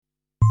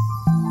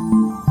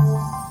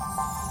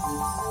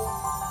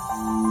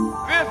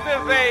This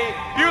is a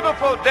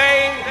beautiful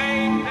day.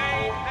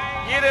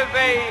 It is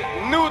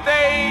a new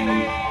day.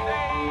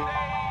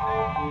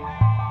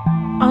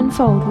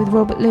 Unfold with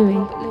Robert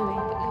Louis.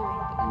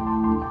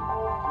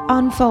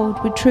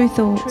 Unfold with True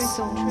Thoughts.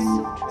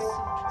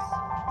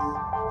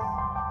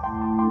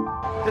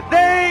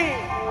 Today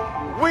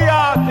we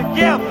are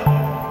together.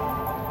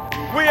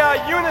 We are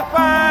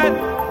unified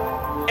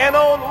and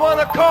on one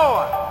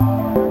accord.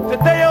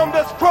 Today on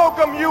this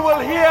program you will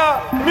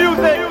hear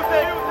music.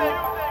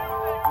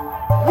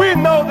 We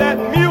know that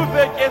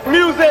music is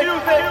music.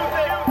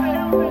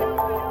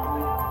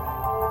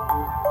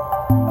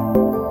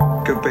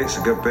 Good beat's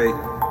a good beat.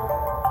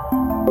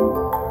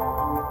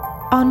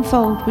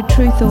 Unfold with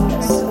True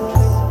Thoughts.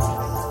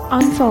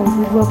 Unfold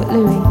with Robert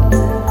Louis.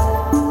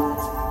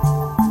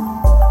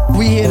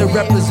 We here to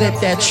represent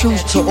that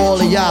truth to all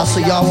of y'all so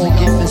y'all won't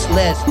get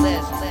misled.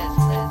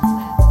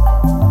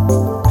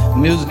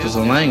 Music is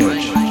a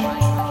language.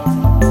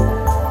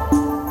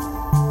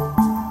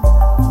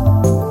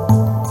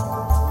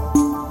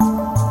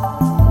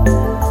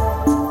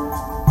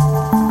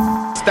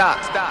 Stop.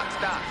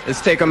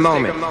 Let's take a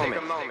moment.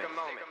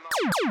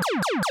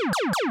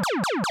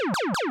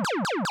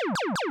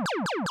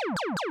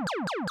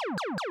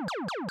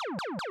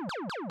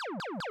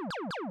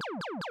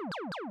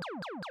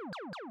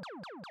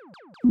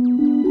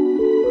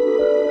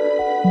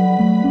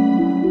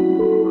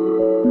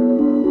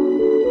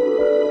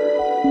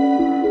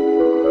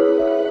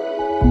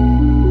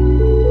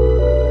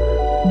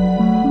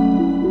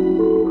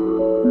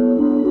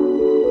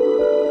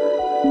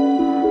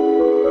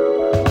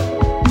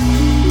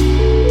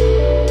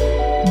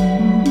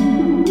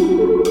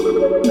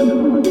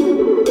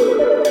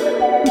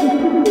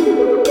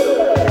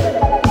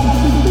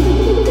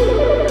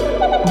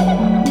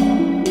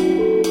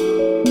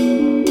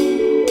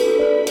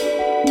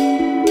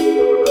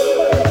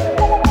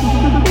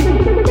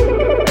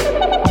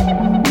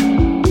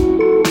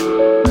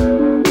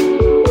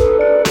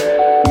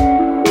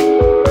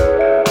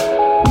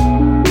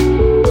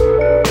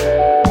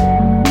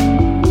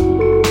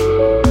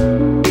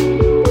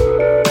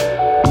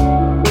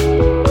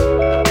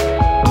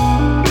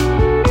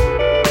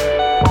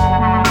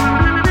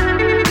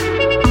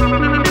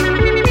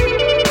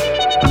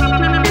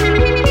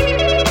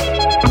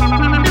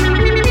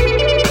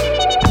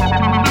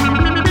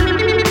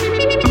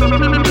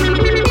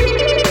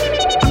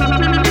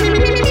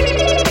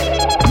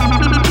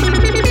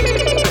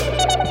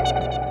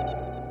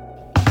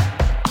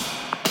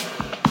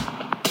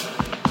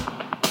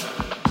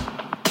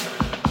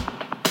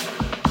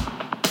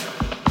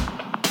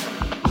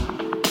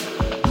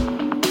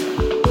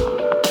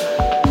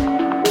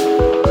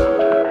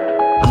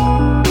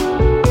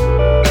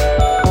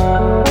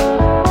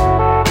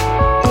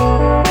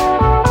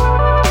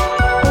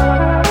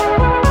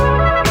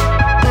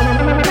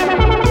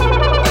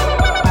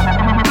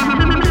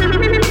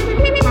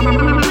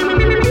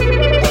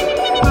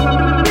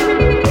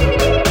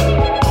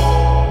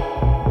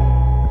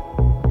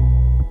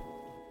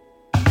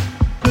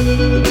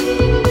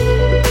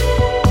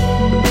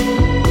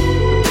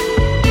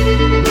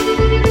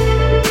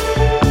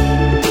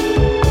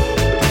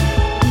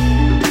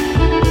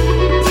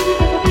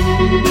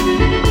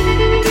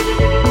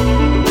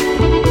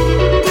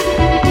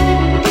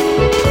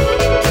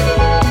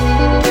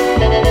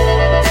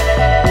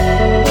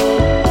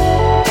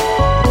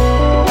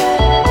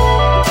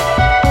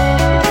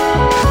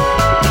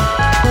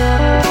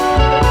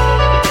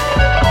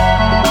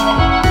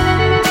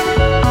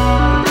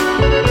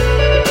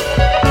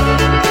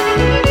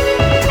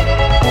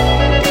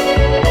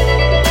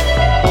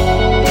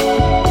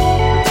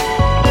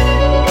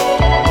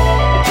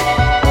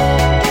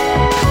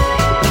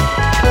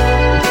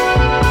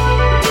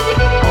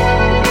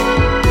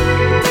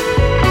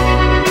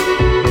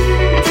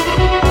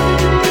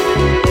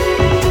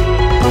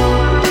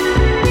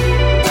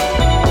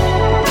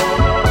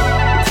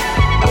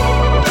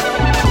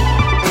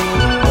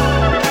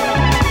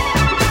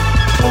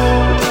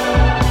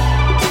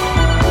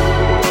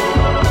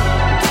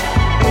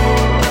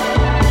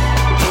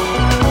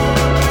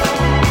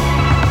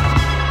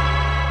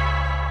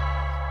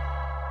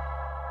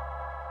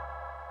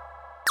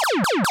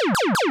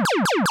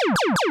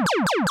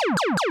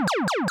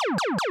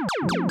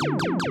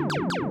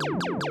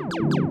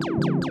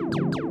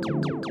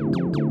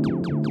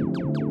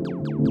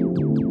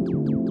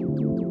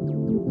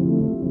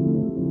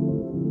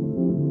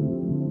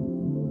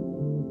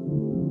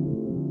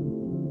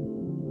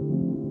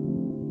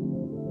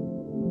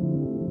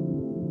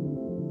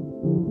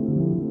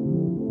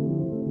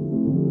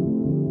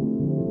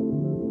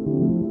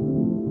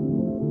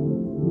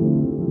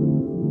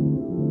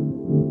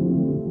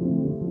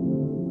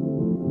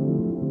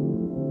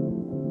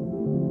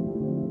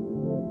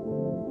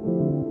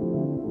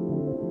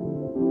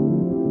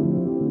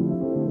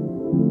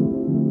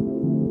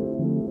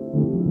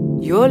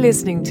 You're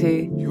listening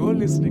to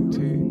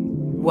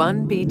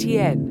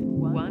 1BTN.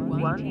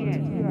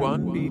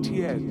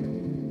 1BTN.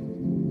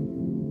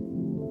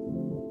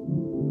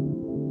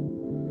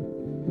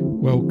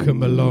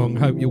 Welcome along.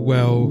 Hope you're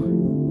well.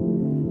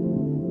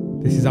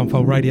 This is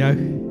Unfold Radio.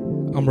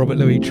 I'm Robert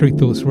Louis, True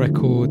Thoughts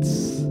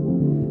Records.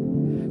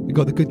 We've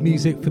got the good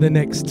music for the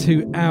next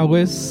 2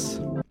 hours.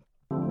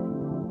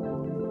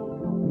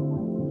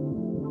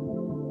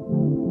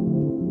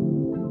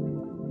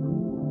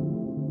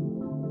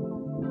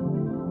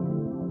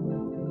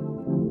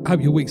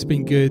 Hope your week's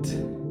been good.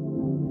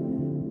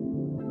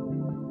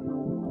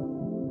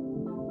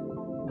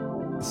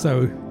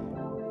 So,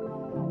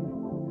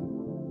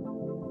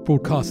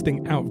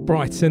 broadcasting out of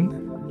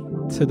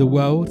Brighton to the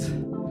world,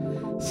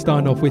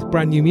 starting off with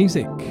brand new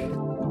music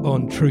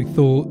on True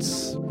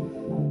Thoughts,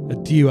 a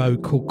duo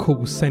called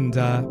Call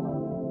Sender,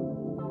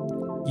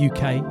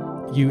 UK,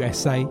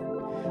 USA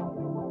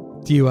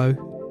duo.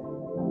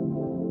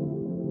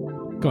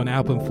 Got an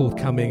album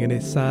forthcoming, and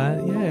it's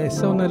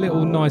it's on a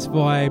little nice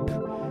vibe,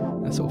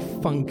 that sort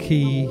of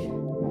funky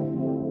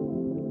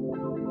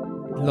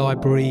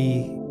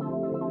library,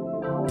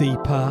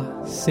 deeper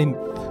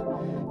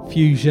synth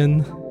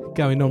fusion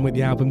going on with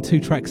the album. 2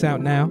 tracks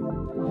out now.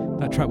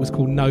 That track was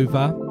called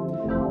Nova.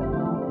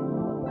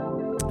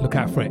 Look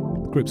out for it.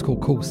 The group's called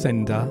Call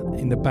Sender.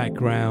 In the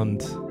background,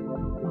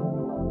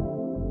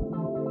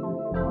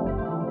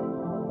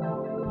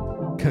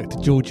 Kirk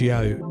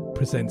DiGiorgio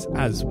presents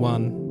As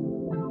One,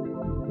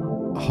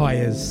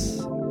 Hires.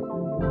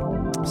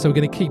 So we're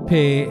going to keep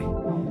it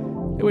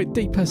a bit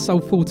deeper,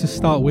 soulful to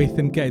start with,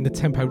 and getting the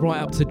tempo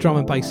right up to drum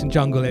and bass and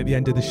jungle at the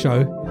end of the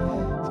show.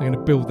 So I'm going to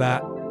build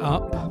that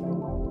up.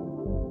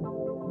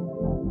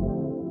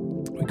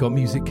 We've got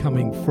music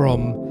coming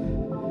from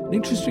an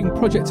interesting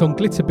project on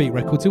Glitterbeat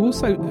Records, who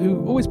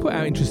always put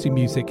out interesting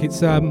music.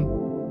 It's the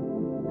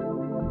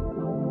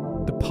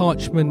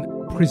Parchman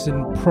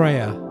Prison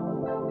Prayer.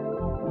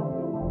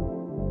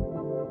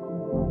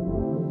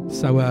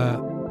 So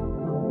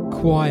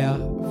choir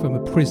from a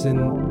prison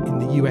in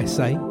the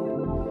USA.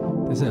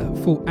 There's a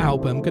full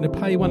album. I'm going to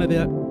play one of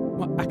the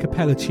a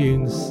cappella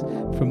tunes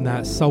from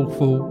that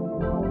soulful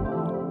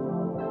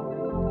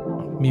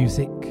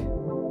music.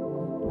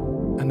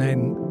 And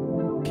then,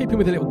 keeping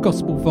with a little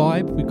gospel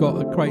vibe, we've got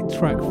a great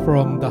track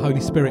from the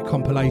Holy Spirit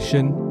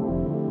compilation.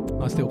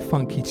 Nice little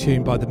funky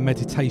tune by the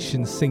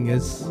Meditation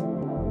Singers.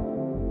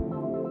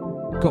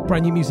 Got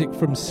brand new music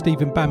from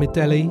Steven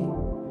Bamidele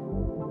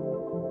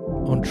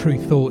on True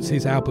Thoughts.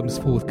 His album's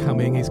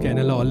forthcoming. He's getting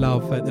a lot of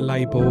love at the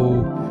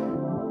label.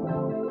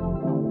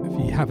 If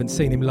you haven't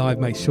seen him live,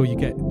 make sure you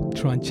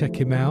try and check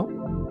him out.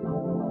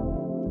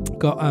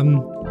 Got a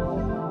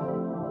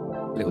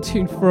little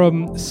tune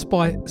from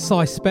Cy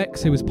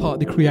Specs, who was part of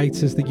the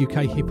Creators, the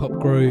UK hip hop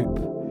group,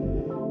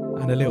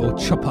 and a little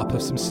chop up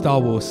of some Star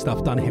Wars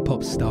stuff done hip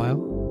hop style.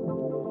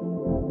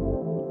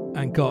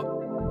 And got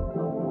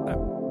a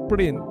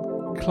brilliant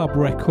club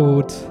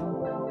record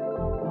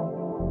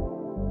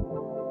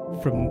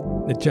from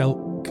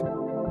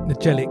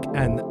Njelic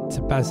and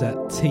Thabza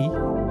Tee.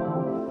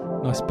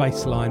 Nice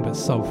bass line, but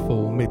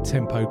soulful,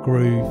 mid-tempo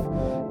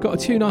groove. Got a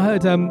tune I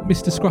heard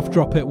Mr. Scruff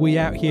drop at We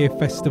Out Here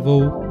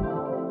Festival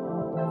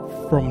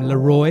from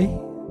Laroye.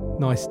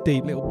 Nice,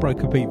 deep, little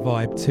broken beat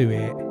vibe to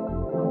it.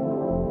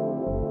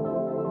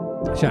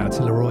 Shout out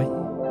to Laroye.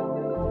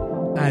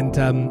 And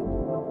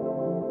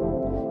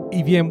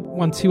EVM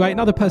 128,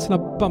 another person I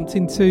bumped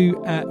into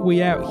at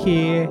We Out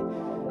Here.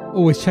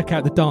 Always check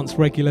out the Dance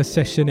Regular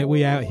session at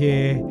We Out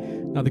Here.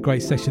 Another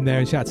great session there.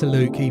 And shout out to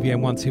Luke,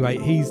 EVM 128.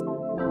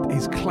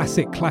 His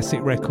classic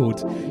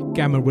record,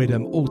 Gamma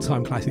Rhythm,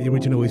 all-time classic. The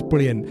original is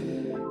brilliant.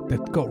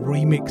 They've got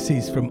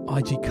remixes from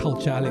IG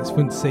Culture, Alex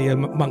Funzi,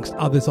 amongst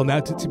others on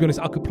that. To be honest,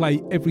 I could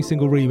play every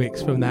single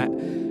remix from that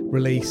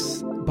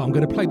release, but I'm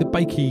going to play the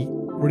Bakey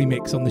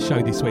remix on the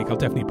show this week. I'll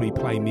definitely be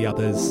playing the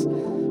others.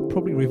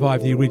 Probably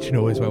revive the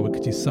original as well,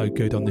 which is so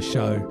good on the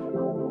show.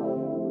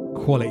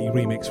 Quality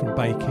remix from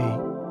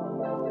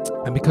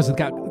Bakey. And because of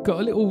that, got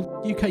a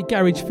little UK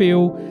garage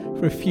feel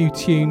for a few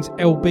tunes.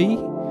 LB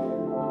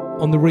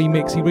on the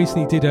remix. He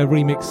recently did a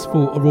remix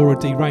for Aurora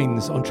D.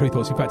 Reigns on True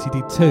Thoughts. In fact, he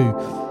did 2.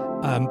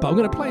 But I'm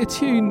going to play a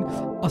tune.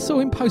 I saw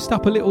him post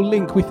up a little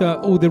link with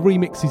all the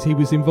remixes he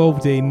was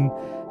involved in,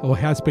 or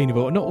has been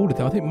involved. Not all of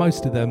them, I think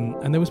most of them.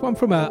 And there was one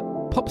from a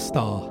pop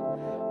star.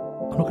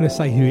 I'm not going to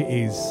say who it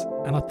is.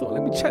 And I thought,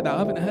 let me check that. I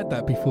haven't heard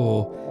that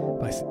before.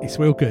 But it's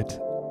real good.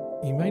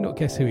 You may not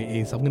guess who it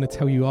is. I'm going to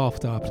tell you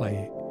after I play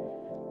it.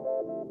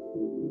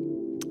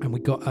 And we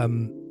got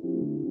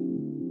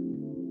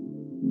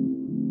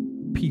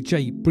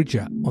PJ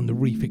Bridger on the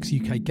Refix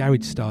UK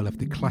garage style of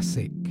the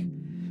classic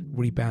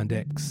Rebound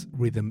X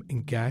Rhythm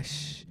and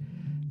Gash,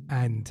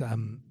 and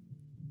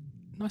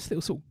nice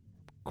little sort of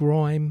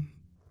grime-ish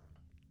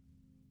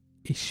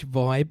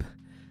vibe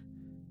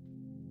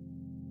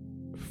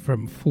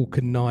from Fork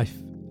and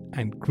Knife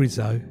and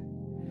Grizzo.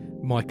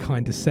 My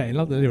kind of setting.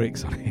 Love the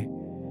lyrics on it.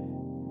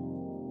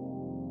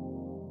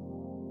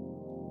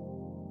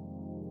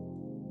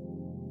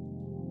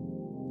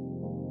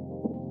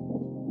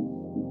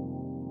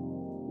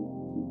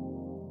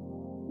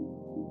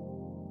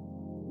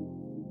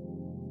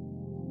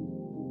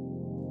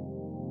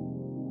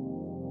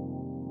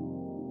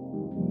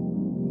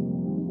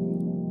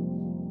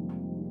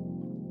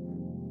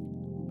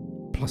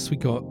 Plus we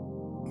got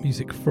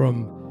music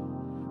from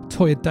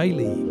Toya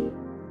Delazy.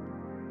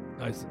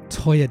 No, it's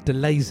Toya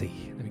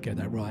Delazy. Let me get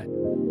that right.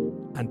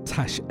 And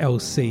Tash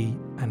LC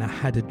and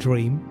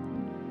Ahadadream.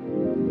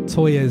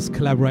 Toya's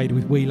collaborated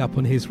with Wheel Up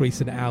on his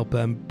recent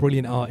album.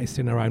 Brilliant artist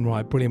in her own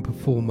right, brilliant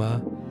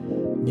performer.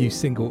 New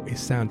single is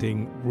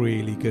sounding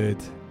really good.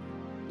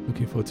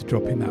 Looking forward to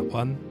dropping that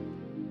one.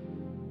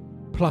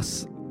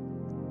 Plus,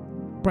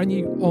 brand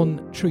new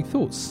on True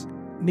Thoughts,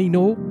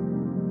 Nino,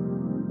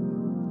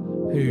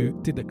 who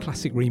did the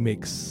classic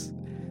remix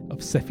of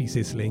Sephi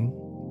Sizzling.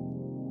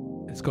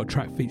 It's got a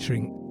track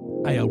featuring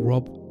A.L.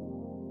 Rob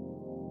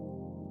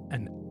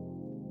and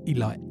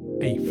Eli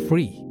A.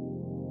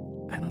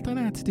 And I don't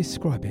know how to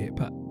describe it,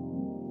 but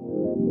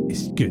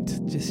it's good.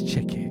 Just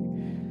check it.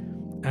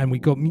 And we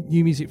got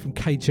new music from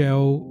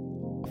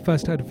KJL.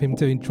 First heard of him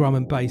doing drum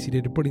and bass. He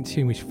did a brilliant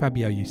tune which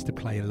Fabio used to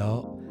play a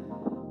lot.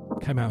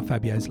 Came out on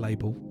Fabio's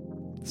label,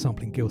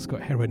 sampling Gil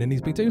Scott Heron. And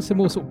he's been doing some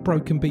more sort of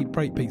broken beat,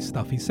 breakbeat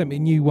stuff. He sent me a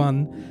new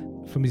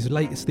one from his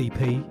latest EP,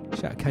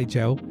 shout out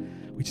KJL,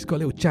 which has got a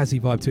little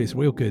jazzy vibe to it. It's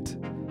real good.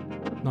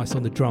 Nice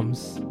on the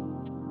drums.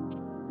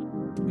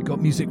 We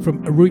got music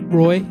from Arut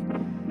Roy.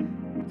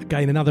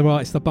 Again, another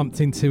artist I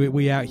bumped into it.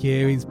 We Out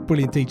Here. He's a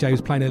brilliant DJ. He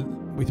was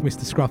playing with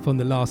Mr. Scruff on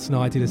the last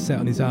night. Did a set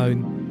on his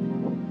own.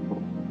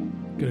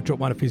 Going to drop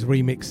one of his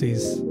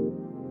remixes.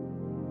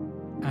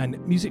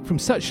 And music from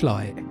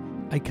Searchlight,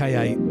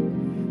 aka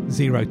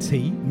Zero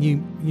T.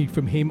 New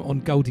from him on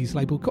Goldie's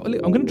label. I'm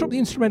going to drop the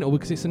instrumental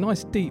because it's a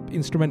nice deep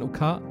instrumental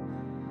cut.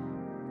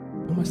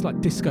 Almost like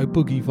disco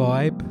boogie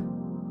vibe.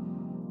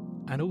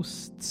 And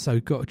also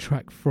got a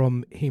track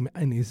from him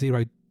and his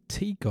Zero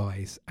T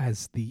guys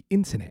as The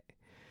Internet.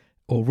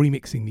 Or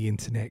Remixing the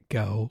Internet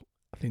Girl.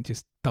 I think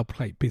just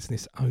dubplate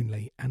business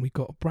only. And we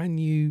got a brand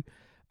new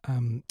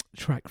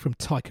track from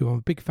Tycho. I'm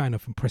a big fan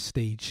of, from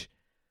Prestige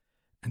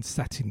and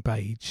Satin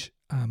Beige.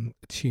 A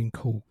tune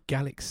called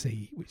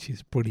Galaxy, which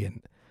is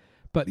brilliant.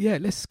 But yeah,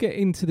 let's get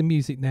into the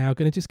music now.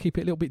 Going to just keep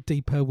it a little bit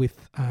deeper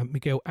with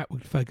Miguel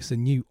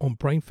Atwood-Ferguson, new on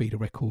Brainfeeder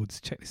Records.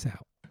 Check this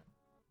out.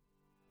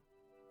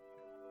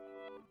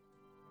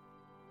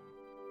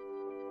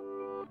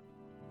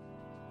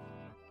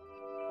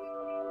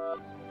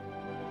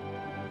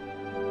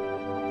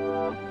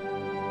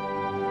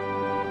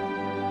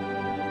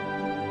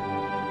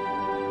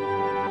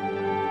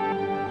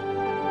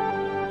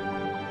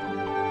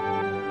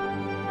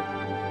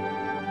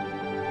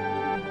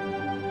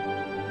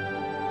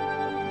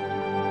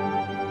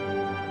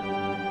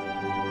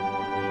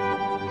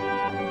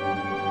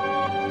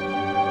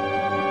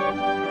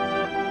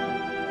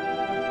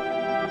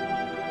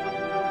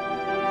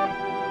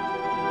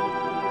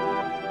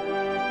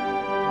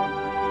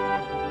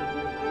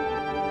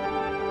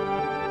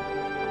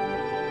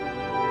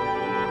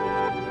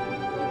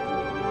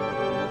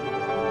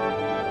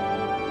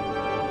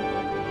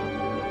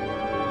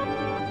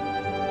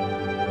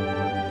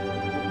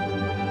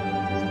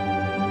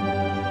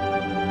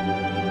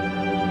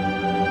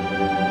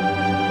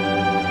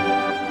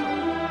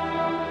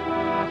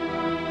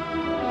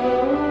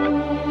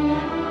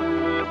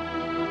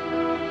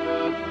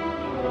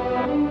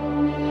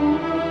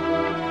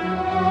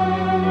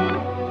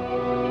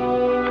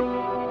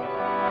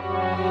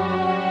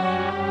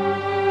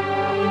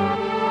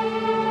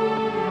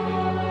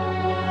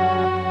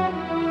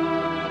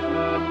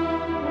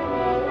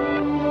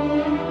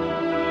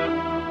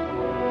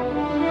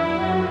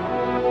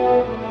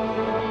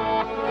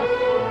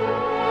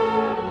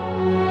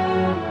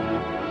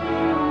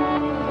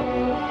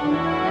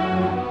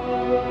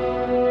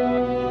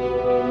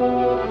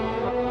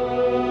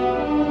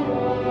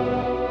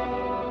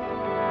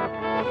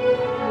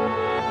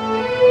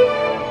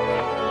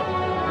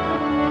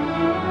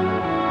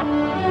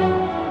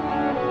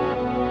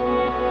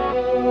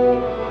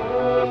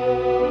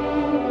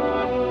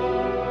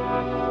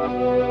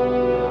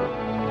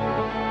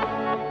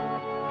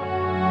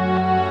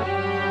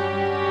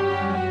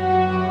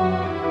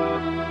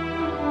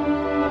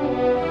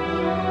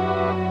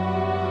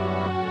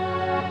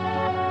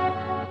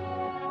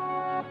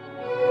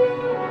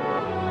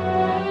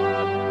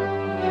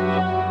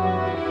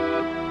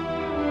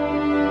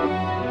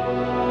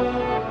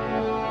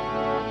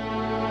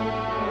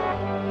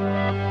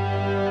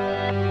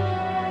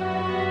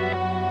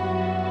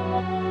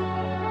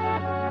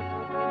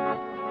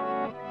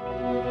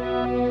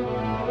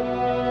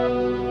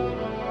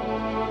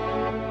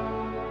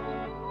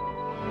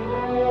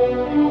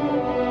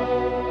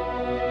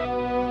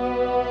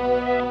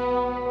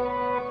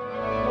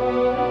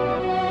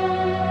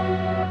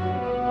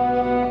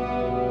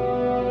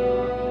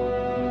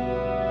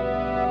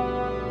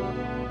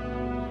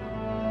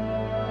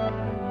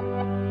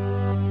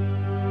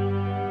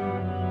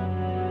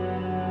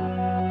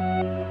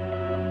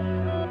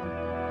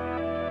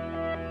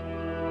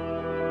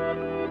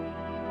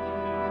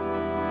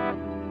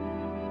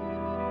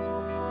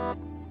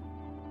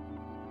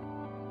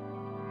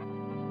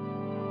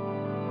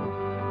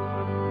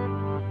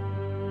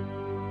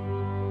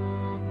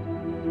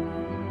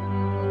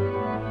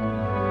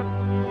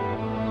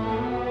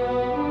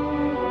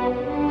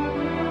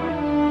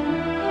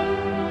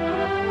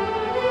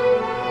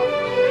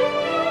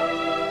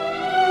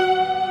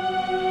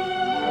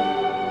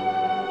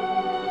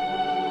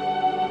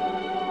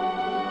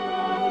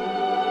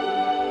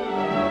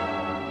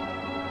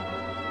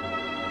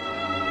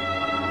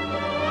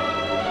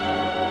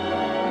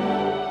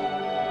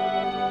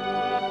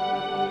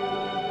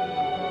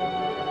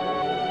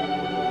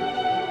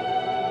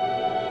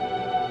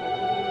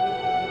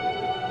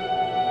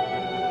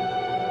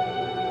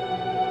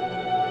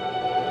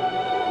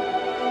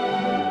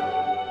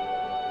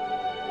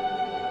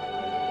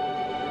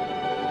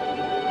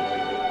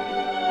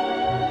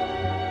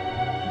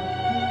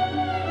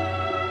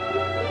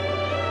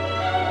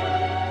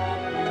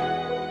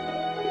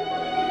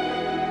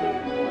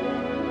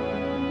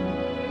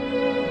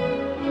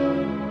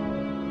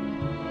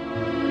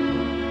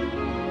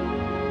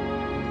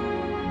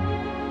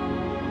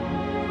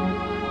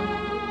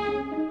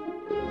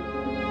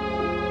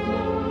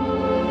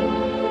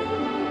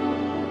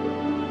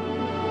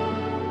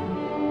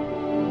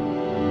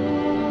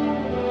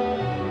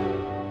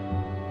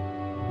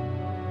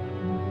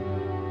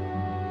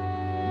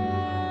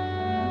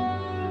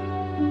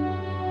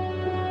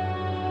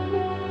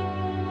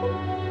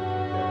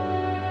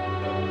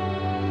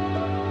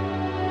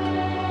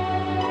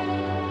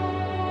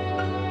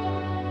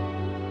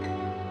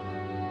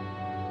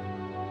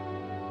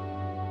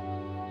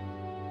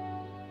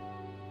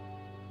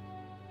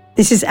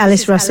 This is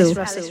Alice Russell,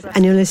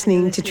 and you're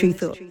listening to True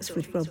Thoughts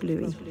with Rob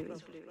Louis.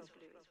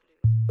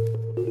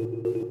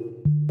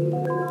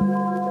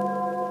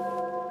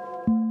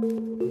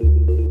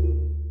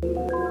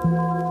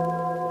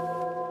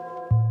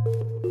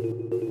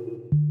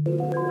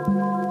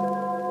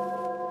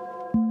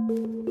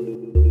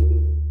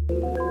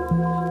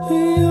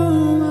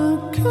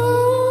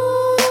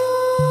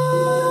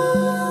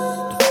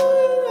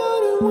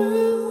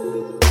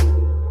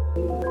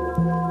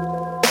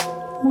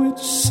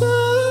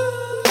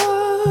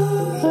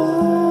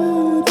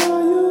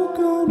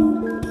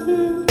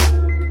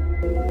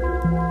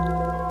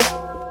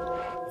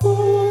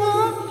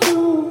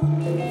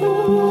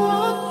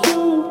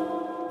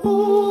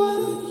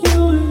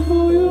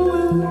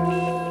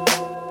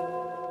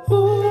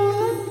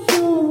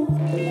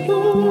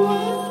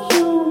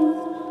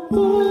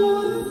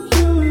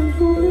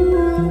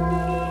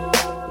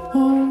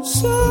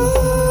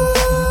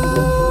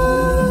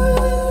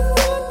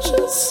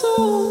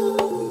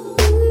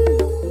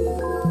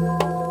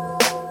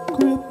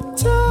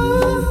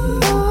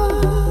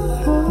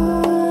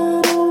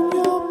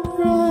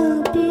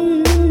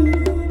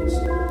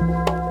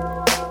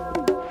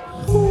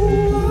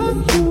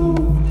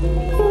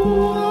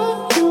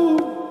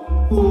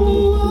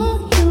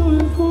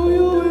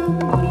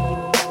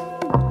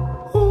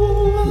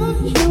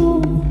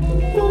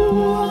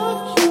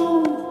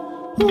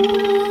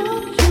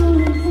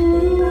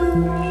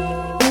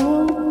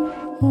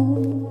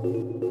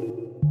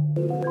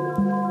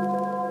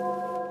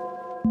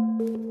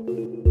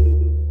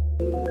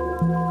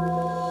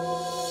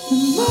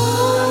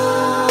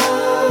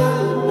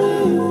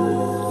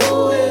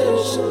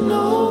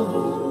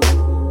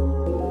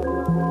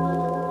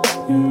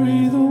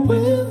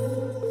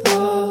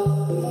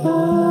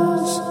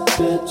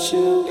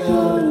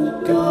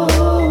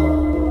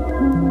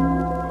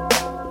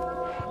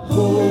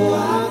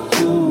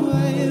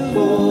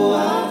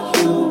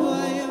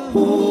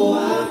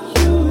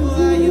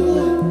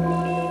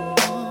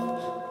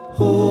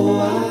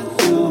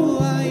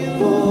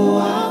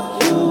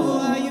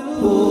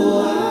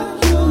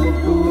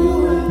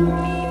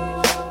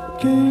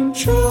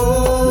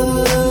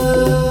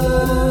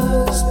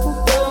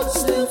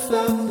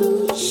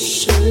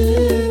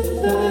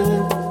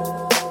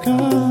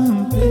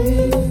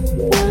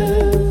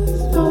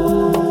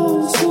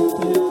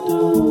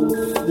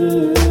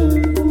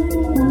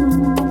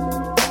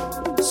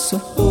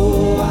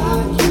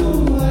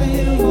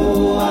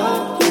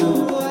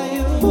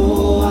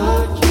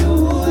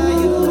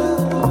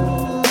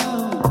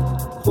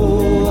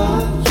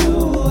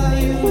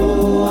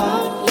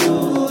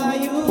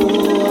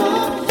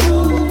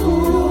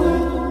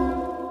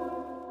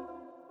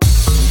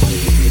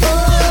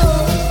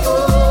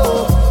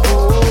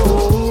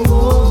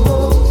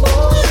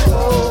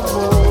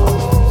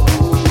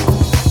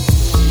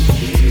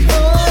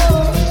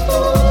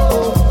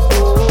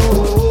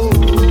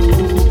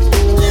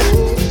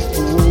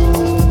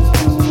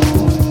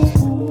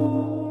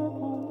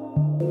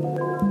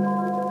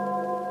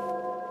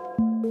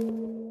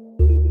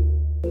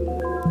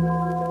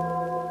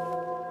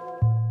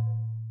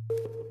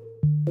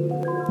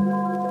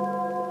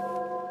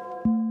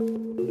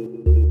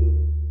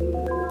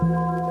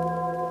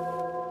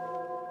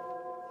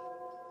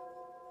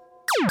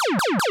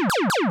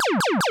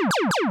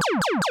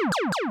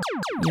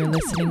 You're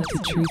listening to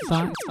True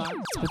Thoughts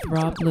with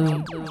Rob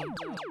Louis.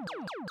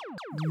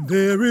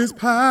 There is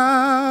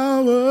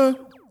power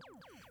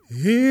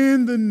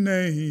in the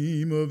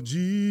name of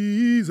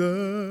Jesus.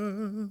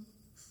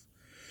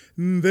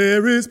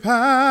 There is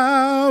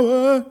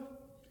power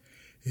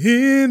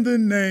in the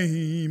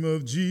name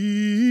of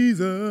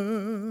Jesus.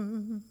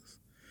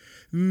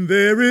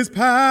 There is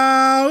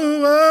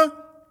power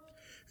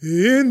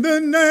in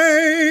the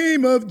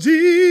name of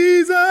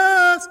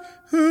Jesus.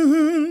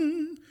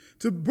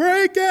 To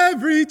break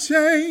every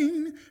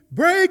chain,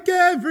 break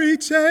every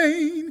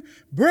chain,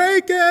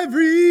 break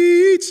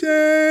every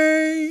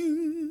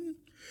chain.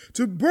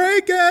 To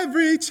break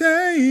every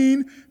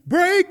chain,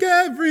 break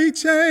every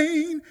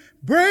chain,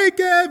 break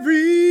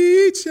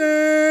every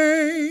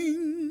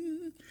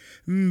chain.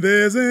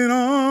 There's an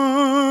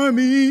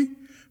army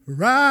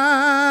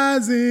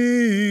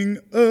rising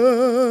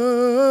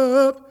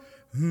up.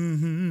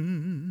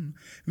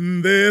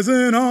 There's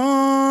an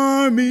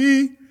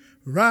army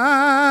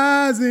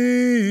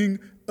rising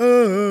up.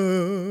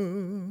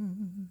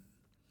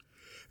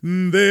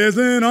 There's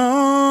an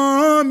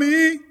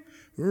army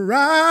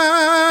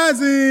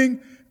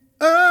rising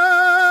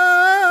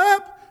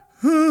up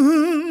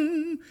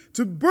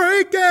to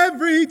break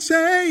every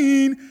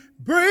chain,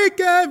 break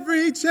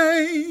every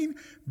chain,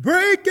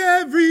 break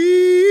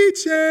every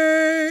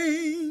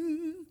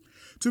chain.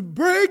 To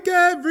break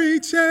every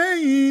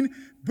chain,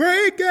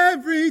 break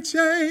every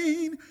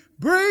chain,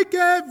 break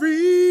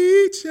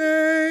every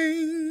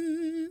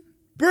chain.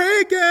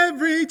 Break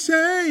every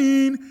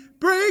chain,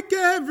 break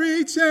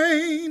every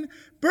chain,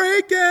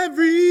 break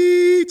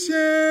every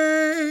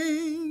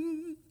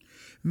chain.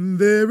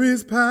 There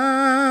is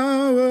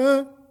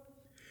power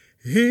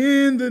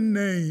in the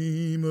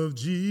name of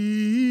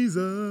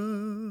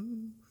Jesus.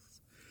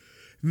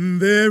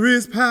 There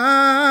is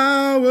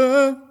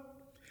power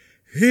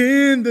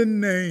in the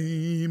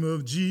name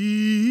of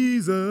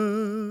Jesus.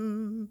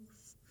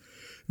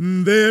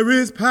 There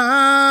is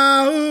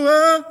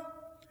power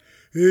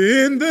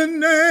in the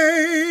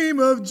name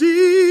of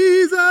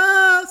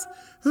Jesus.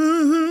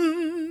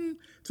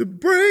 To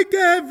break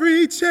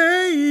every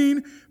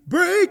chain,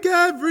 break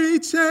every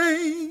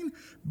chain,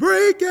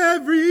 break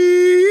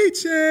every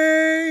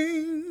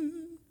chain.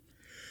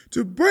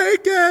 To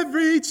break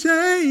every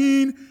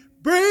chain,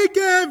 break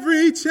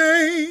every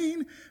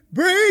chain,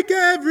 break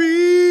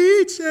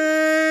every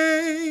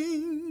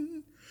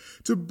chain.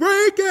 To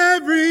break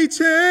every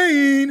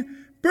chain,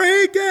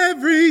 break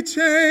every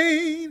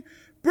chain,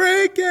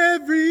 break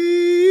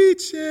every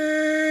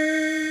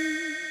chain.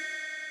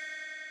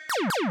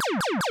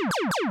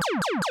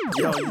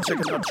 Yo, you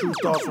checking out True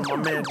Thoughts from my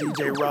man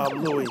DJ Rob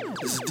Louie.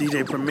 This is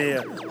DJ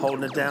Premier,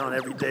 holding it down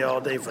every day,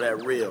 all day for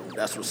that real.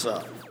 That's what's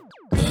up.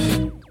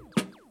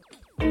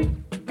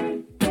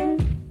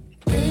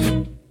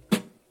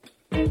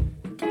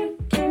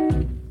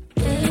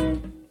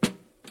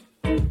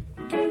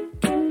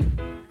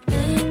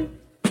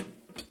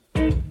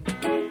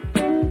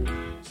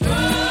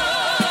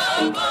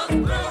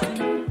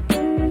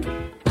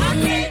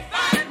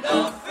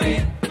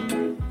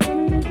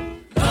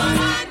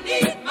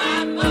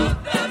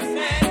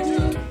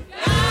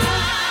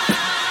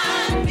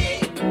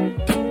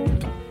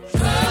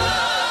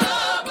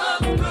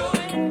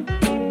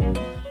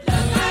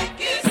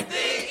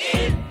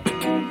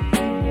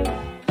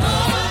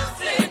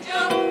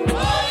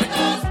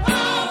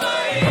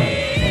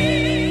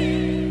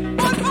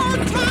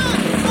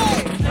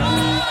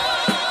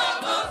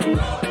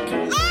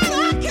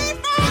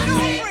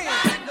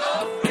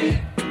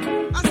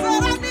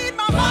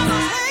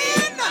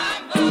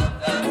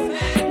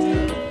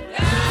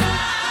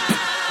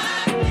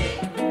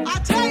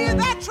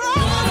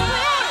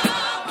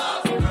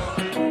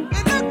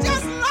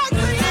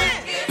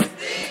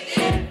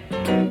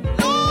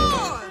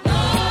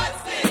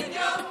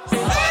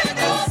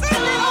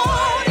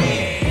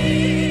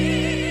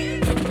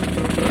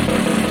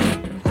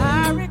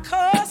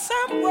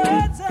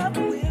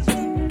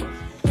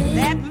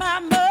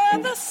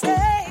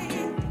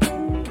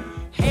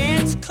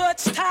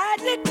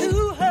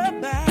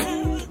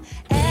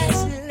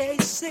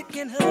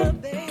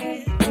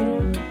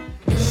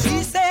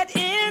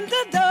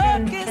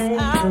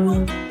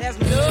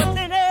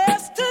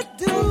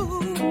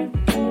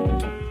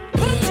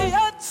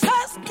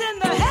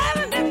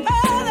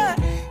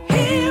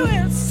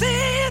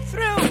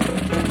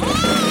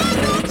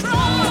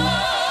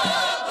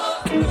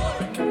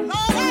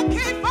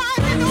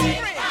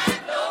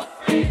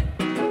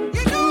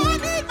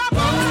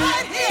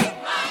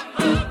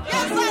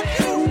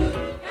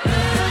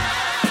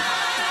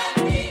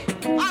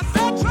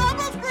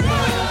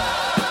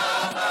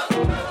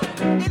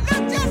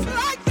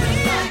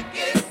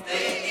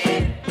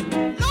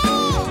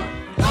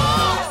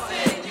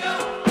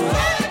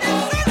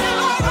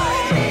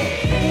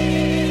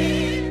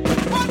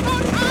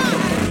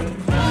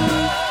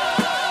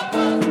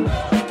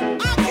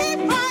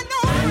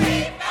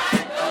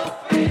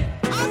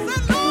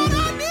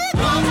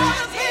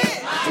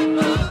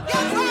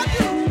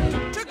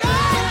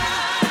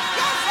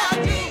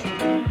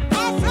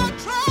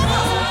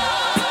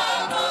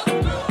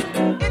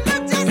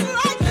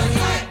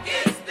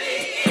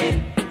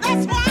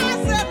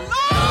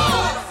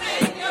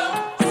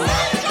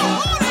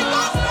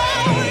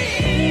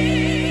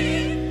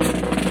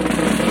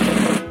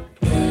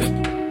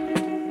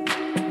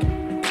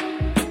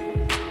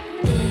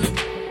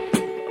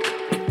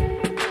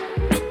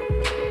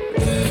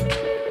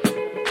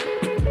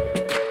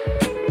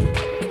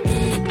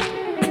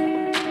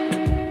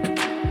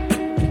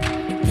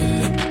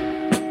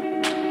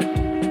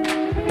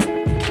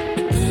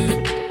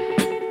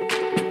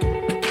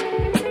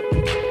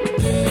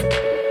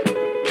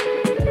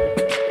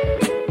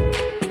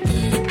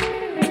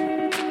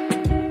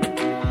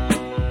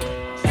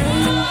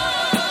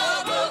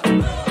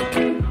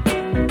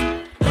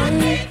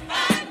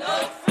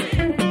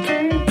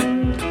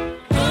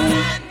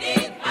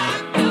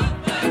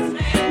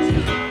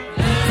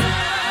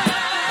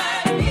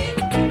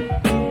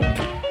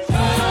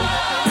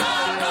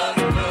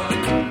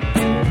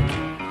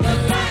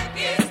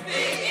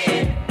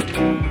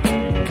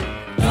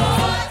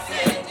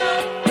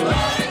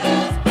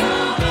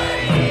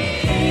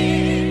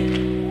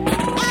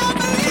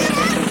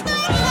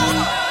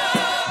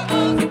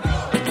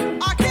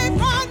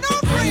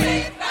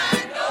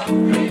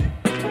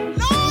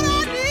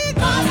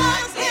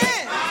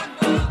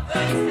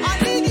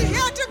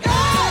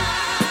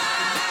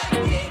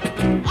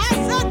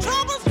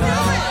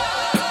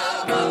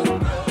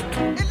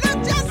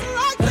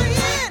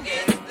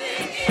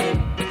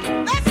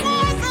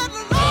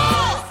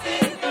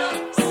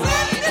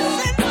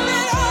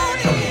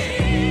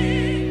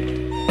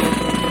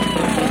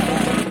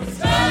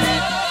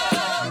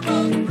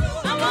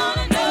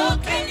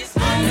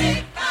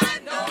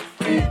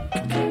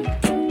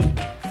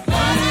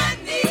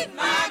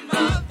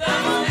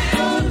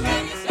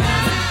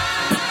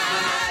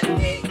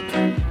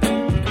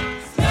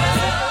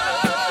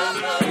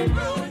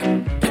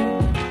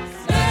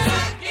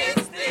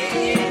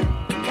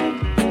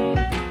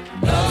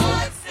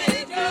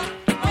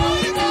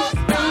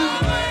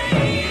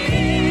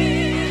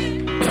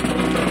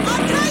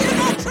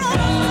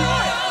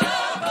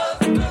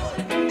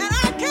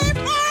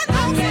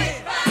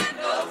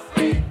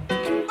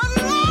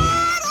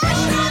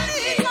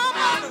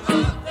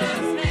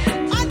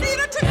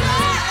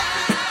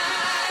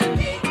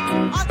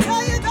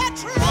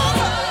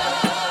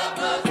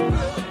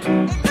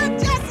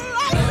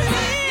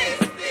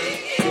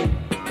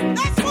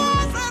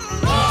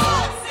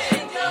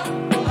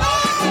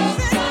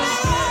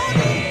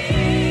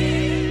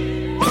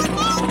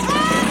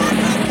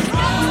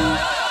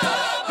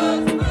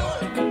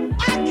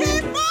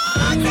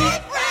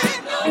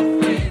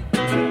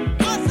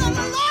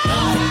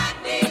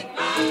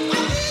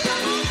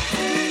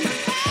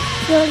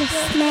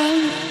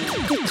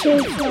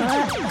 Truth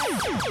Thoughts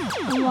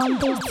on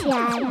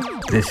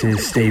 1BTN. This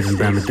is Steven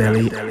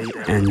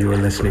Bamidele, and you are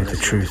listening to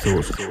True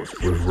Thoughts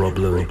with Rob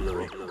Louie.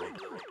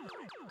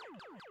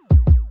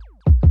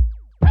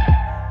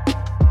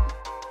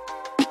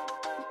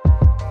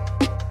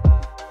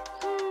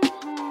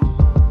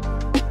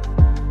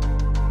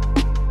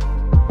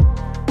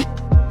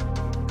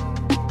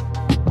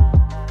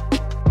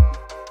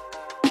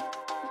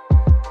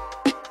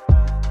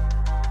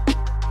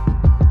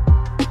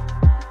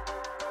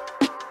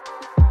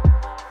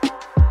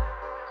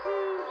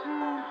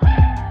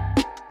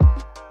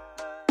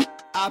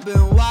 I've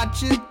been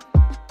watching,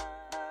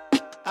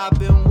 I've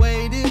been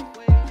waiting.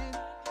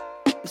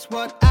 It's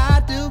what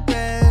I do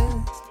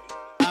best.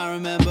 I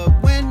remember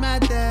when my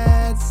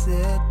dad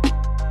said,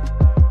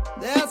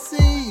 they'll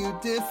see you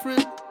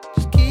different,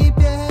 just keep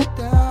your head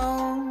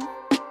down.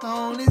 I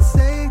only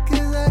say it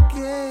 'cause I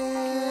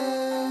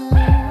care.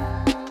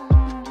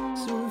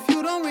 So if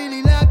you don't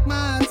really like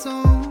my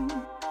tone,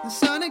 the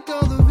sonic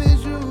or the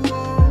visual,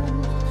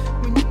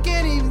 when you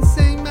can't even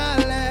say my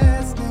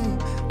last name,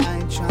 I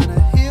ain't tryna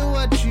hear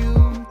what you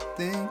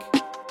think.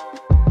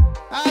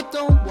 I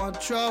don't want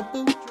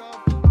trouble,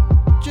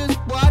 just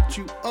what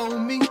you owe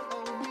me.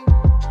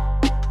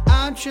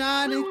 I'm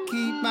trying to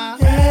keep my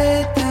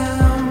head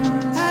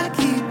down. I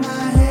keep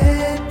my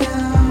head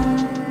down.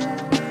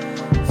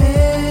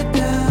 Head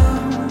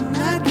down.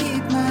 I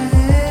keep my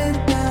head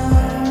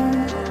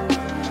down.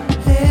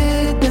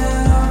 Head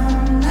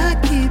down. I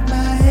keep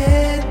my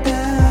head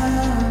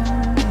down.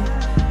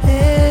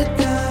 Head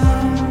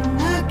down.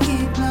 I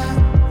keep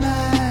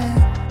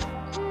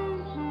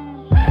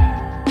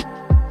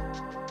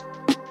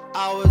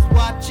I was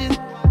watching,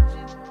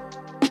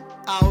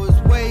 I was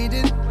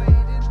waiting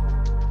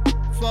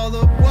for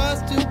the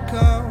worst to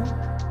come.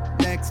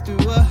 Next to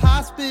a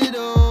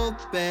hospital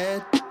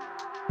bed,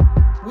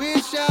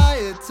 wish I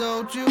had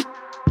told you.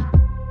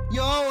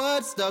 Your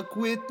words stuck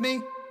with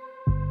me.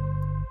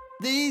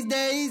 These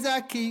days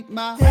I keep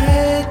my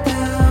head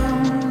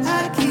down.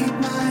 I keep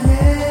my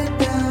head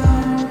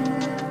down.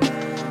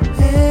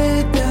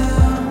 Head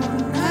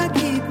down. I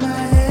keep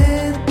my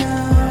head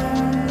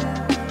down.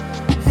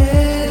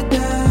 Head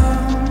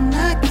down.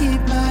 I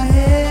keep my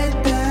head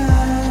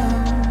down.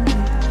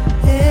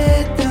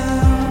 Head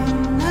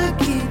down. I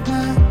keep my head down. I keep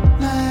my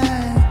head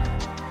down.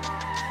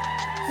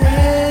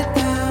 Head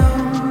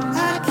down.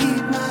 I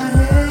keep my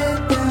head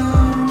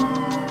down.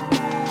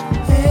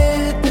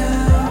 Head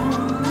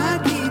down. I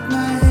keep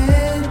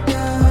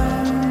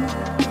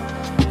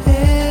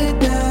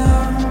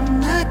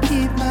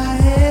my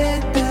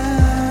head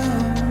down.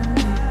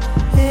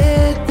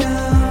 Head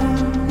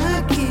down.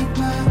 I keep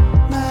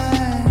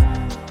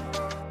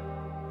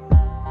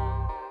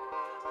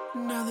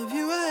Another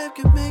view I have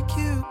could make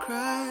you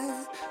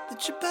cry.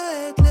 That your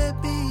bed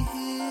let me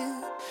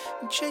hear.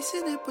 And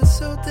chasing it was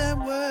so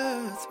damn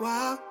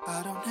worthwhile.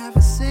 I don't have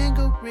a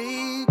single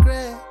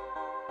regret.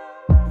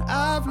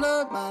 I've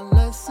learned my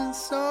lesson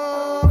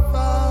so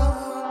far.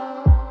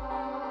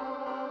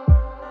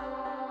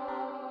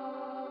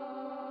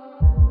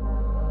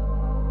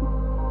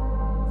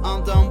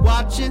 I'm done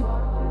watching,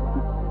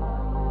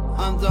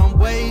 I'm done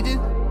waiting.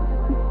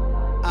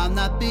 I'm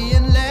not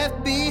being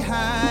left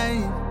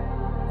behind.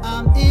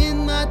 I'm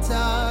in my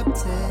top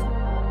 10,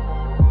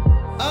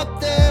 up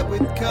there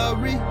with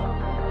Curry.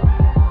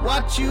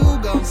 What you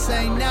gon'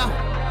 say now?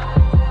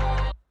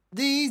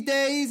 These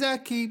days I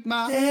keep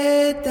my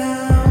head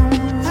down.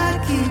 I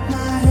keep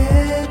my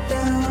head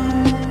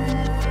down.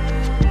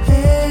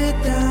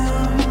 Head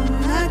down.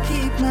 I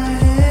keep my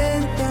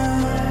head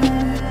down.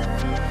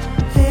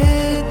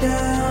 Head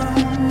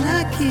down.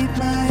 I keep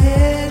my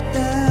head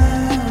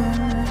down.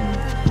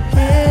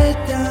 Head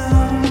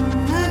down.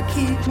 I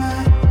keep my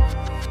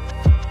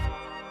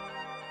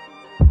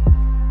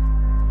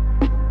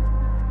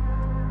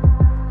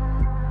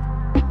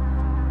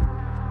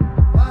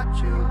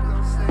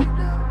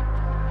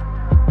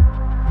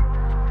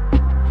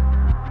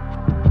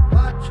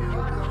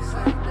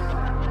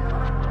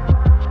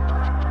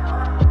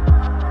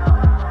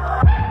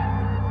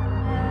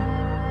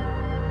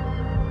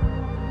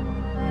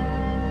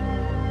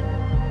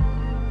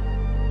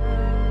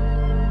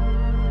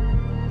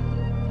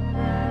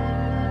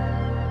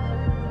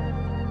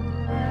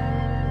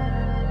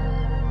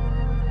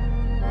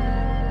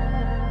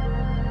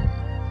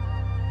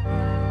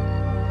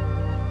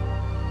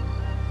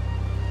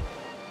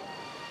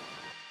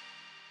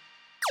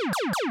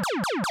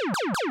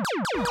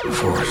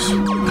Force, a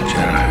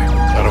Jedi.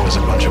 Thought it was a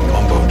bunch of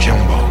mumbo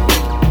jumbo.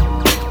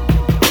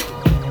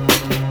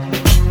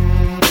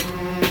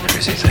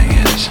 Crazy thing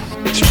is,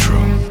 it's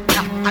true.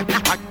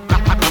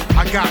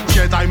 I got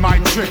Jedi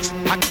mind tricks.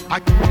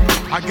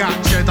 I got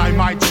Jedi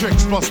mind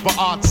tricks. Prosper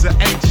arts are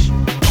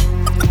ancient.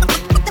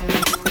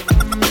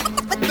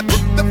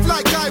 The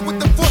fly guy with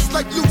the force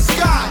like Luke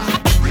Sky.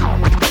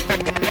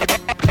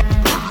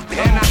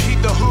 And I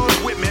keep the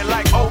hood with me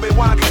like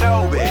Obi-Wan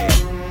Kenobi.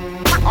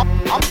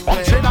 I'm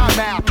Jedi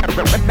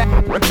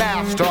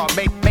Master,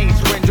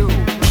 Mace Windu.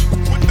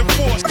 With the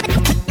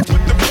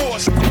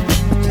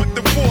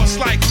force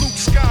like Luke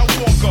Skywalker.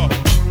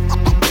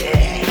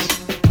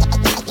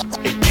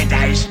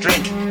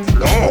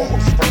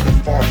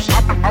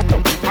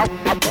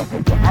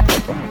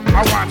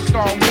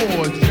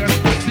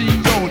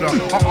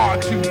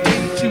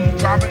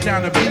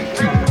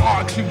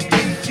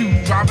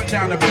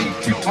 down the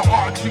beat, a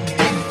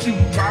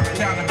R2D2, driving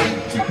down the beat.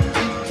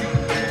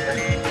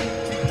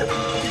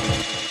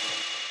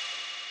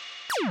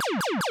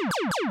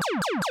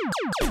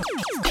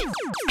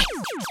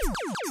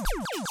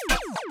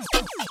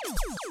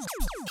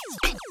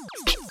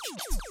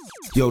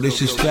 Yo,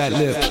 this is Fat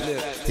Lip.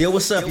 Yo,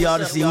 what's up, y'all?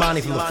 This is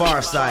Imani from the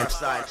Far Side.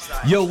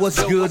 Yo,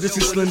 what's good? This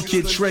is Slim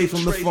Kid Trey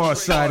from the Far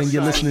Side, and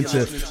you're listening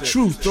to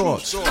True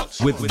Thoughts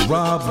with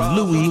Rob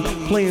Louie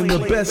playing the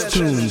best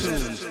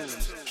tunes.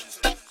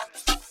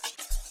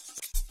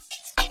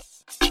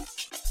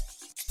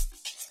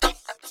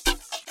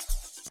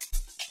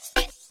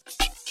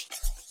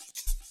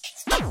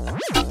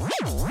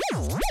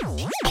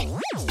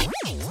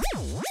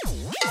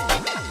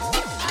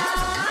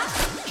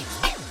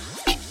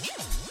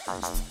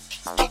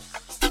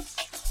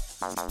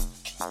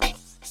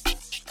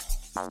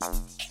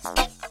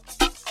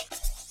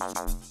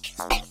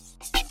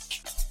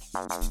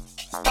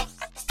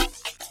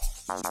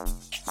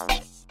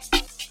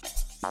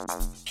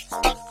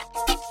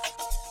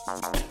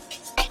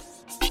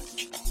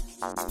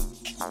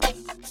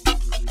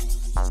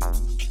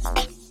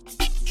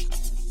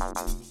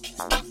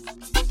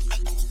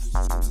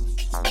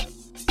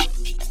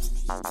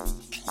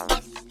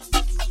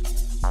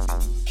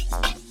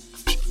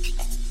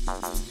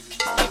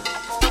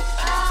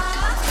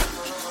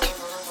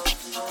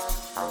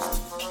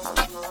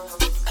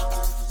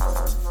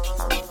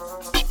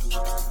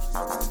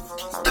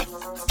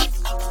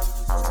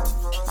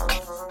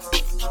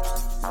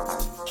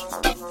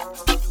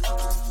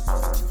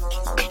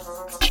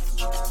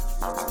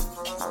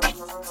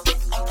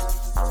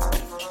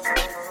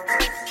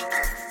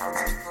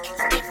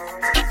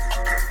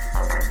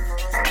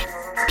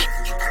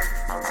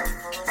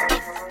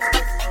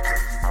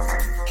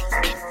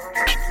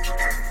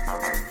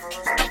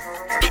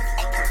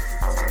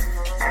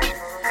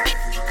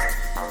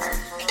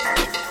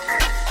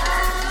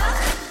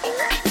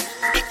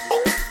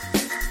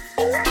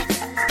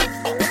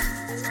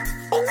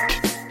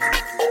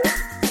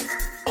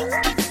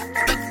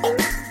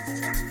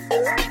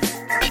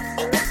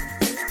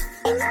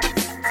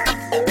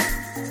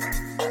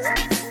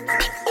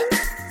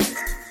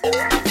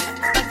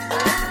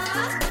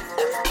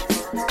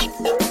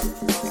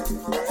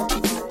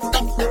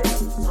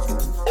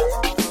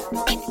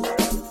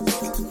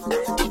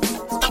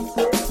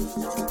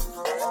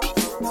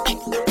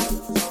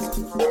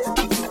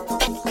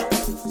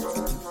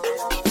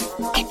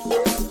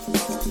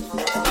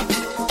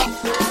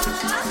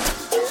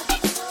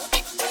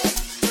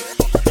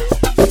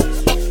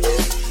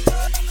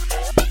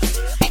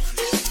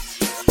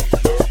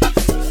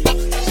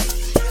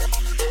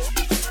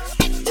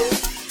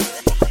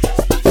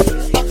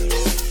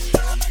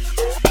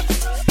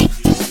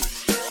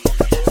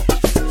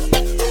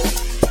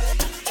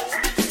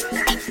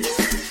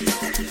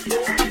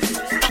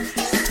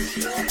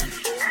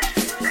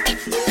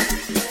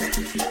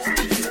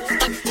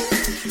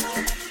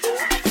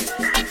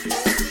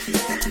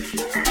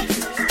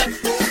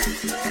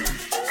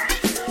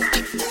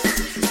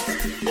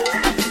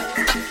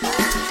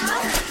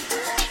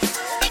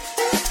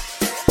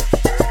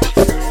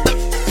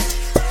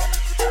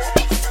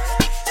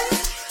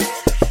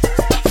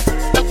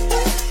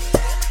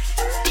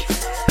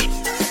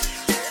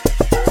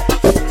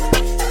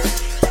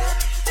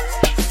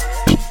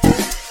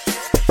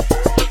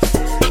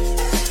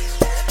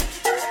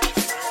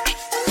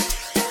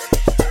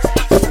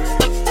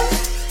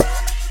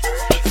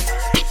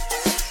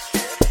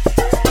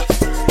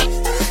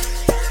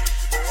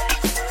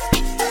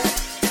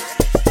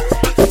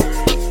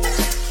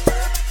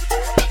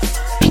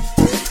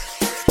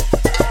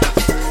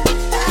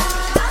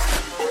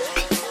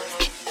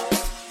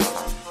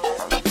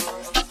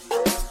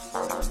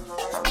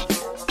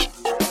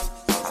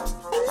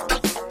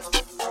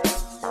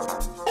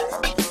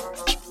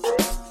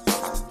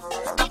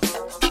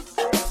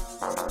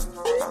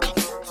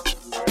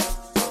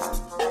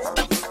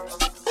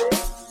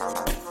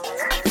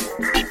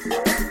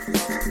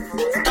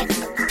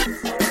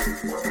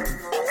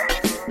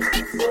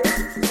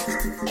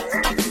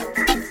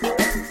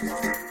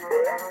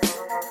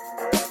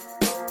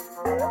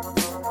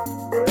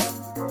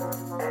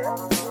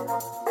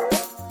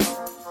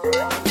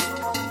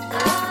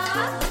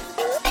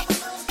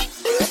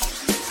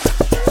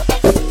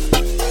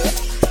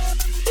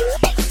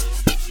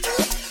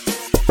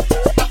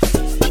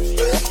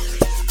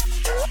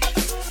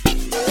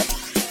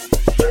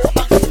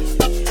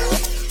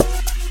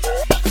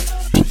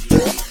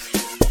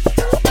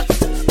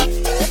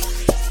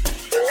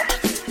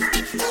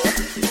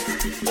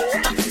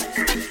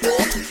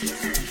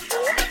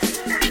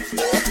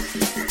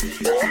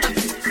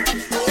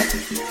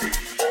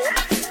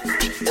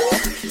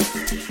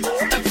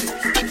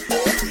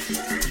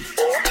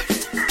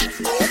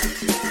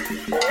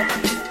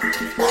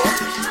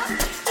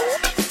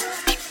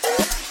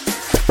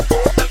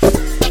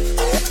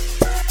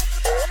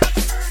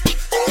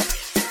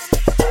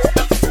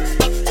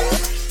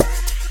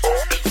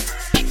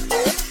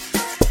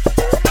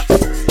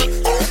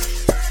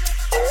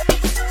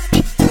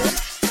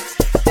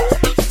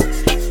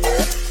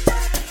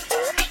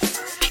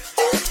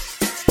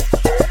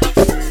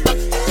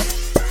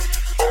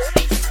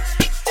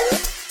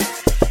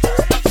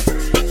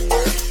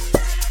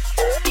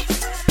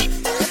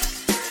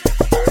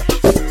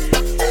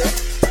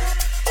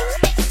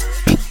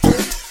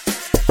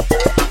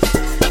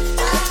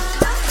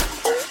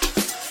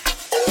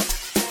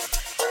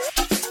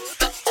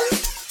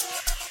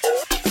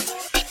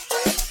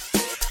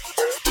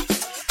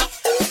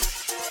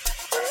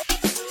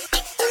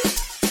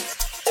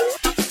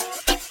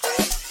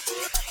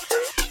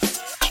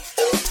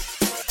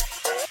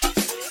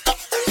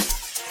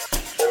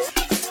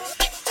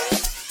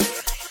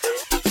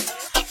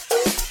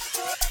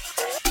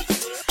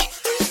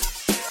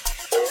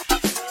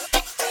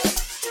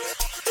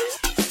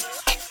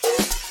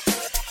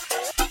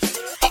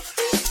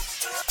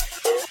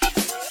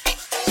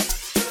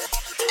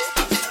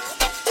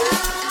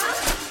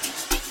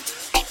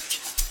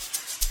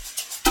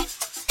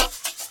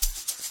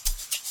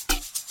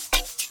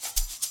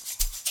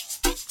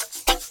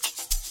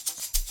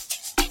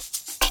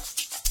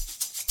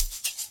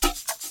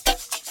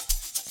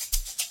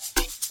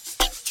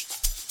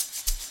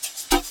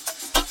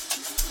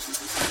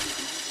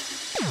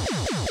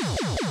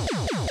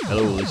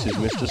 Hello, this is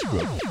Mr.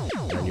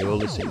 Scruff, and you're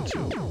listening to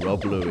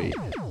Rob Louie.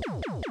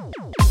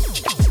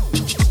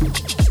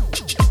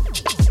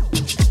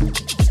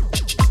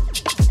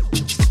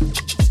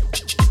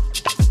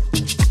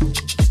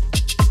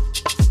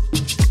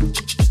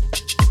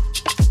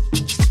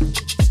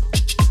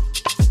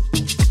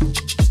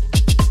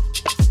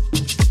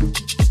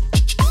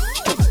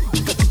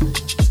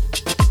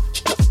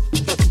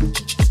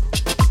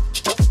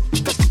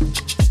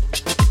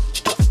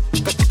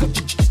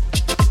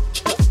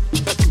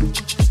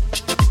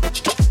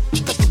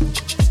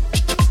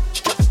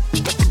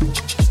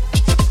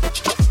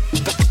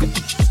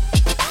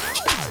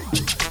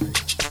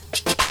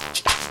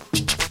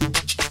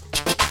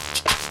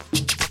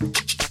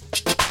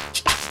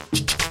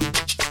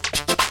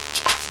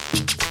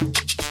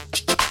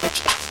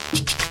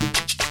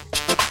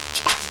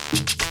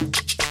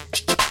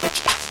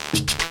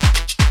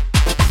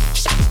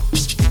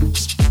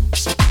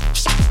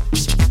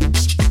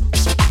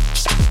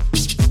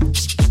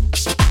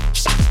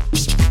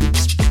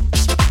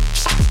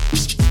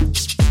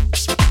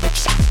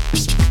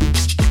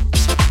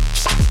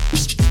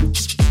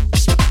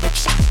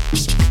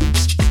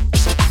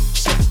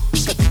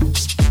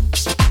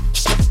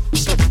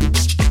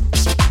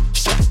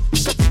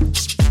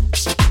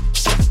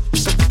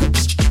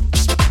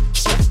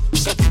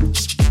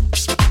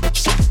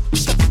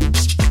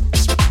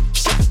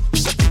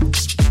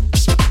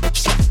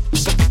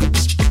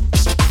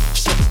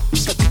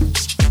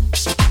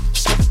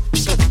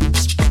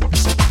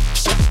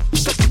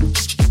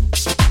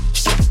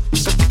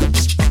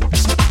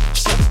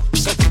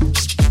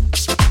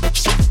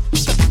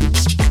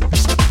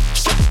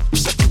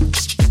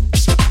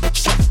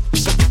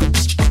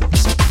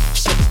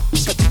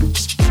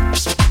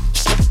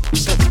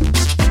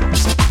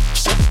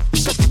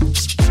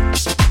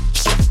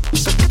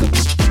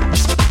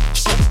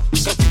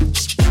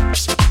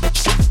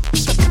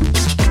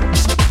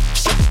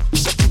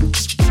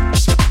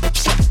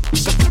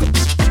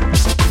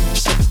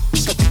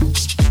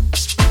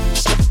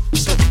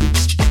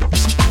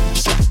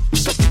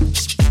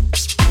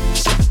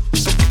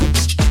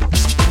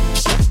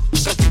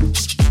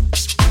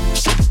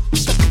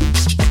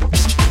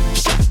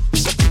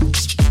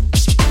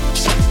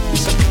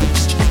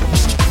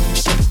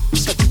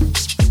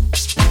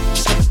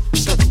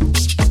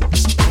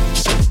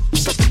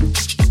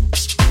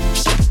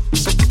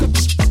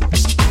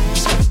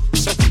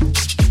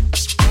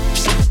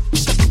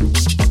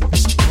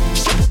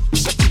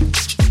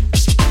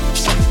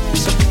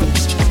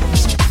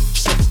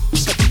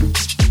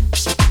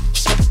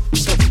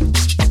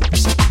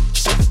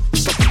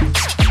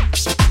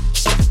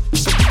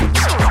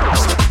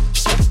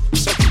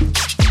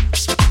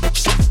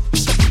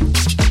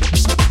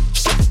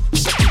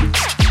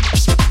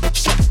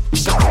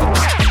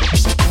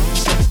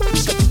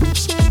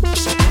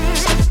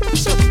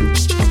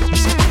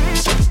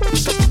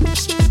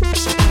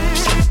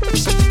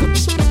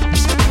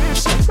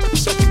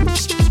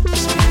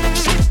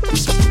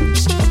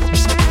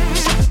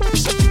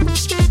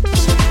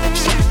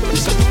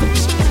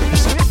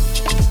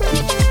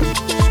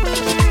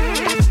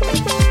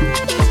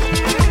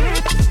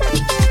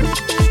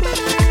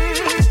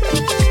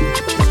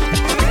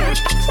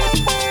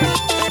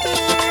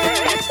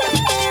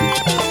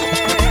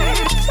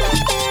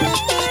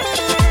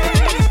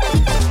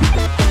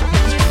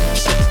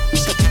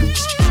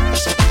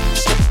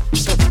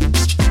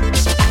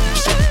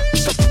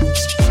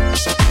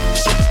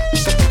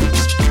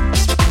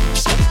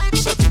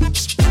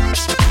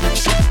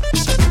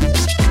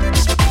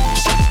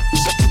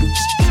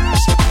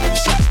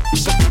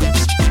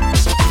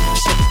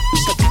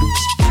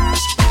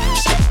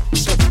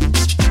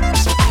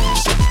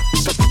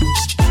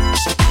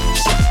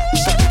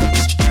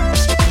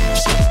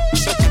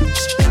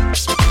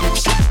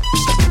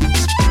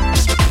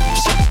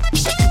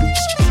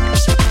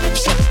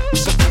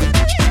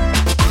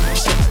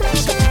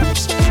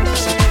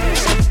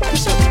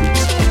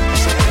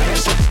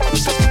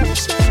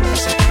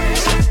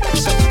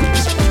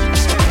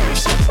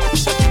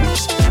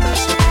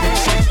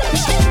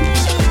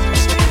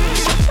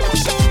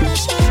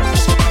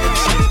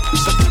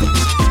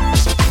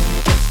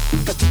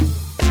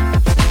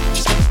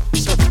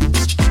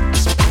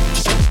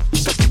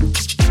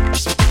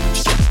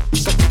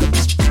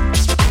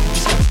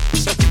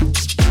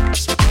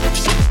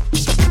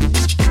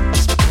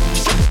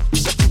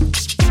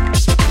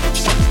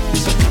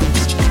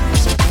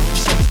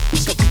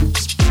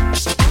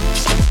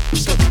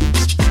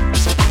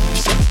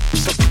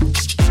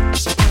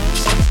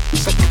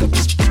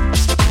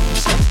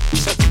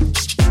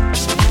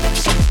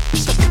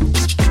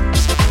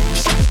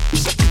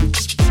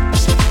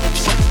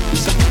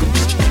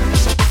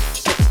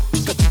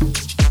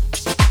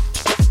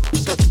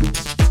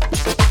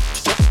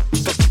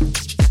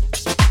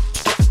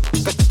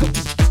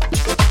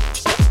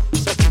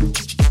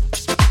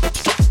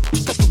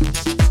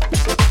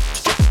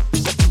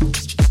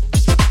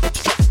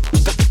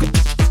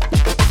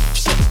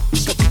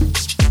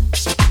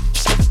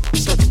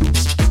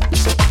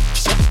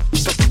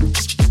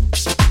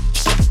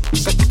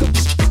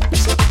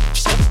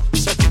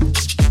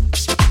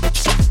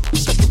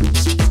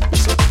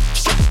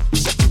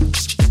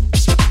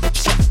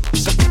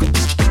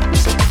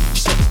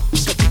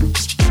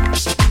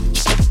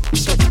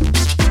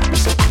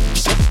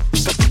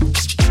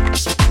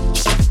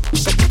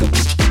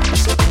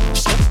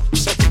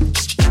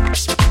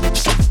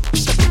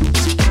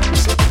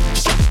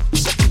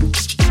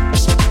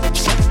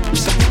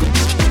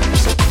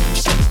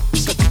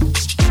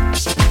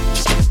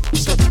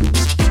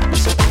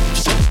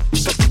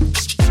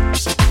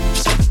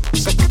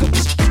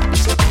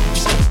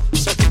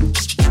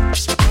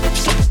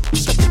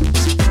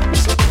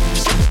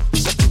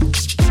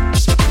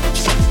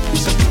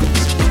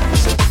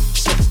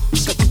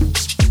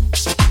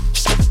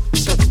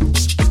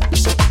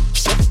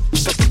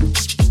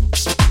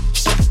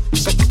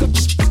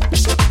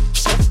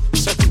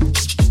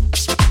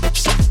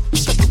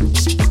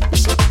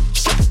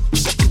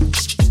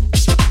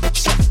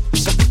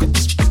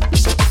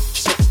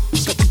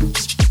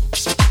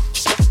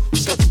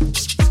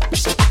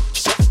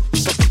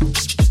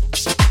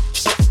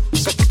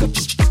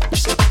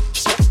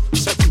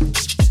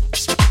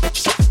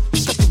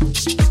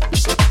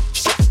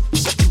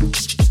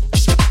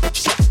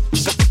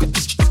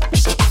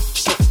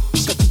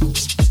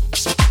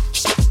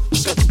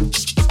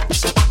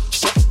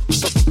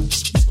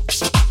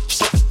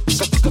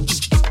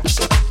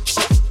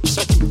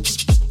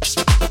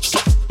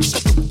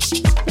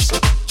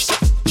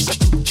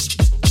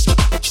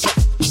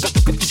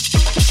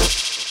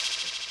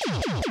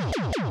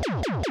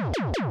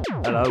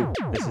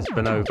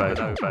 Bonobo.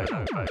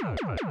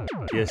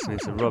 You're listening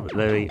to Robert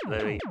Louis.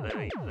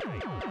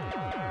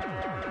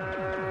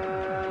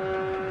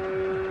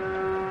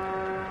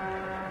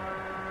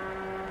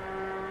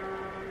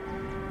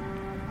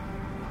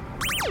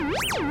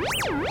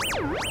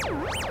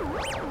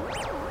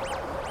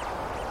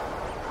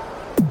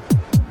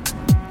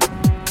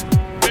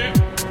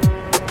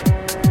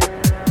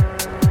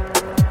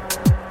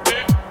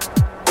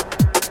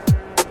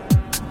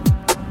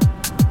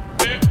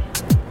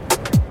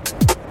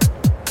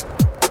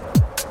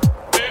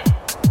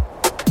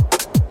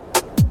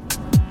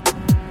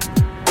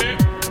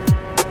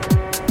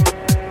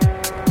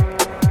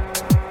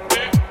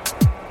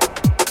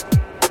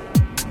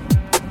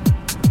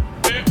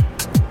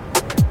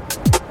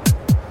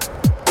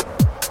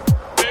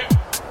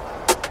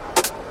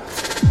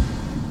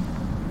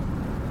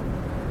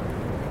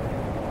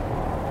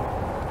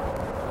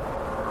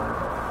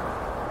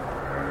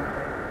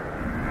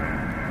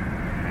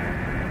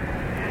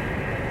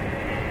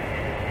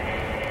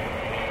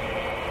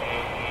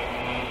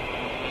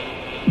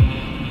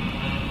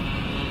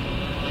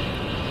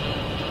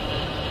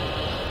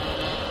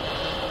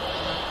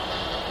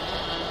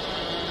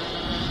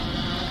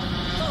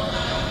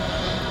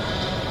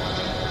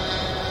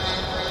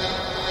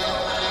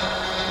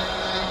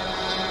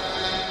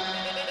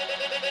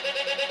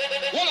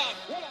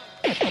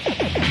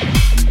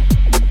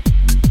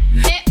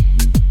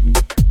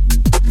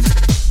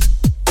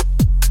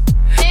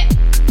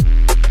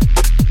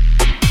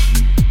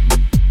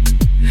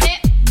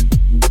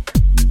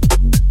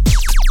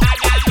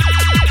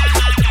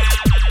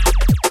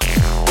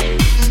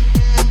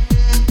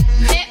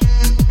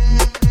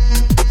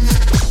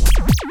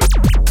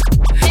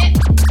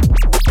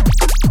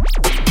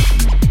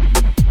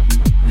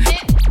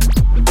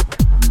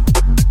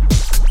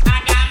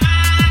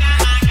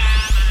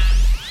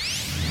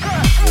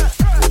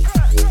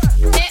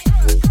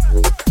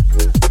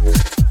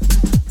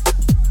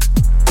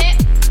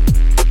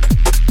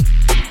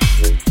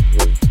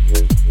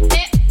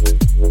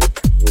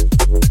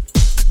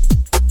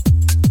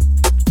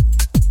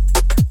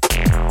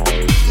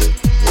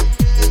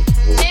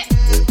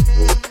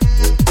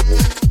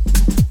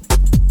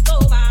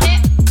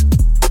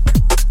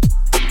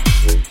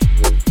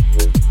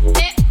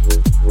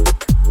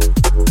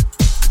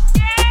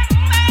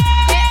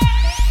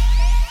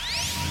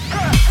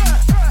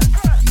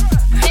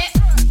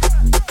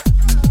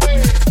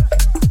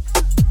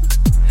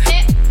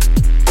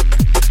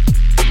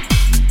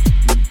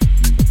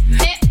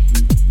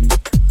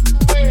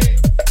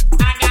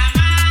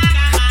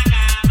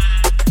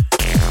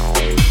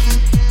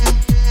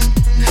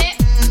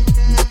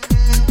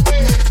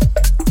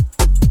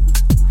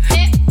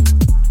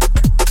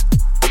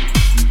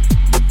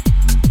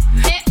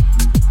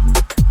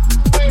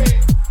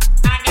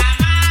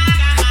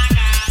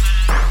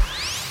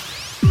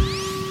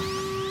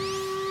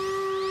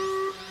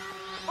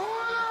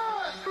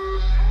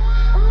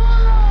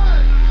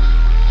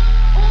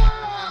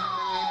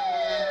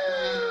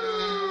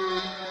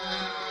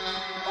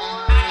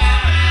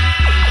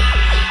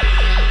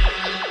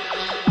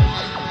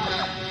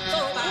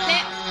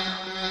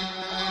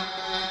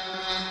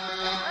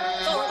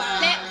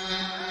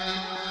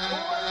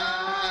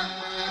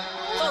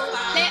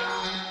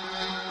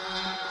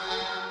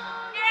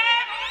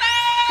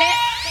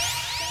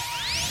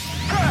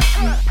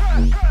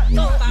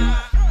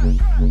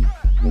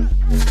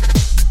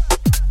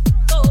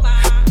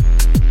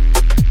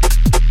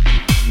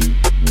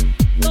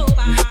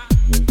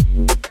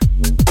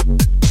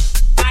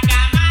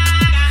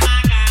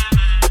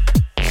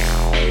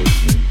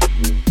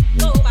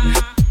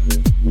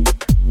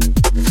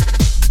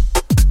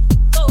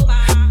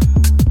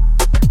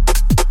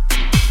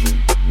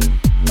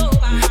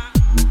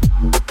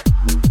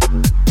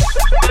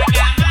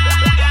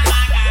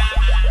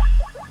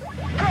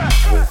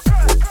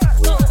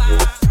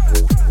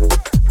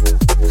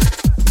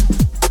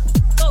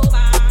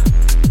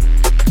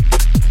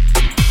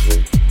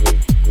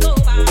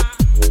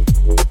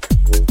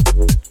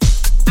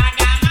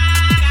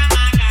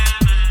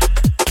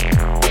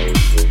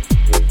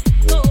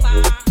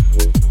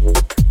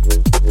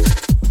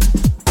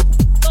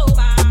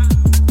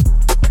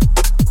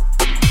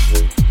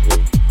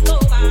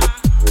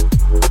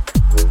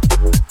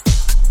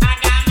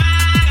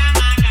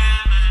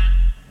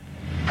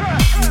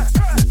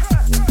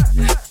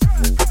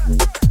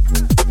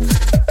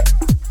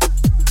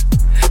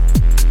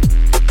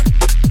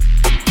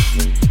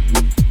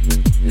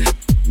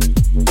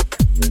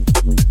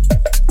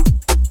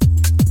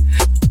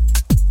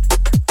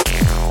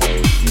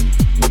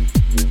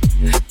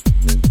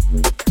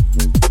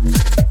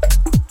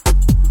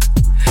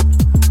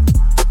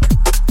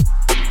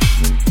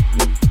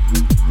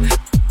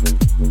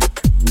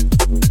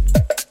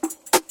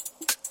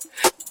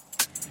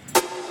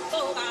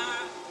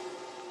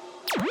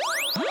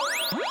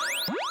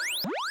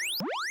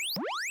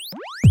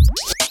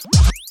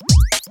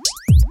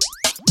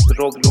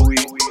 Rob Louis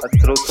at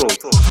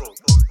Troto.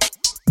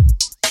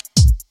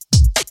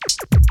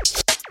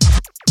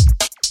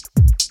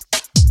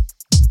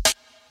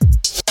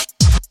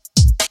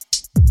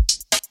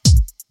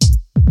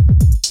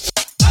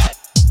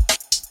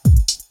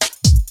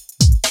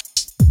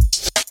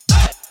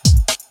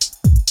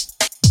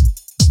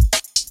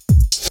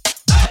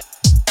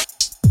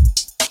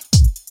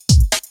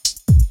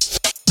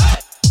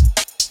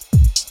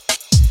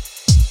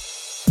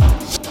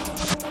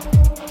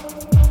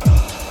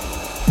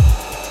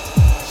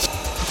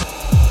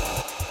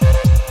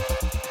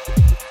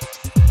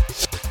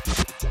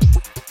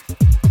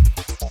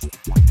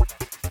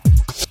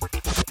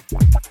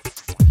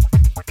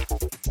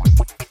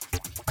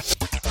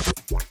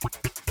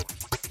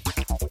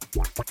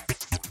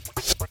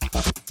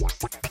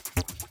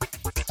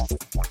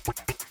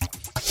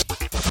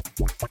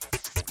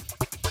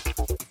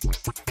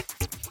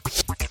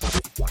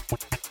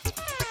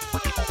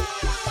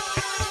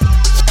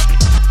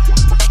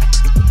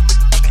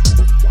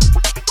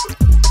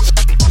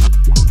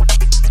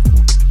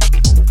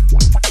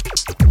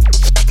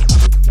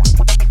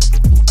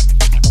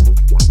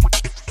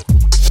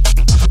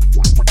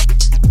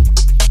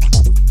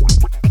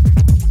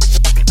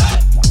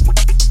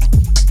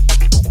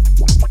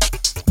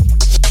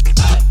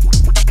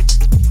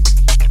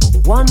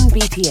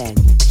 TTN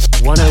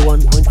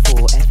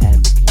 101.4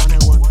 FM.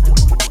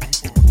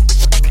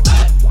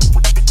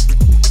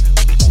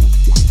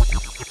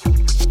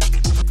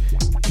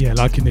 101.4 FM. Yeah,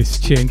 liking this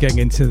tune, getting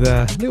into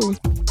the little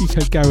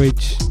eco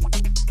garage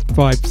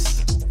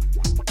vibes.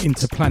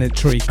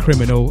 Interplanetary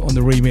Criminal on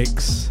the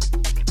remix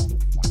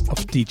of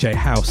DJ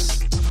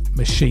House,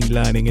 Machine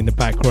Learning in the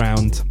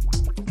background.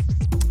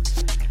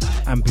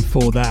 And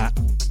before that,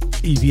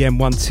 EVM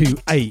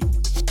 128,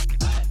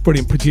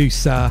 brilliant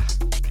producer.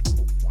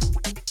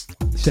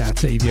 Shout out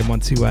to EVM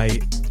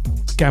 128.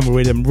 Gamma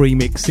Rhythm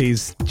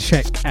remixes,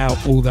 check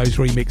out all those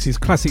remixes.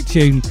 Classic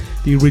tune,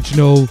 the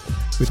original,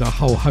 with a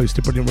whole host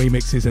of brilliant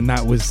remixes, and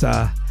that was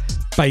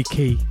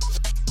Bakey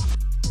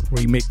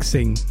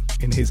remixing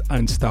in his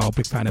own style.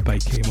 Big fan of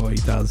Bakey and what he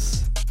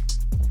does.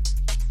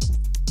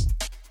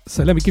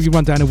 So let me give you a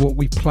rundown of what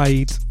we've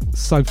played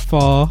so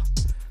far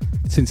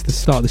since the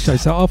start of the show.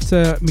 So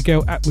after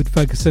Miguel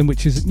Atwood-Ferguson,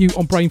 which is new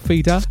on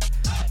Brainfeeder,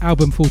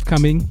 album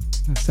forthcoming,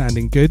 that's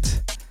sounding good.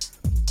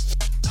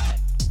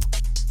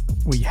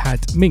 We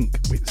had Mink,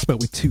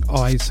 spelled with 2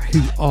 I's,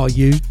 Who Are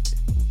You?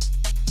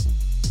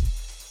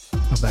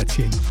 Love that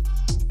tune.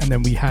 And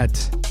then we had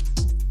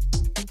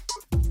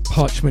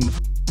Parchman,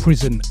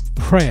 Prison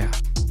Prayer,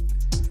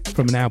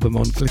 from an album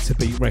on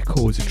Glitterbeat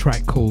Records, a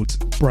track called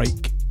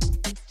Break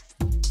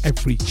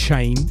Every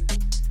Chain,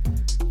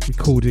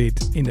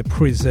 recorded in a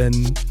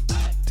prison,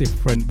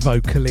 different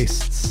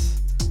vocalists.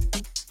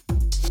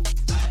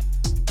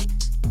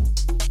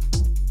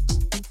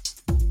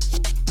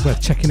 Worth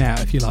checking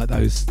out if you like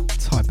those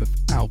type of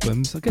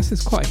albums. I guess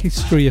there's quite a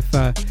history of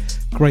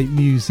great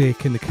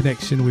music and the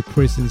connection with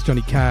prisons.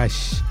 Johnny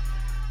Cash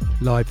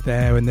live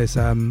there, and there's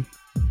a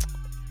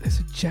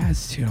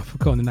jazz tune, I've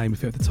forgotten the name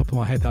of it off the top of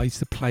my head, that I used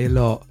to play a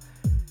lot.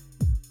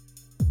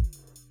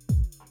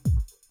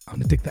 I'm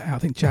going to dig that out. I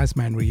think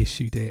Jazzman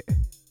reissued it.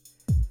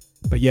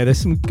 But yeah, there's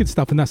some good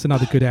stuff, and that's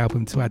another good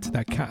album to add to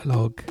that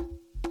catalogue.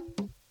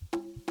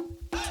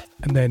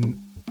 And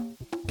then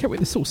kept with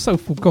the sort of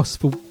soulful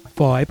gospel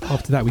vibe.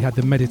 After that we had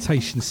the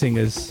Meditation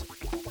Singers,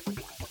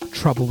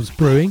 Troubles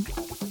Brewing.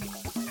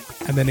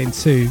 And then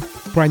into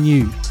brand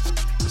new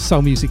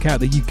soul music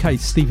out of the UK,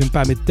 Steven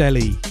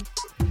Bamidele,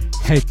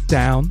 Head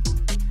Down,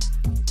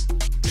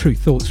 True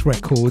Thoughts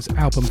Records,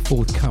 album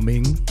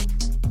forthcoming.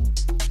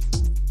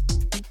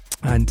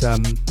 And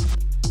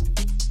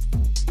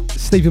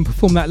Steven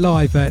performed that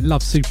live at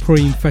Love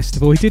Supreme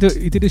Festival. He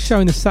did a show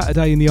on a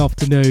Saturday in the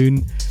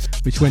afternoon,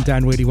 which went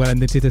down really well,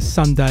 and they did a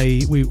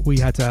Sunday. We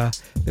had a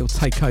little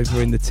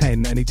takeover in the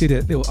tent, and he did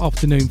a little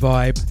afternoon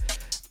vibe.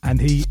 And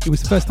it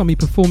was the first time he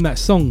performed that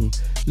song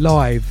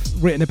live,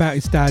 written about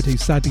his dad who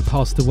sadly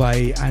passed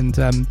away. And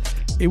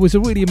it was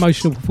a really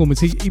emotional performance.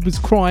 He was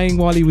crying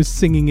while he was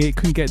singing it,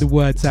 couldn't get the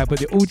words out, but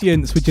the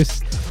audience were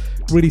just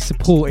really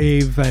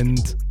supportive,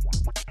 and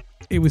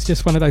it was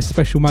just one of those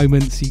special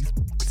moments you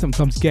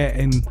sometimes get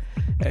in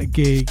a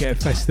gig at a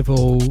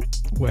festival,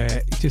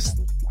 where it's just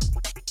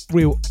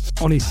real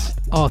honest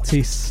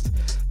artist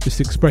just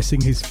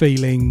expressing his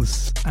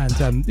feelings.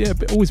 And yeah,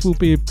 but always will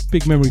be a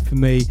big memory for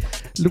me.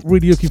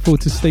 Really looking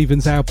forward to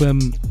Steven's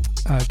album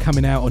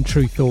coming out on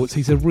True Thoughts.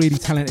 He's a really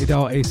talented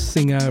artist,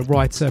 singer,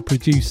 writer,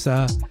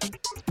 producer.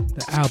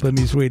 The album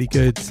is really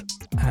good,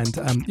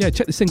 and yeah,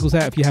 check the singles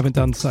out if you haven't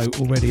done so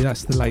already.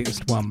 That's the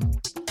latest one.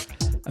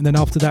 And then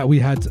after that we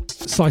had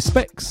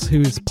Specs,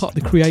 who is part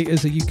of the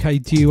Creators, a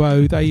UK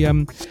duo. They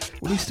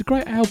released a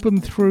great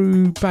album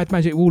through Bad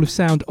Magic Wall of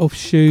Sound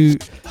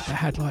offshoot. It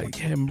had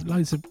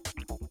loads of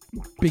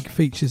big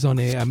features on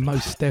it, and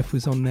Mos Def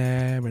was on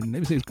there, and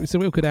it's a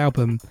real good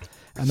album.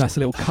 And that's a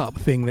little cut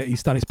thing that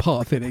he's done. It's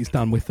part of it that he's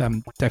done with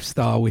Death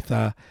Star, with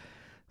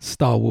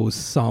Star Wars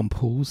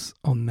samples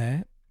on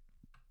there.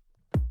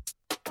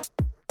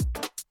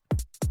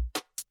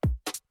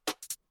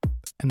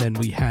 And then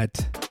we had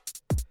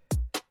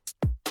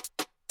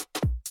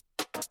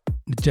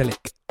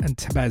Njelic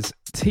Thabza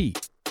Tee,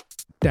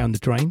 Down the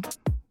Drain.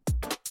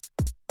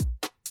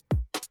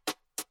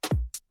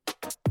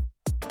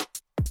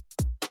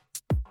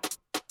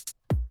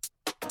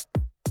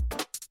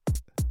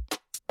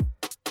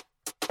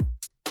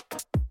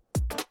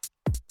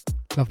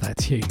 Love that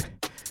tune.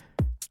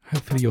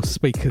 Hopefully your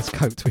speakers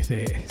coped with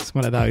it. It's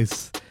one of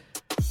those.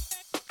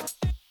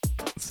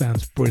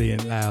 Sounds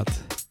brilliant loud.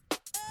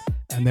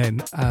 And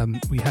then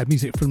we had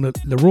music from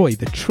Laroye,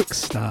 the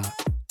Trickster.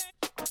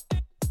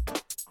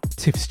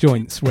 Tiff's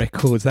Joints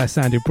Records. That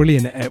sounded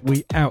brilliant.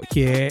 We Out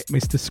Here.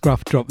 Mr.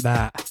 Scruff dropped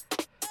that.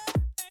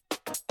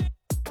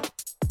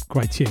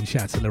 Great tune.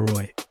 Shout out to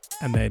Laroye.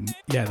 And then,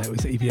 yeah, that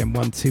was EVM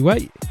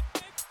 128.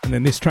 And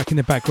then this track in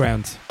the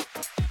background,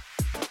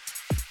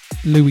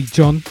 Louis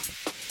John,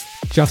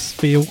 Just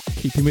Feel,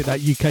 keeping with that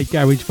UK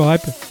garage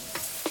vibe.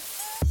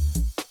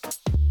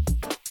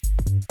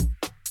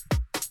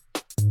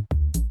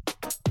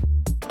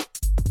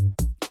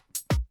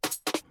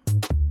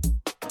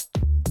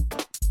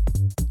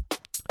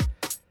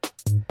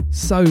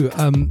 So, of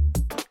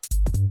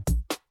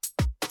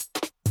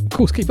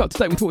course, keep up to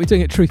date with what we're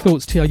doing at True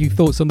Thoughts, TRU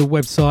Thoughts on the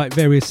website,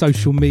 various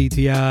social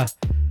media.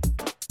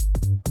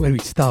 Where do we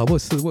start?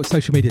 What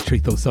social media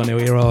Truth Thoughts on?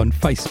 We're on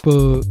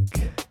Facebook,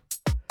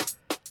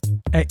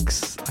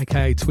 X,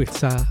 aka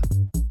Twitter,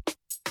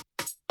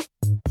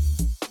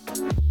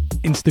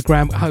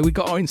 Instagram. Oh, we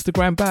got our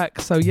Instagram back.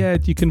 So yeah,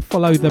 you can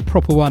follow the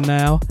proper one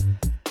now.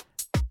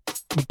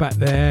 We're back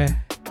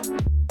there.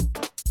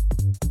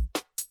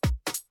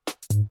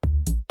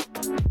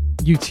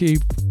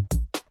 YouTube.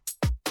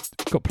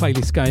 Got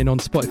playlists going on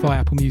Spotify,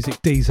 Apple Music,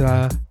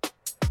 Deezer.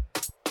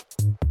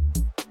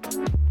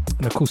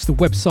 And of course the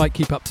website,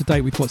 keep up to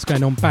date with what's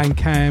going on,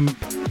 Bandcamp.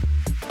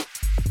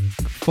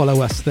 Follow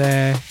us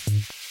there.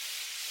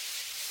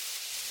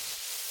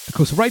 Of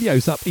course,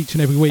 radio's up each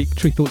and every week.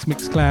 Truth Thoughts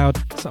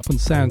Mixcloud. It's up on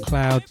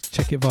SoundCloud.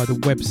 Check it via the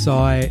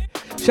website.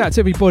 Shout out to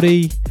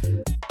everybody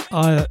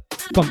I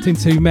bumped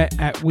into, met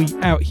at We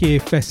Out Here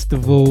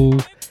Festival.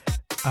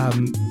 A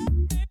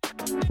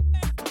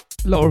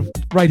lot of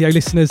radio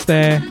listeners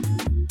there.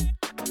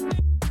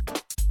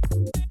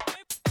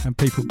 And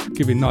people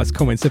giving nice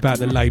comments about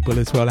the label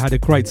as well. I had a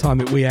great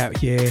time at We Out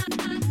Here.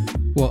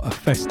 What a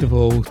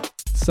festival.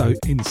 So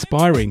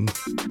inspiring.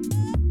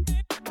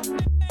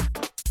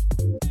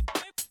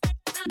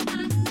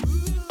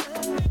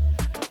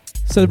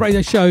 So the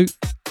radio show,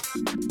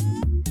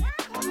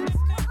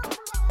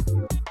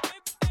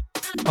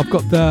 I've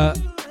got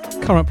the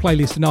current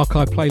playlist and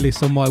archive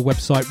playlist on my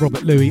website,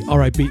 Robert Louis,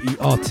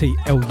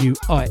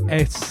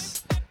 RobertLouis.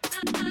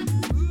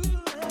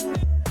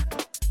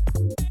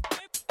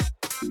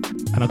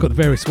 And I've got the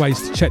various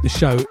ways to check the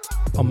show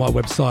on my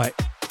website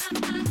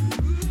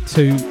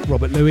too,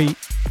 Robert Louis.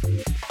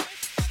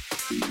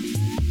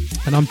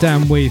 And I'm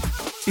down with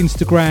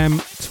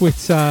Instagram,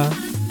 Twitter,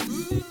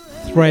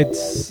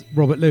 Threads,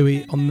 Robert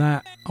Louis on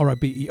that,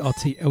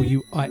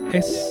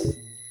 RobertLouis.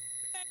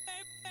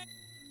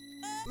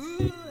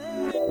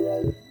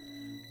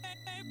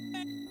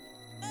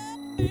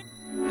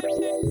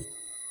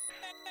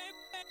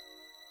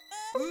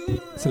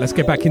 So let's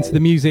get back into the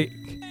music.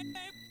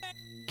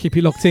 Keep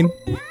you locked in.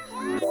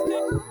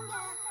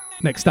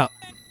 Next up,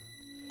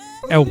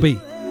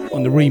 LB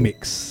on the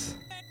remix.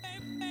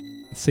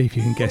 Let's see if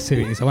you can guess who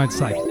it is. I won't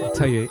say. I'll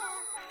tell you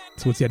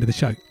towards the end of the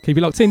show. Keep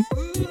you locked in.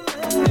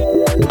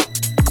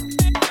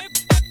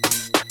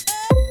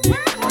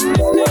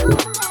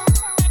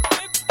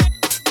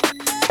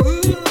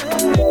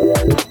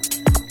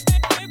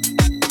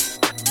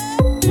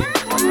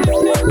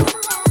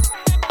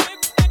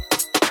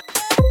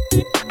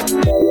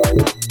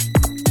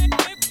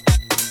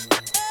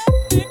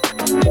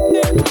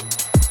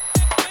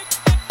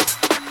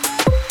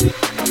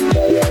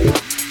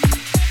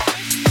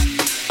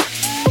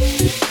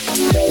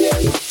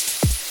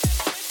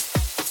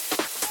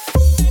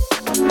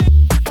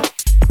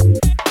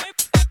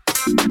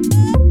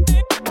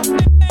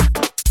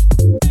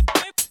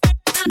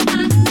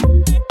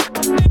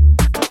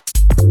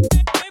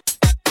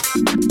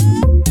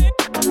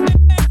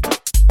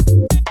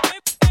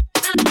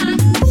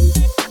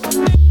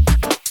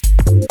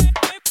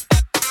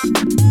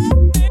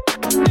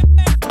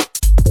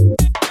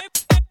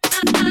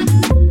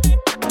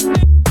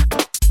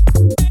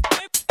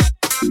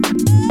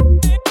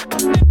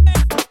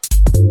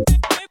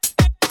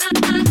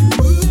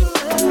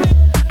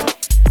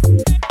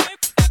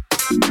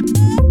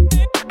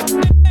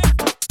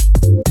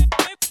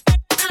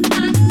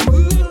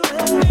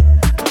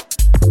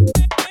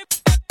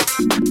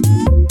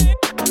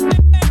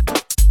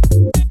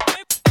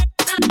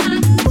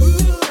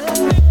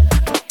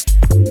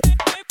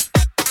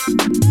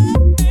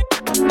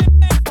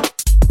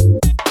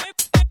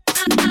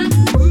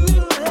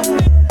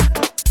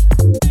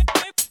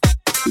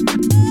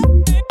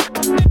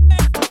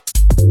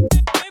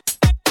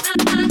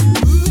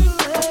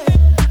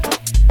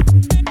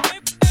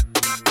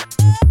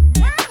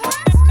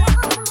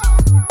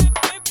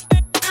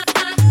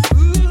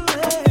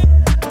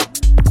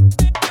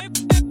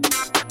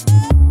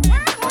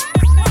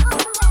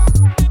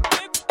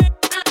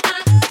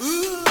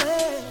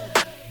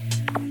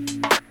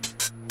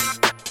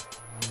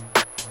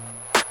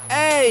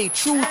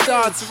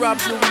 Rob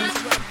Louis,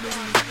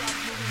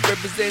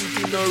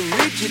 representing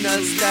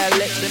original style.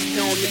 Let them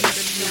know you're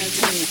listening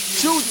to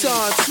True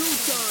Thoughts.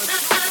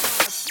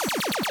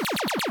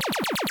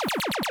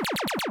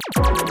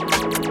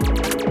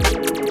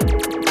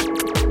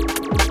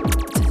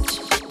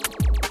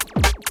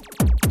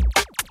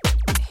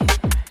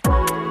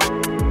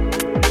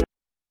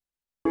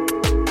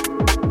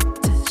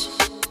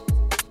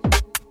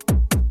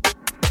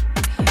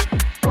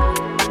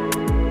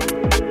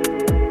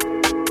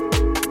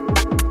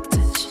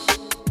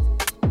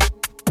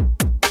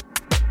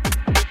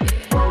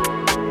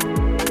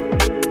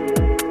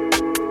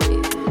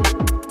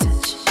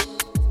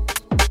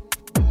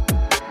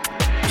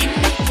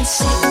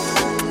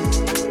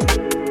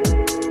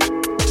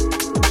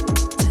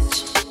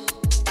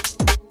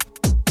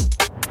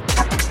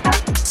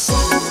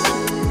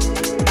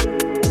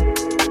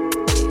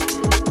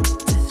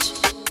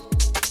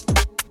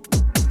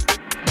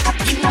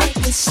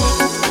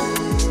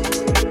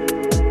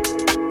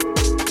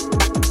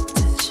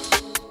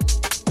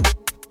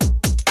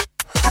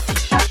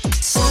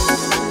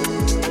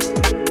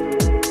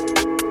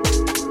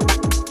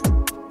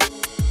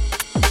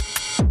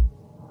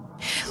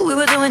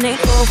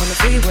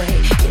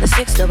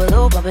 double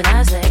O, bumping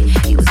I say.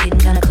 He was getting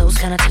kinda close,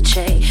 kinda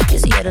touchy.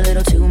 Guess he had a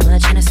little too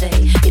much in to say.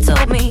 He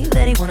told me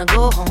that he wanna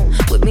go home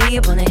with me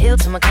up on the hill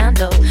to my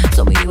condo.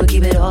 Told me he would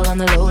keep it all on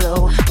the low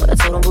low, but I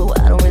told him, boo,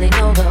 I don't really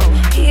know though.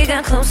 He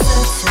got closer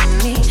to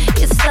me,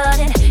 it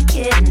started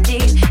getting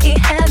deep. He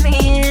had me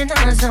in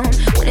the zone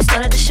when he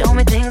started to show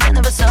me things I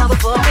never saw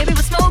before. Maybe it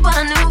was smooth, but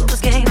I knew it was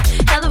game.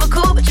 Hell of a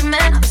cool, but you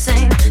man, I'm the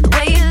same. The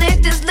way he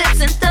licked his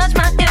lips and touched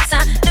my hips,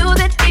 I knew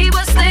that he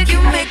was slick. You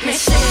make me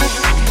sick.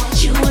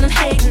 Want you when I'm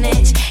hating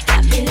it.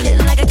 Got me lit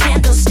like a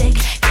candlestick.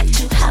 Get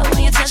too high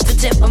when you touch the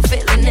tip. I'm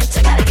feeling it.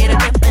 I gotta get a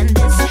grip and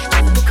this.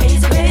 Driving me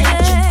crazy, baby.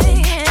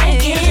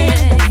 Can't get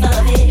enough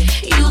of it.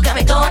 You got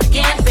me going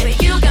again, baby.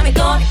 You got me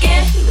going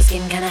again. He was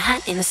getting kinda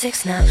hot in the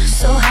 6 now.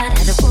 So hot,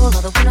 had to roll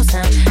all the windows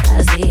down.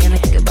 I see him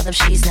and think about them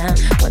sheets now.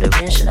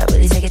 Wondering, should I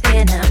really take it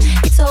there now?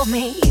 He told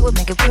me he would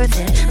make it worth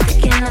it.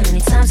 Thinking how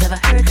many times have I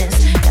heard this?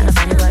 Kinda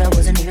funny, but I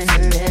wasn't even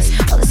nervous.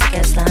 All the sick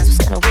ass lines was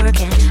kinda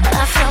working.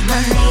 I felt my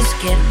knees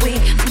get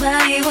weak.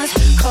 Somebody was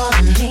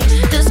calling me.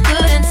 Just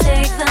couldn't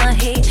take the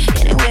heat.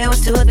 Anywhere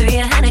was 2 or 3,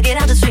 I had to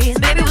get out the streets.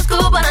 Baby was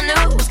cool, but I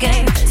knew it was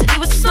game. Said he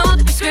was too smooth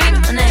to be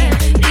screaming my name.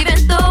 But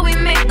even though we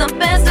made the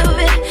best of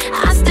it,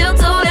 I still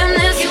told him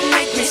this. You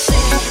make me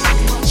sick.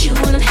 Want you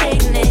when I'm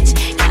hating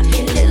it. Got me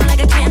lit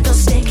like a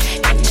candlestick.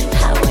 Get too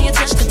high when you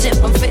touch the tip.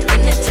 I'm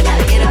feeling it. I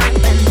gotta get a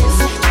grip and this.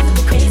 Driving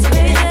me crazy,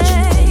 baby.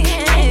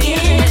 Can't get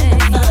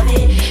enough of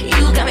it.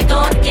 You got me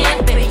going again,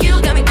 baby. You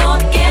got me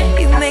going again.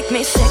 You make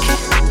me sick.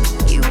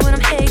 You when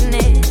I'm hating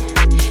it.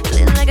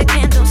 Lit like a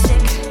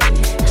candlestick.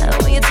 How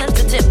when you touch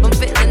the tip, I'm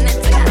feeling it.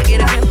 I gotta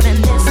get a grip and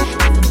this.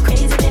 Driving me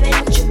crazy, baby.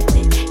 Don't you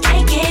quit.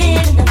 Can't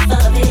get enough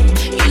of it.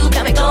 You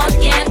got me going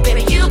again,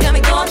 baby. You got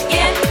me going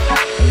again.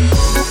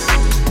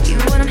 You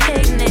when I'm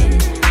hating it.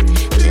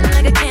 Lit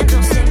like a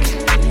candlestick.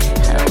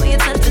 How when you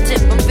touch the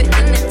tip, I'm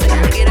feeling it. I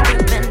gotta get a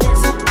grip and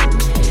this.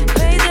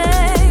 Crazy,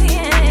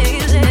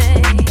 easy.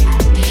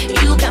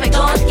 You got me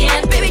going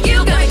again, baby. You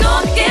got me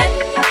going again.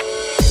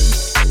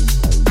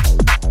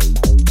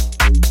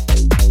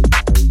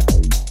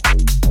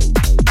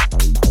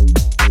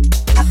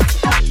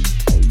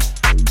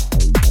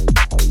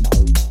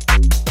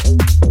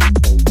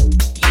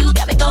 You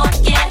got me going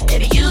again,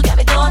 baby. You got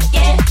me going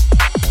again.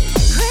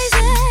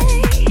 Crazy.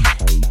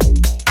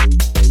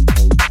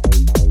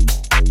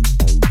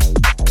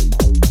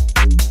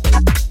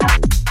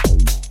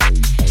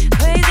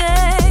 Crazy,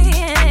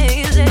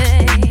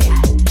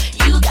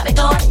 you got me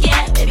going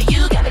again, baby.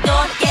 You got me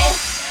going again.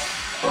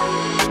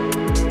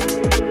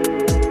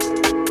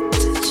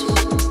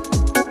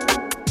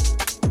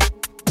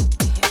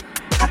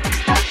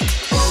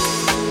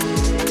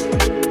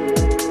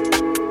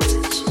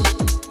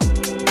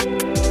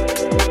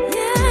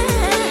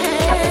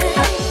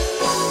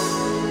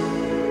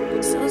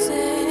 So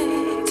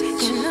sick,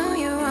 you know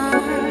you're wrong.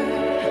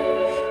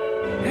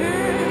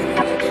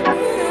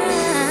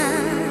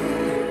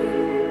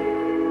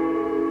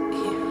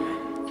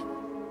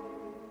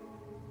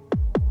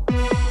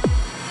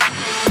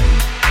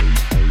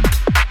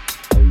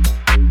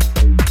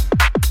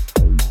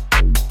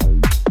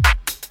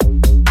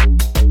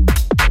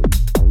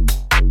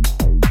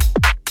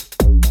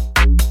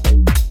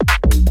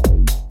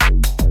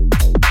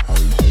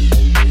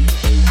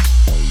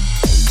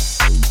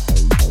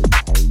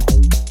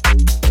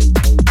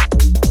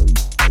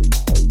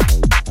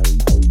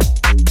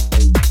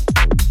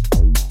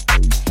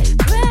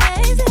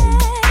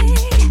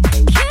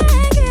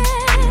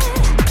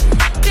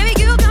 Baby,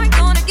 you got me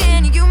going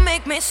again. You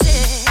make me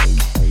sick,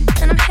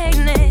 and I'm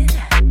hating it.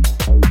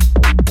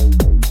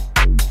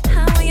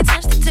 How when you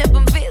touch the tip,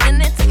 I'm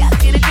feeling it. I gotta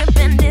get a grip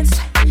and it's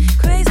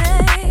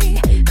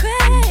crazy,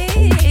 crazy.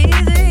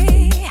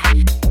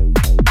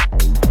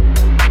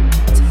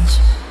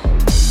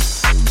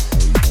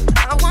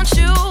 I want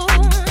you,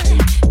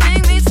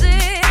 make me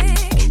sick.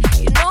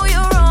 You know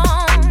you're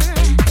wrong.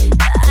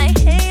 I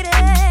hate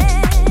it.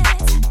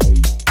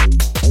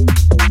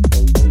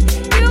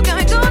 You got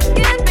me going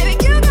again, baby.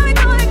 You got me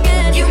going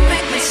again. You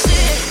make me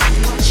sick.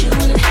 Want you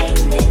when I'm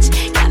hating it.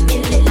 Got me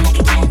lit like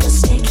a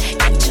candlestick.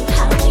 Get too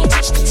high when you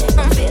touch the tip.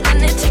 I'm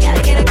feeling it. I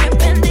gotta get a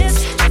grip and this.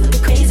 Driving me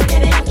crazy,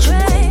 baby. Don't you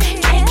quit.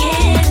 Can't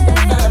get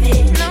enough of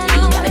it. You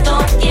got me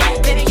going again,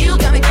 baby. You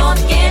got me going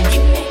again.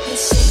 You make me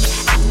sick.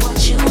 I want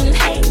you when I'm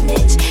hating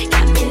it.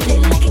 Got me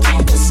lit like a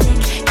candlestick.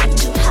 Get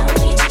too high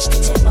when you touch the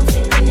tip. I'm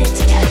feeling it.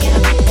 I gotta get a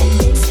grip and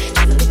this.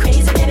 Driving me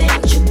crazy, baby.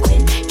 Don't you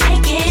quit.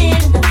 Can't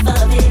get enough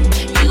of it.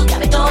 You got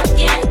me going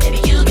again, baby.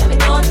 You got me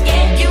going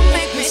again. You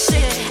make me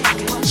sick. I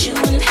want you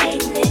when I'm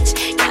hating it.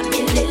 Got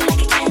me lit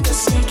like a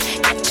candlestick.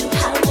 Get too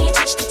high when you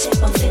touch the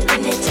tip. I'm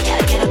feeling it. I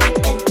gotta get a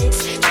grip and this.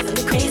 Driving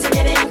me crazy,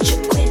 baby. Don't you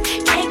quit.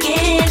 Can't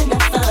get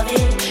enough of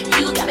it.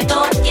 You got me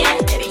going again,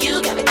 baby.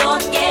 You got me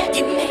going again.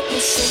 You make me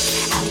sick.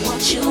 I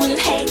want you when I'm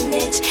hating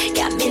it.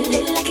 Got me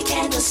lit like a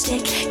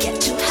candlestick.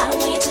 Get too high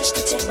when you touch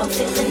the tip. I'm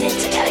feeling it.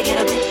 I gotta get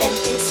a grip and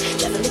this.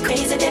 Driving me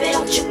crazy, baby.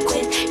 Don't you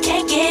quit.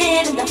 Can't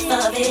get enough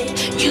of it.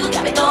 You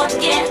got me going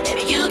again,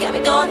 baby. You got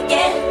me going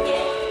again.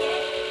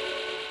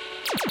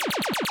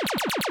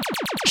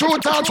 True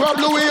touch, Rob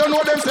Louis, you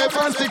know them say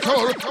fancy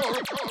cool.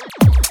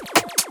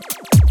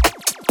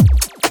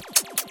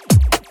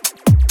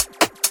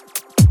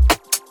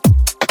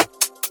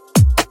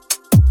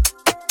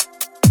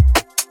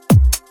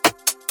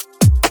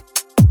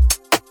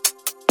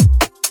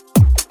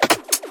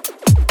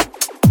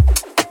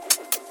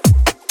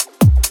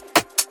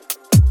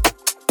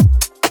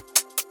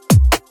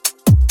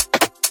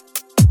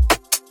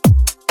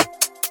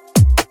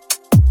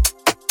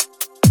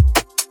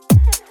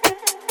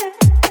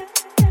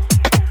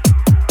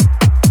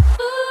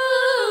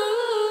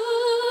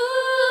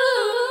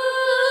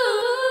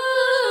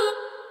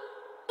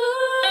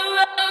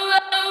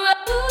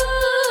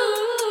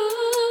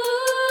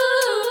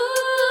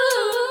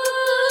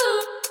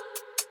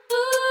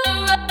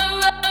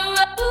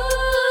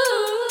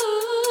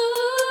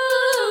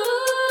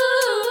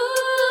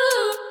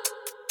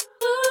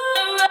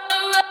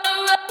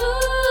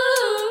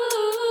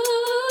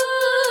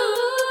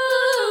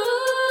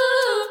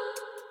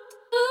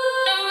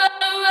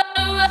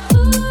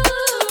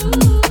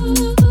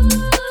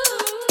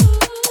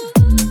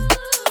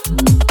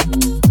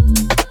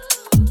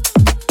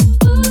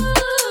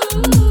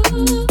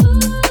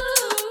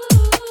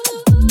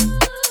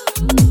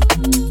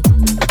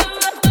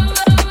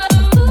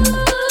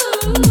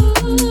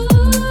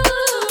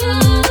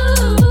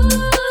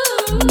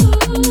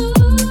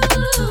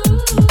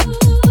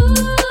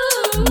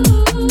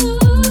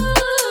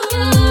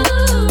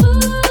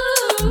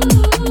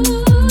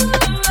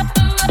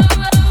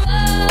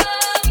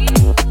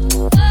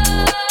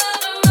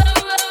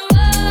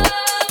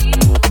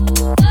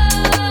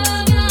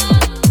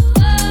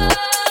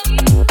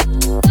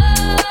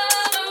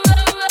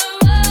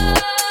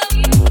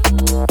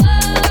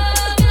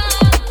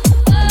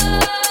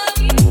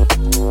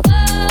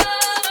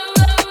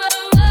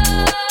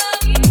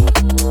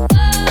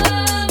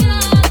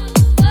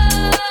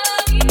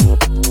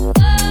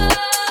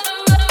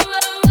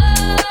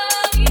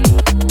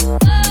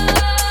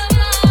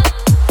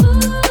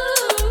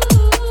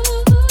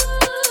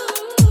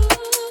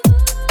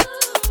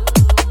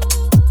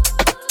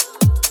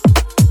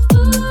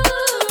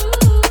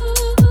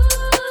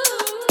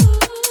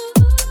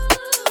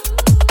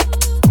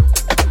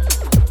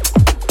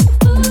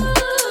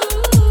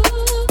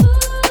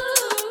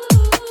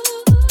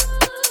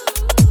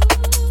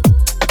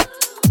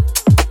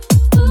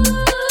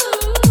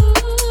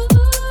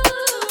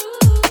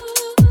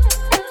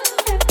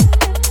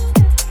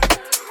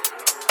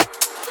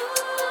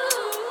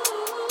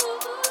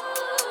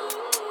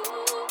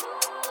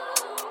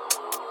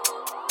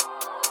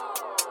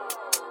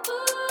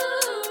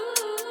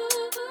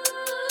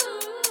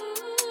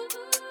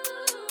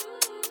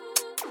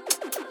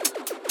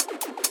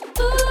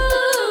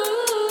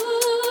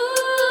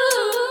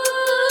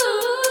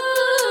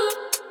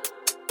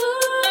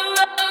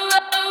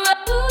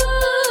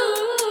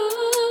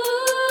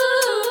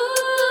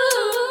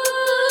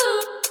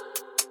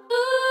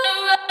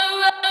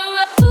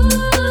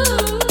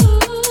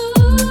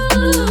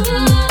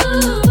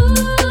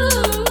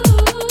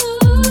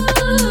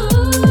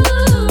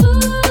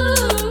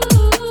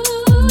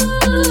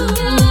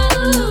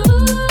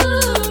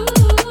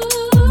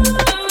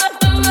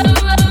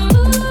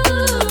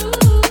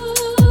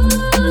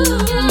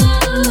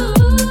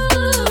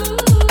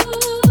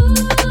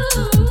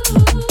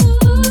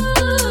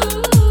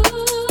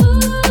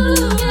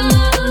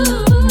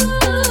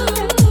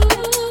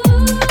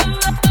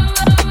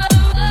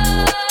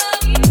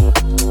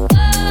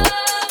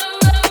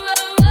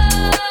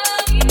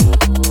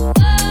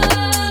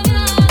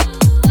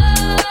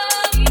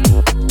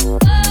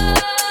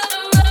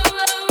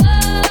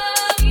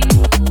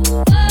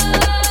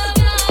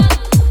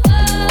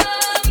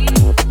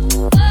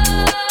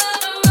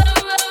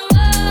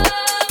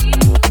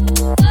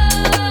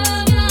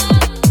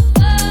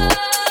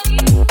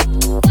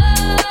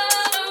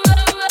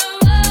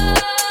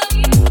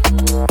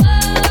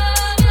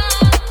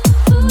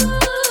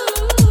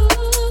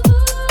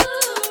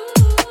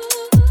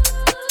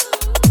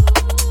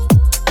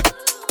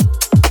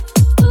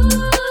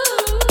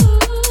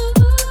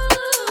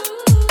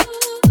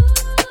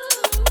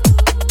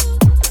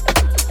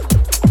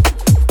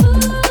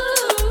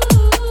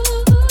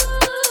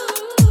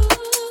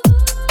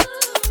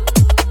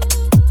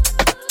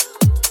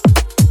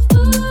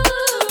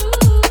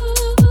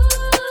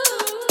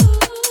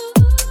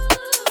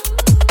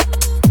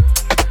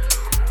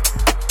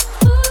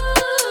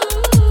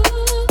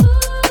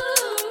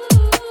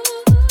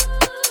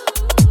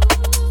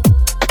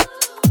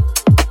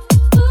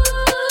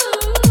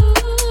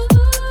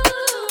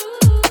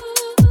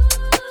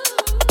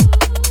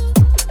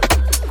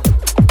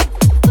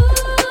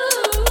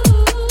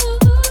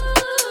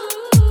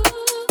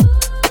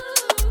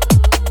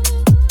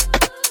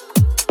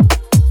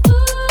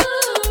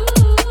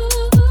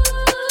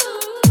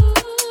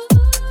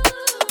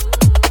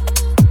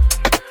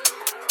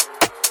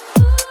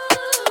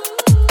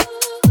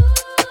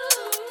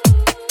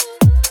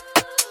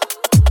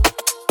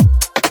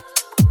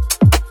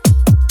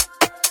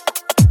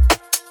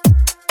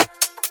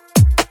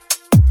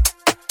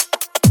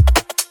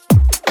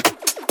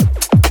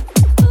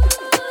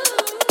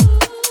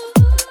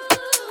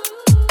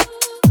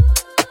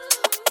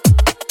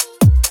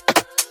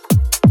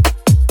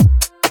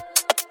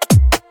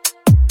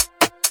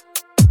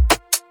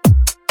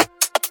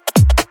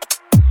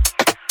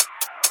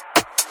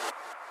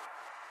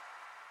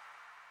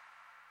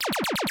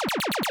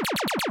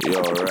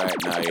 Yo, right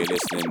now you're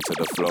listening to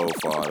the Flow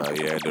Father,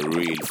 yeah, the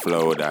real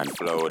Flow Dan.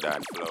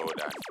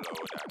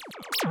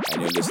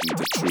 And you're listening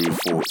to True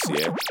Thoughts,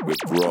 yeah, with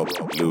Rob,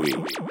 Louis,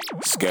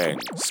 Skeng.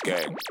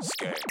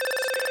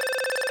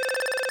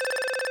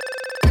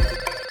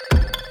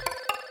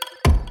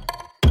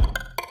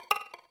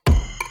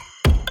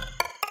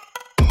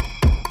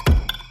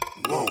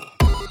 Whoa.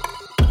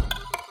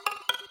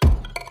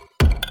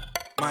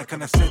 My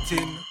kind of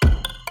setting.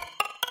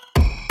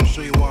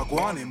 Show you what I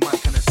want in my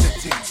kind of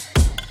setting.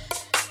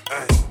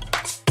 Ay.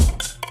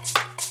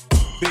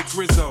 Big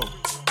Rizzo,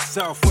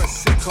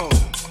 Southwest Sicko.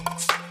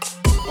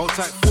 Old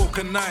type fork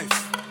and knife.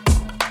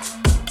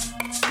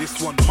 This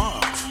one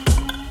Mark.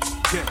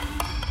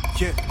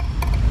 Yeah.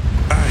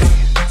 Aye.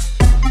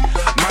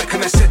 My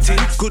kind of setting.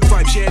 Good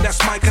vibes, yeah,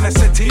 that's my kind of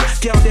setting.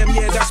 Girl them,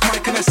 yeah, that's my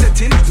kind of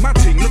setting.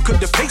 Matting, look at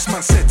the pace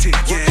man setting.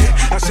 Yeah,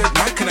 I said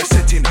my kind of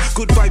setting.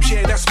 Good vibes,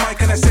 yeah, that's my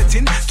kind of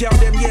setting. Girl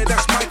them, yeah,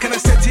 that's my kind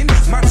of setting.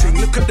 Matting,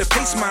 look at the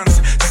pace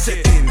man's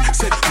setting.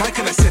 Said my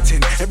kind of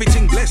setting.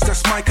 Everything blessed,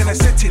 that's my kind of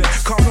setting.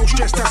 Calm, no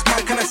stress, that's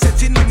my kind of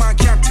setting. No man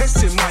can't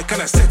test it, my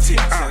kind of setting.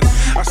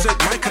 I said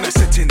my kind of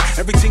setting.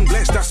 Everything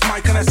blessed, that's my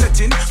kind of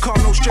setting. Calm,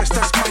 no stress,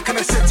 that's my kind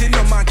of setting.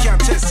 No man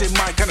can't test it,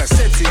 my kind of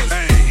setting.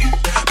 Hey,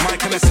 my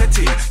kind of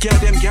setting. Girl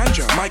them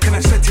ganja, my kind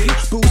of setting.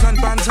 Booze and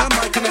banter,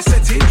 my kind of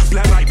setting.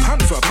 Black like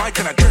panther, my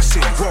kind of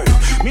dressing. Whoa,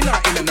 me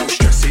not in and no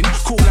stressing.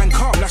 Cool and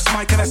calm, that's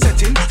my kind of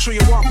setting. Show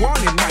you what I want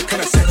in my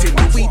kind of setting.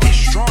 The weed is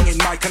strong in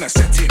my kind of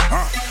setting.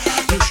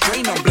 New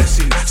strain, I'm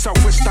blessing.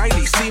 Southwest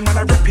styly, see man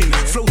I repping.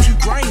 Flow too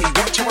grimy,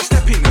 watch how I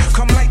step in.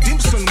 Come like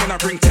Dimson when I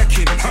bring tech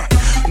in.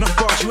 Enough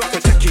bars you have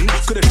for teching.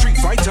 Could a street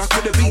fighter,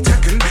 could a be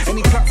Tekken.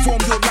 Any platform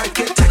your life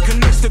get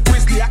Tekken. Mr.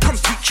 Grizzly, I come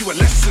teach you a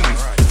lesson.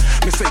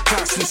 Me say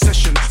class in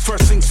session.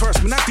 First things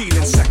first, me not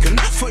dealing second.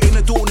 Foot in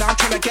the door now,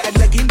 tryna get a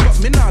leg in. But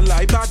me not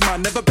lie, bad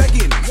man, never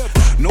begging.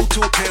 No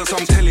tall tales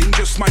I'm telling,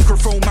 just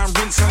microphone man,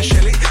 rinse and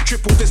shell it.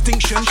 Triple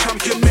distinction,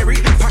 champion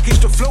merit. Package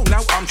the flow,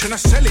 now I'm tryna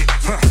sell it.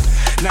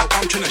 Now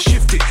I'm tryna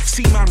shift it.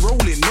 See man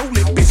rolling, no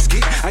lip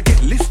biscuit. I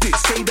get lifted,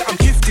 say that I'm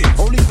gifted.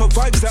 Only for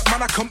vibes that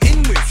man I come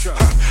in with.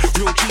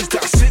 Real G's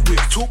that I sit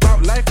with. Talk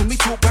about life and we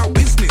talk about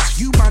business.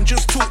 You man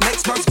just talk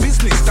next man's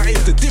business. That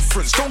is the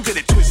difference, don't get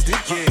it twisted.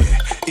 Yeah,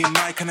 in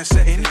my kind of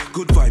setting.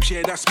 Good vibes,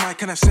 yeah, that's my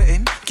kind of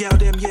setting. Girl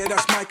them, yeah,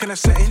 that's my kind of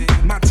setting.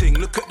 Matting,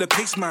 look at the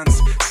pace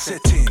man's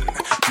setting.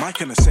 My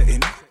kind of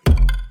setting.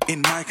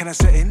 In my kind of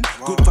setting.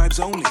 Good vibes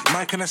only,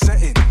 my kind of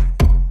setting.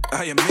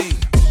 I am mean.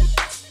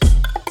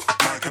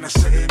 My kind of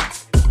setting.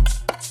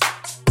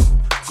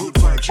 Good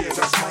vibes, yeah,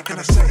 that's my kind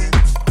of setting.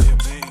 I am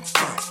mean.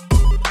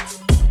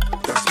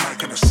 That's my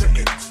kind of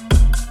setting.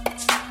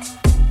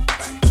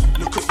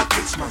 Look at the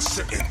pace man's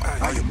setting.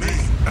 I am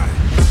mean.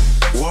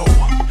 Whoa,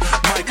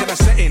 my kind of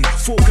setting.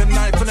 Fork and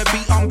knife on a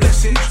beat, I'm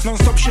blessing.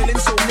 Non-stop shelling,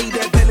 so need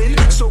their belling.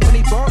 So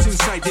many bars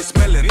inside this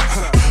melon.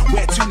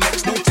 Where to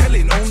next, no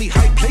telling. Only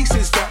high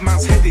places that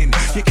man's heading.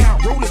 You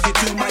can't roll if you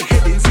do my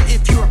heading. So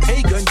if you're a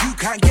pagan, you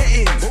can't get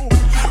in.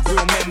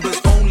 Real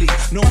members only.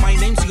 Know my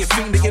name so you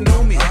think that you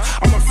know me.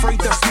 I'm afraid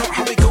that's not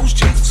how it goes,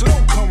 chick. So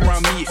don't come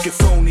round me if you're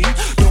phony.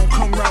 Don't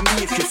come round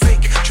me if you're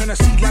fake. Tryna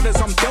see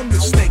ladders, I'm done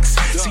with snakes.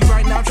 See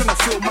right now, tryna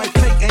fill my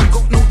plate. Ain't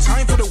got no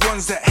time for the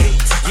ones that hate.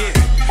 Yeah.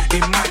 In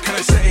my kind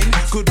of setting,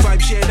 good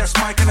vibes, yeah, that's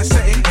my kind of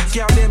setting.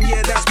 Girl them,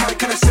 yeah, that's my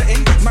kind of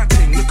setting.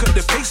 Matting, look at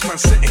the pace man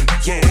setting.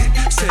 Yeah,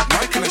 said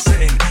my kind of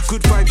setting.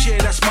 Good vibes,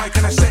 yeah, that's my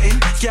kind of setting.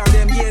 Girl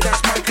them, yeah,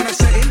 that's my kind of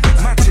setting.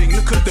 Matting,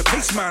 look at the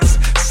pace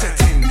man's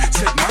setting.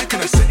 Said my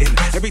kind of setting.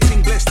 Everything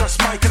blessed, that's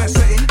my kind of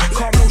setting.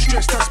 Calm, no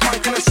stress, that's my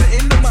kind of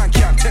setting. No man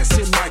can't test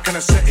in my kind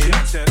of setting.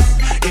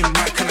 In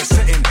my kind of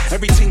setting.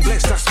 Everything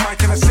blessed, that's my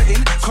kind of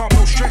setting. Calm,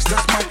 no stress,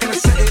 that's my kind of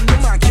setting. No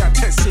man can't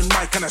test in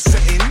my kind of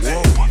setting.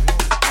 Whoa.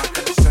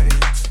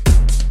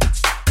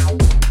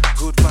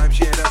 Good vibes,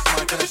 yeah, that's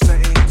my kind of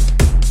setting.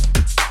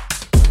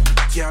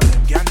 Yeah,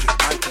 them ganja,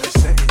 my kind of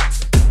setting.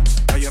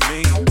 How you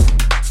mean?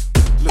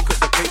 Look at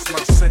the pace,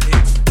 my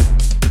setting.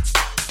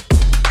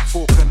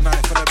 Fork and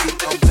knife on a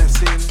beat, I'm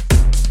blessing.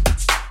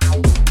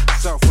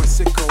 Southwest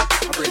Sicko,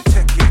 I bring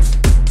tech in.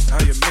 How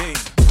you mean?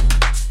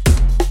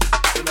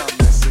 You're not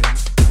messing.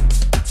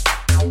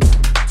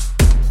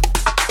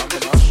 I'm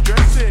in our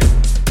stressing.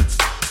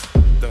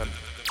 Done.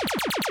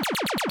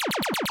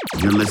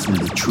 You're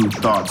listening to True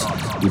Thoughts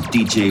with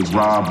DJ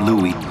Rob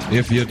Louie.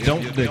 If you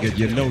don't dig it,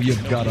 you know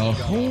you've got a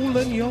hole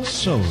in your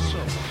soul.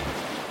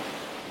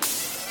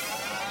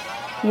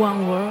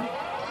 One world,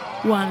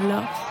 one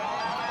love,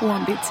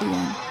 one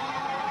BTN.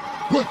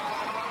 Oh,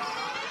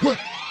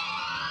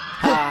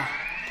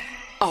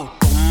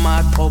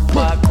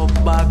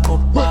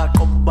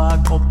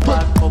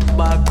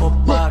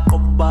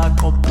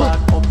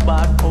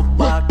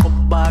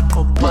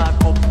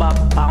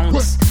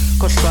 bounce.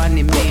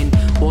 Koshwani main,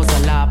 woza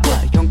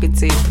lapa, yonke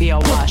tepi ya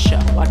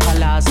washa,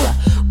 wakalaza,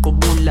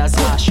 kubula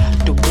zasha,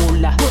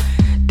 dubula,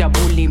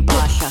 dabuli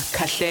impahla,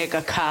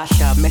 kahleka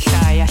kahla,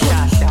 mehlaya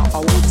hlahla,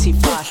 awuthi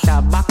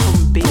fahla,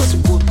 bakumbisi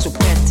kutu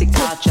peti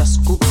kacha,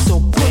 scoop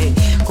sope,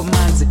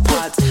 kumanzi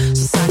pat,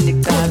 susani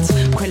gat,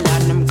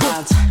 kwelana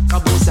mgat,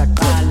 kabuza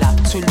kala,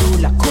 tulu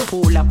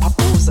phaphula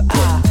phaphuza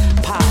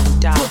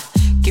phanda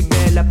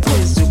gibela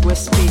phezu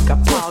kwespeaker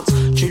pounds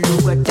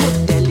juluka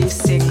dedeli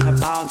sinqa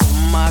pounds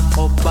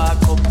maqoba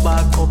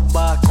qoba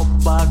qoba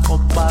qoba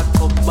qoba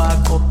qoba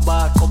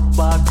qoba qoba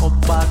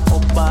qoba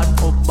qoba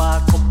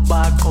qoba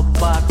qoba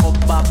qoba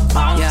qoba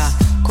pounds yeah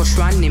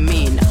khohlwane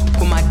mina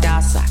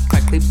kumadasa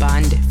qaqi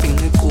bande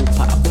finqi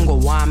qupha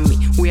ungowami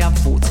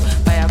uyavutha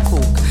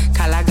bayakhuka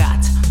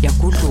khalakatha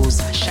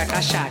yakudluza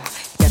shaka shaka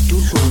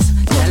yadudluza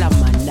dala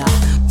mana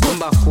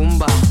kumba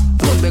kumba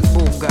kumbe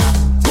kubuka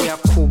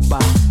uyakhuba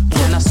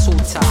yana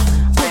sutha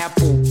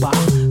ayabhuba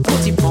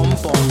kuthi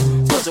bombom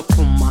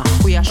uzokhuma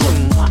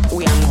uyashunqa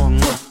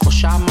uyanqonqa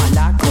qoshama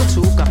la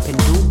qothuka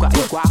phenduka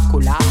ikwakho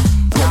la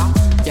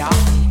ya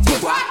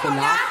ikwakho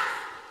la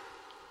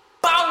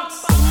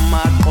bounce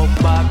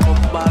qoba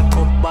qoba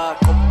qoba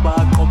qoba qoba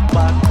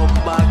qoba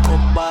qoba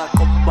qoba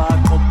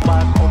qoba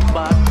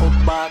qoba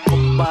qoba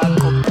qoba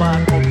qoba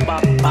qoba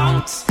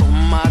bounce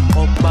qoba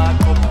qoba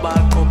qoba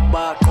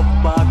qoba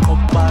qoba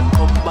qoba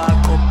qoba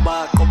qoba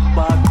qoba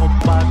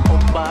qoba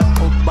qoba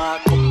qoba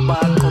qoba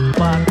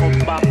qoba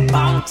qoba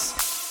bounce.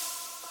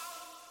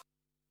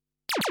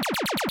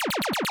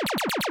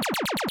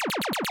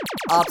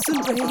 आप सुन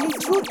रहे हैं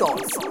true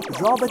thoughts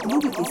Robert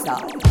Louis के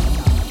साथ।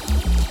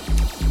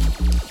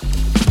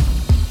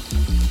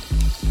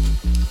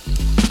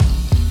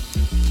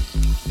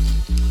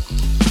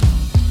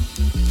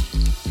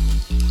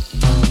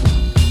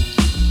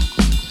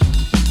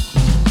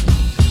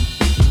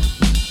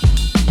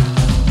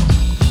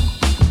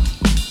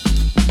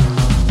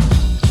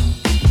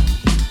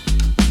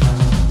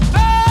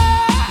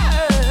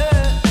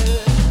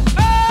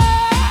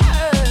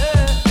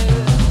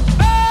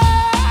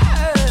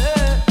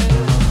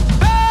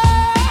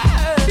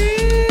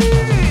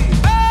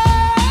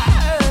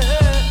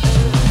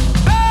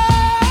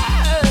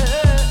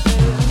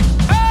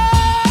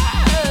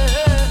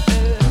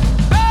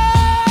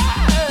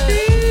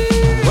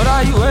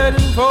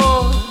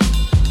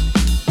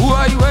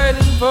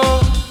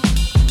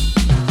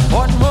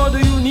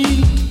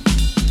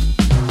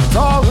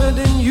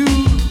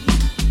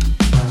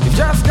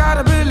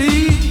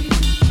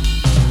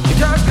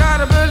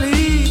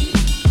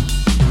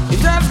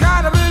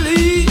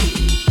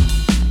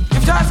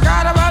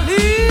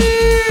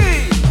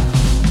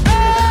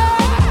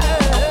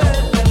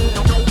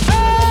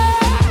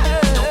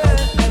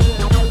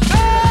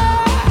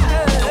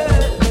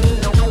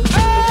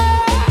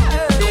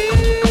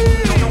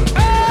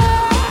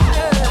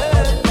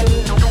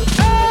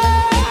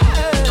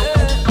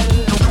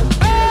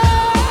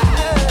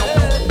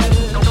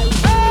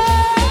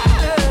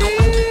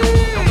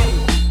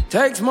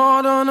 Takes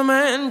more than a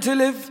man to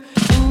live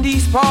in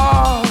these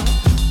parts.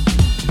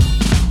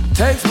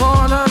 Takes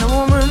more than a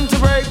woman to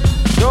break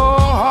your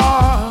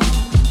heart.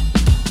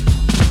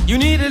 You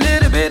need a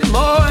little bit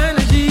more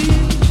energy,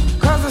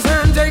 cause the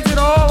sun takes it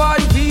all while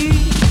you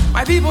feed.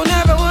 My people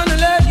never wanna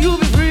let you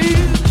be free.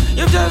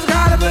 You've just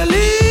gotta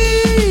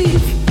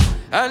believe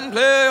and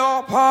play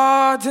your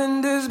part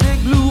in this big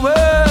blue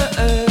world.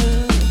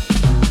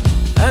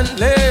 And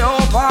play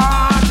your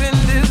part in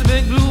this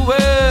big blue world.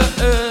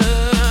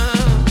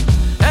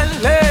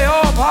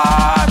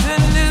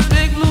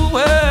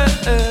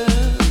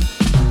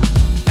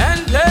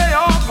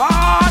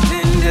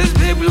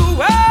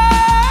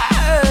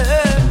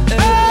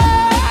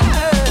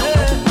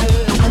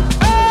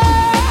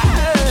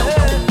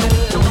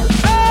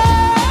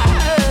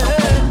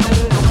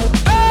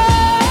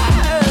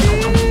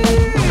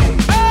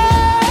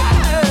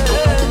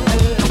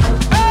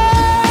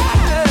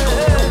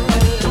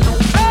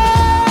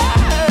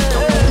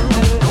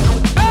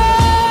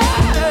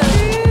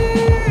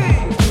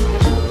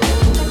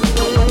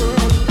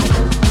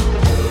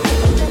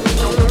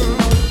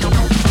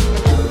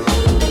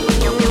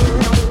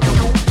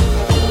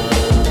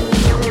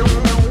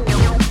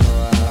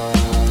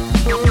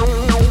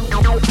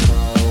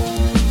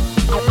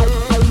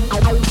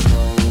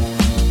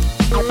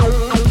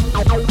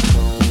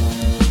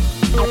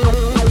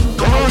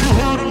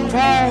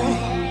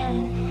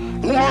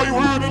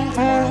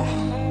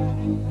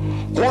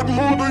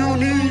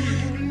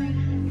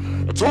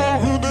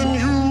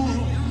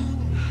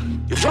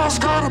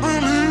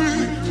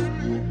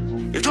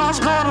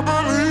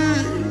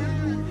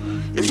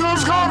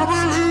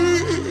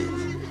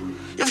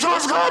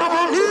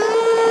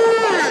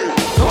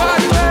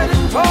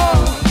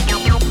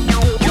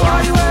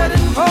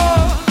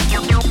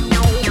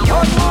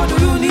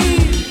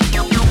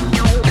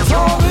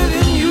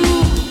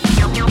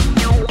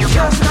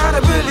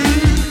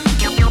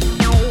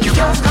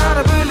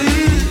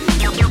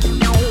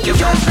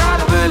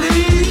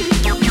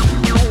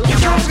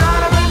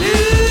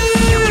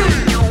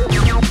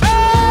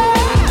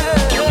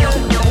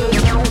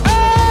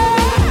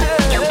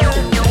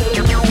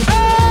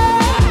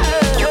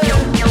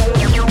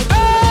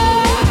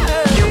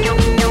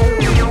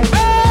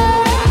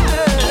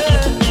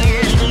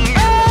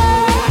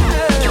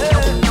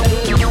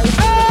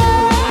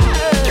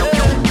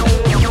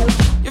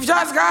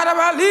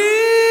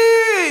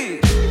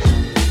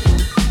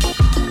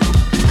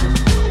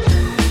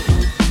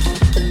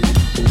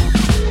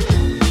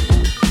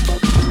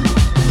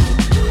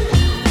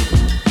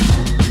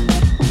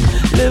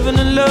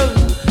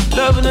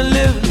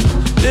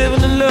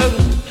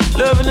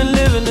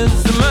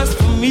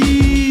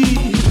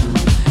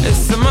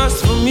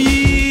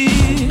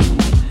 me.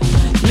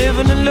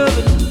 Living and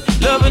loving,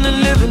 loving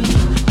and living,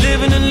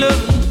 living and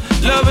loving,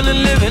 loving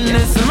and living.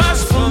 It's a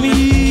must for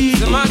me.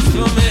 It's a must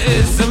for me.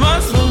 It's a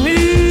must for me.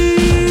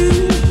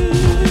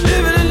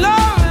 Living and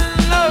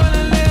loving, loving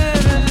and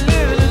living,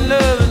 living and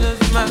loving.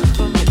 It's a must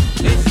for me.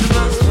 It's a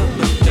must for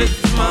me.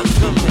 It's a must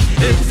for me.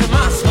 It's a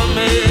must for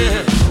me.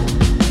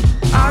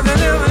 I've been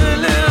living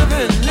and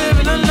living,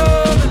 living and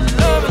loving,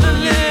 loving and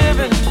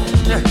living.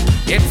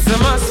 It's a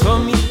must for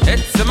me.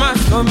 It's a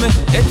must for me.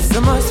 It's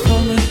a must for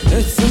me.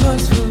 It's a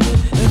must for me.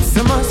 It's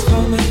a must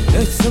for me.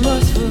 It's a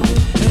must for me.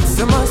 It's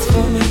a must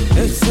for me.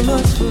 It's a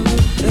must for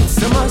me. It's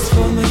a must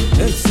for me.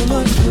 It's a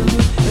must for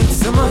me.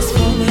 It's a must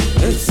for me.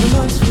 It's a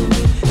must for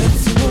me. It's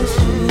a must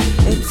for me.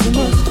 It's a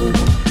must for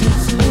me.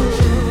 It's a must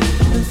for me.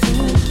 It's a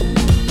must for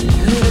me.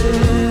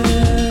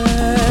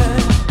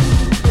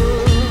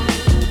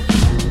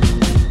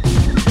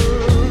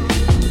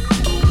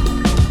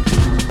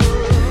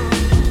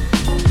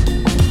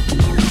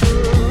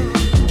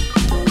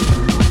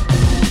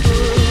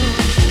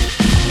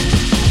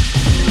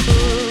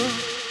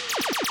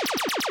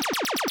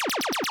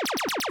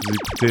 Vous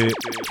écoutez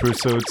True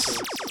Thoughts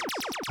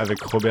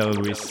avec Robert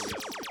Louis.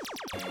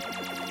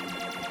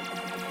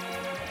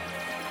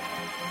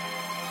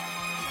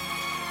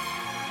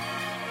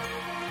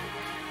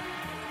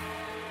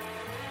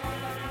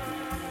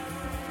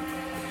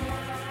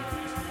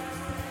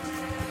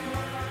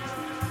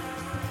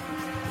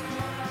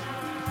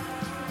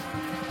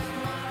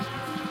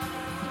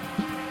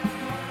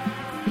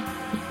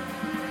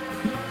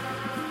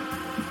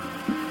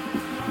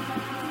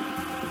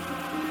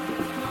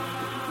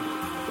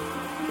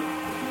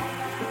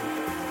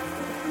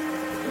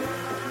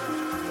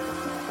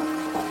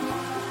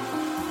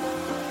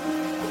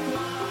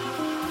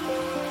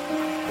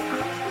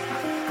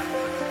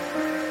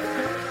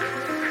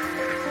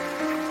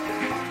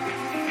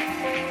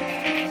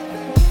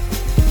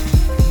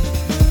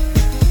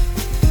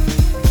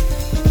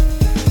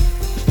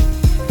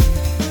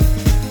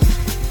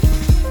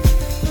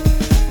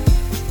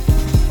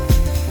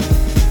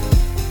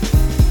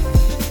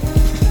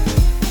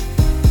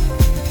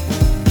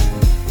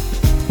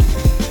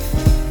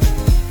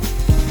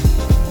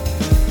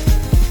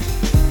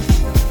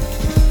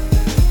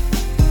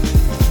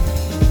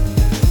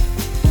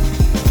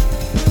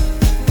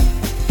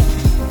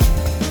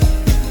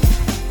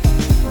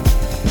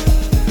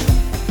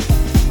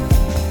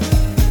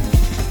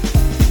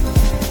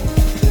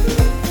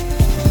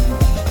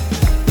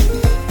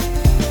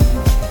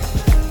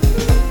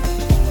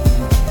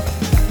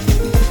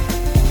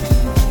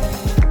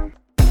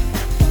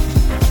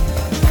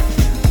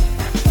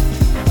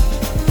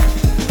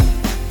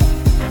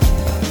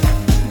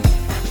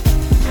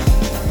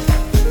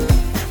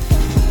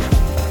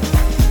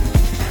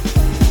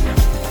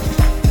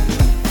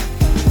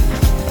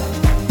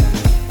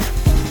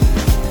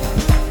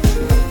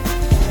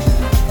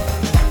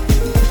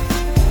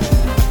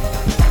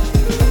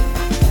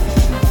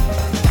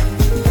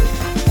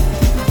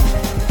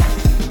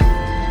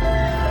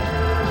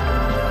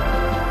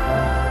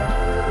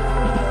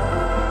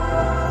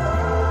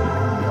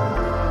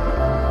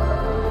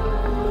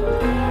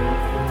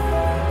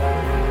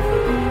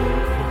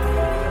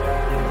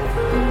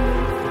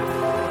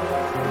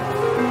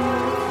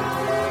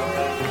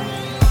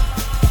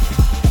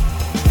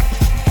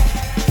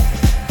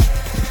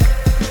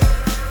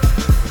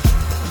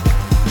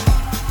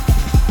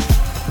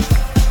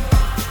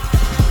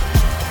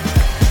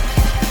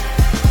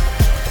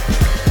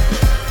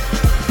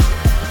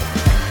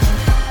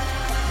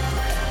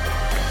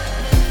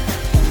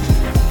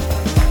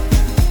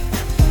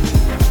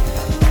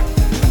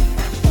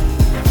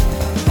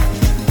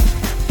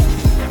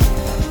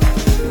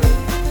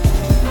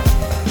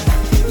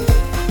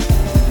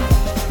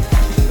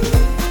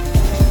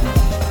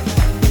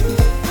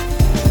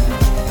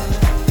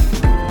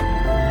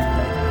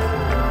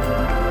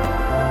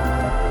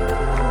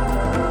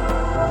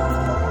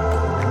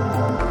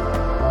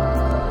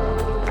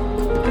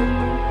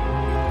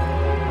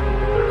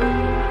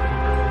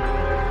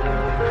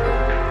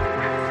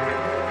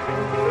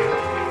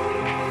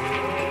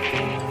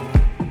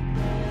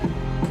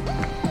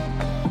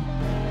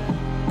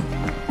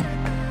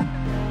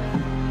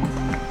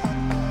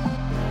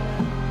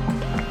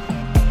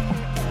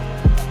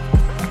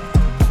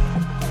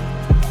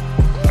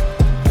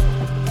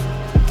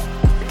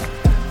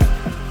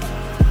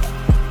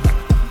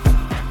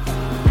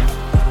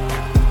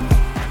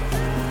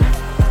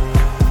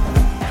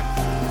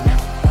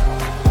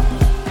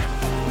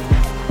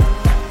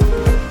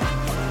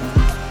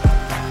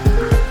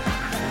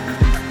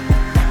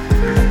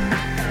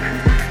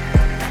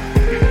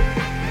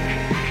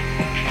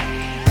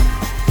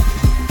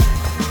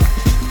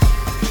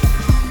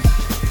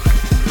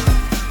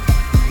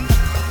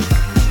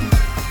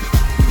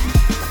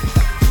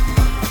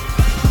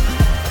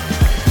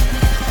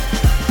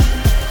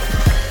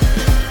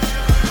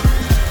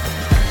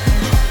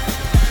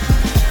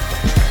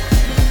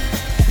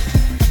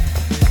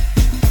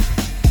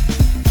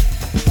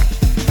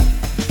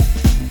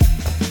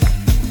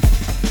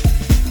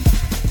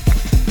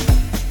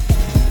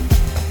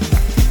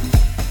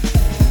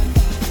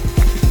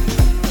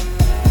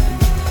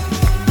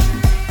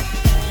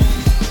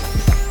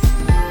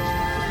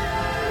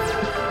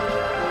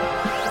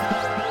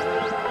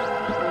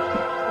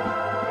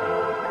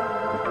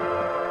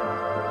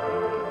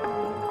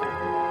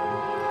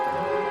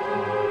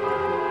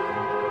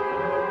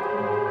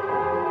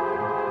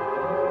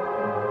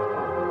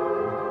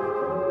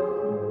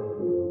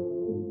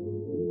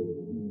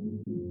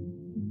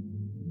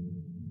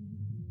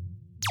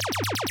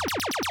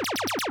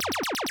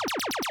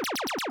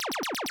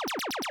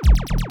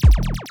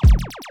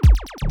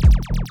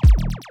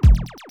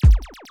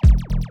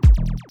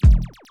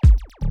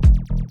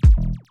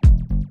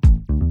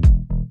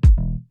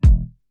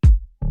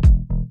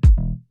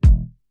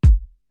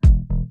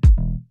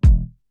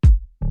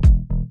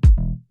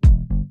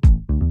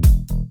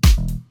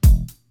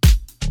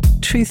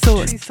 True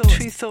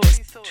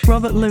Thoughts.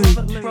 Robert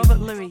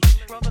Louis.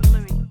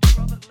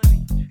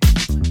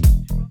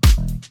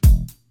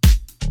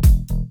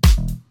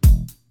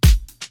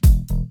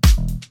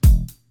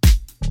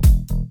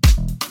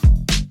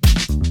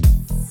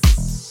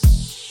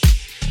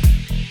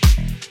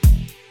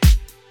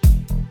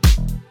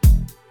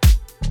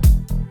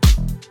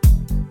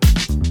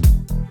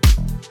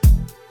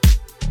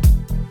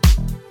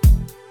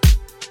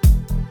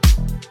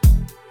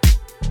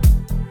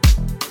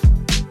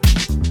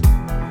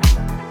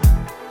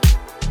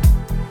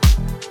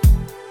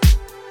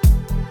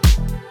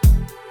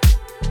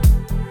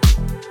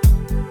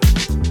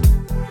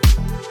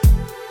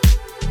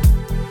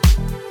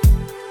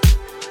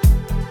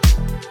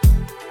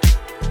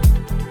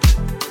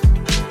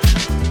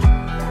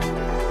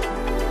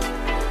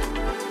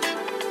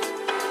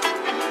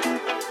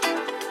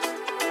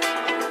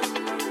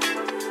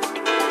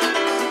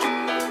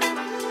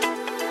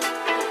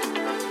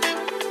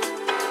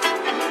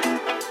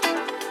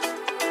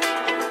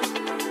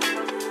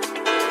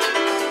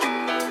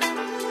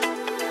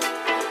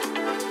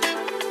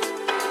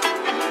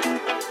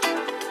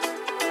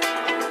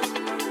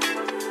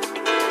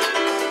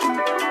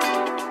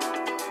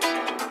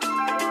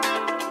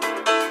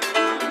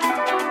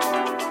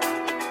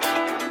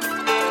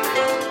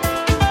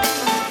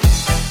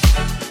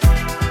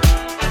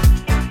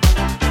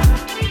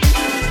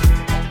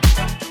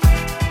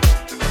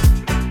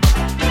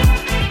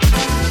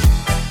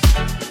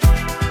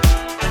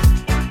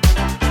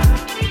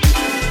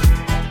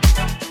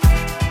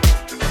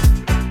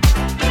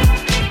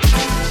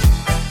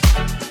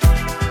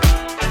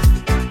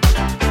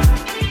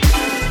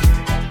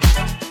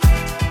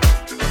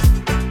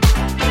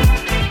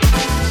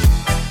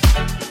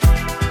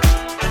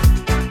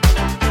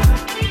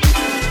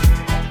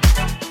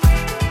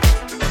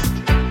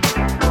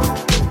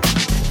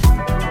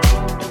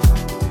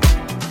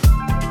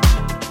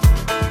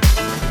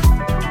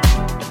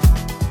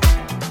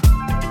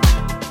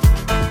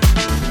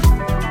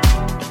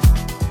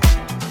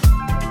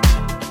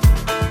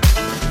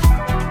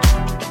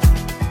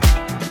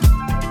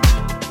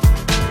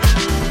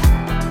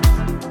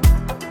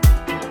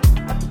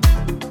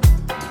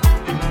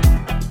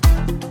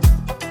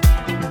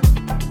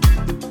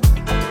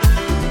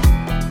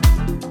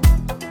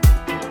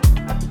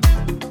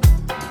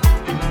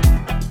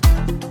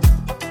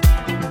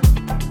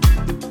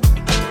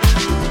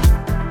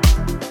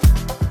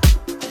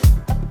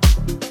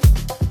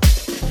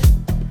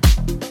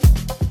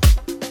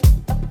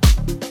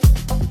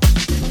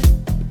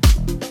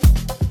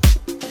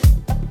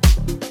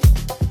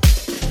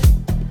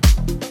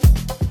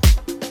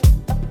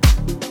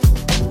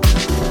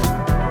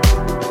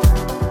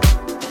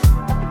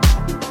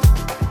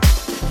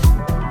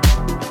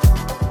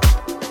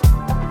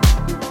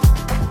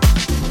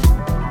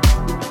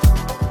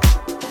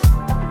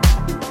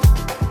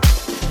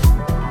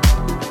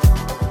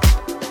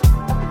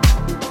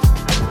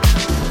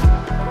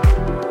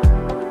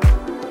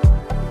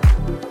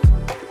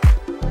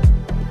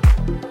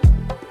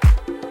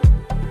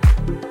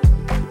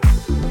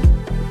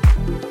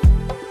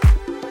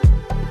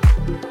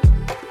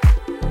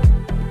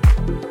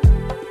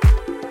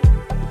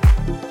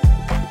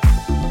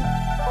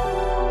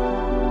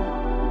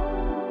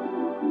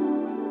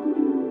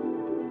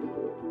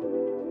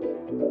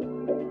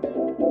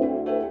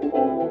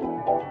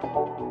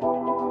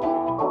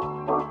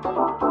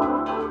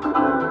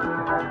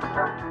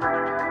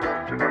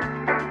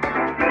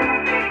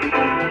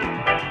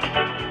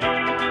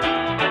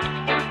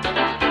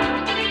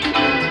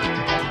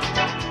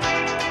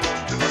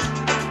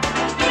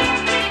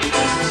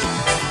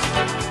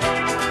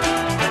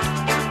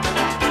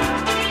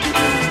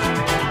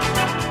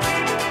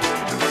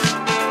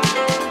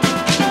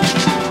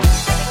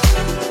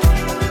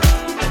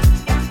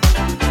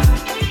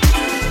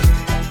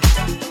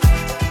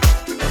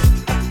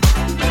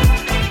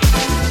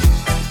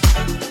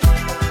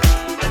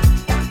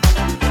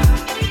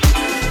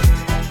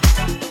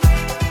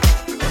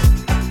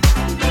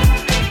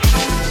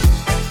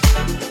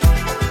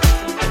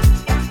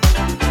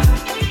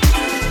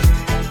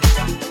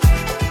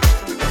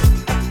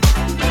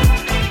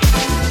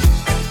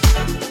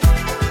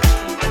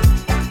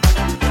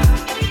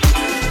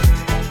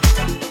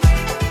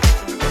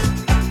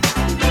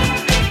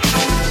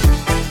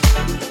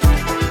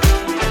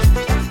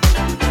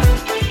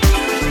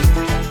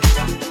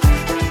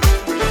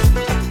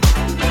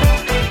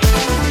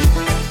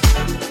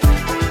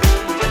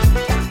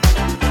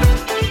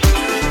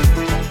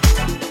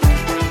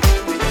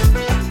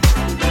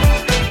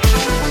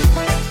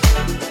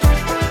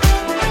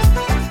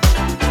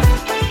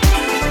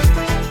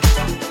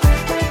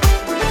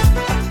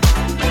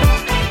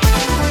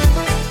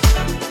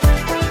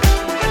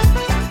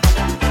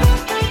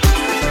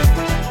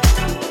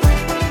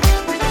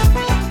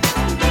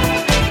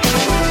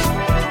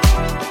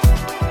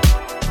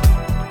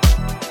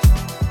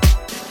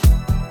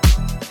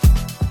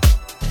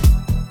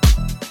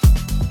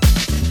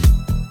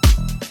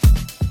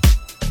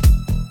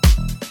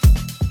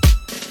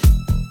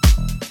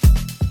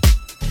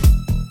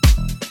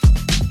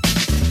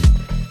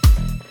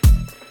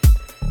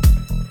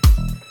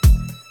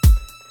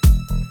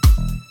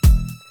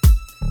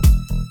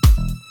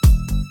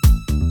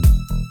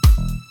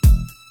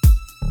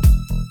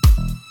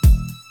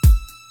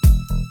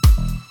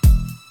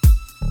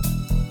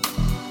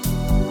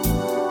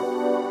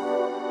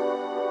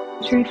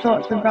 True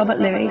Thoughts with Robert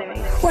Louis.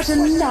 What a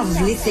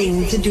lovely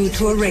thing to do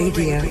to a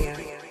radio.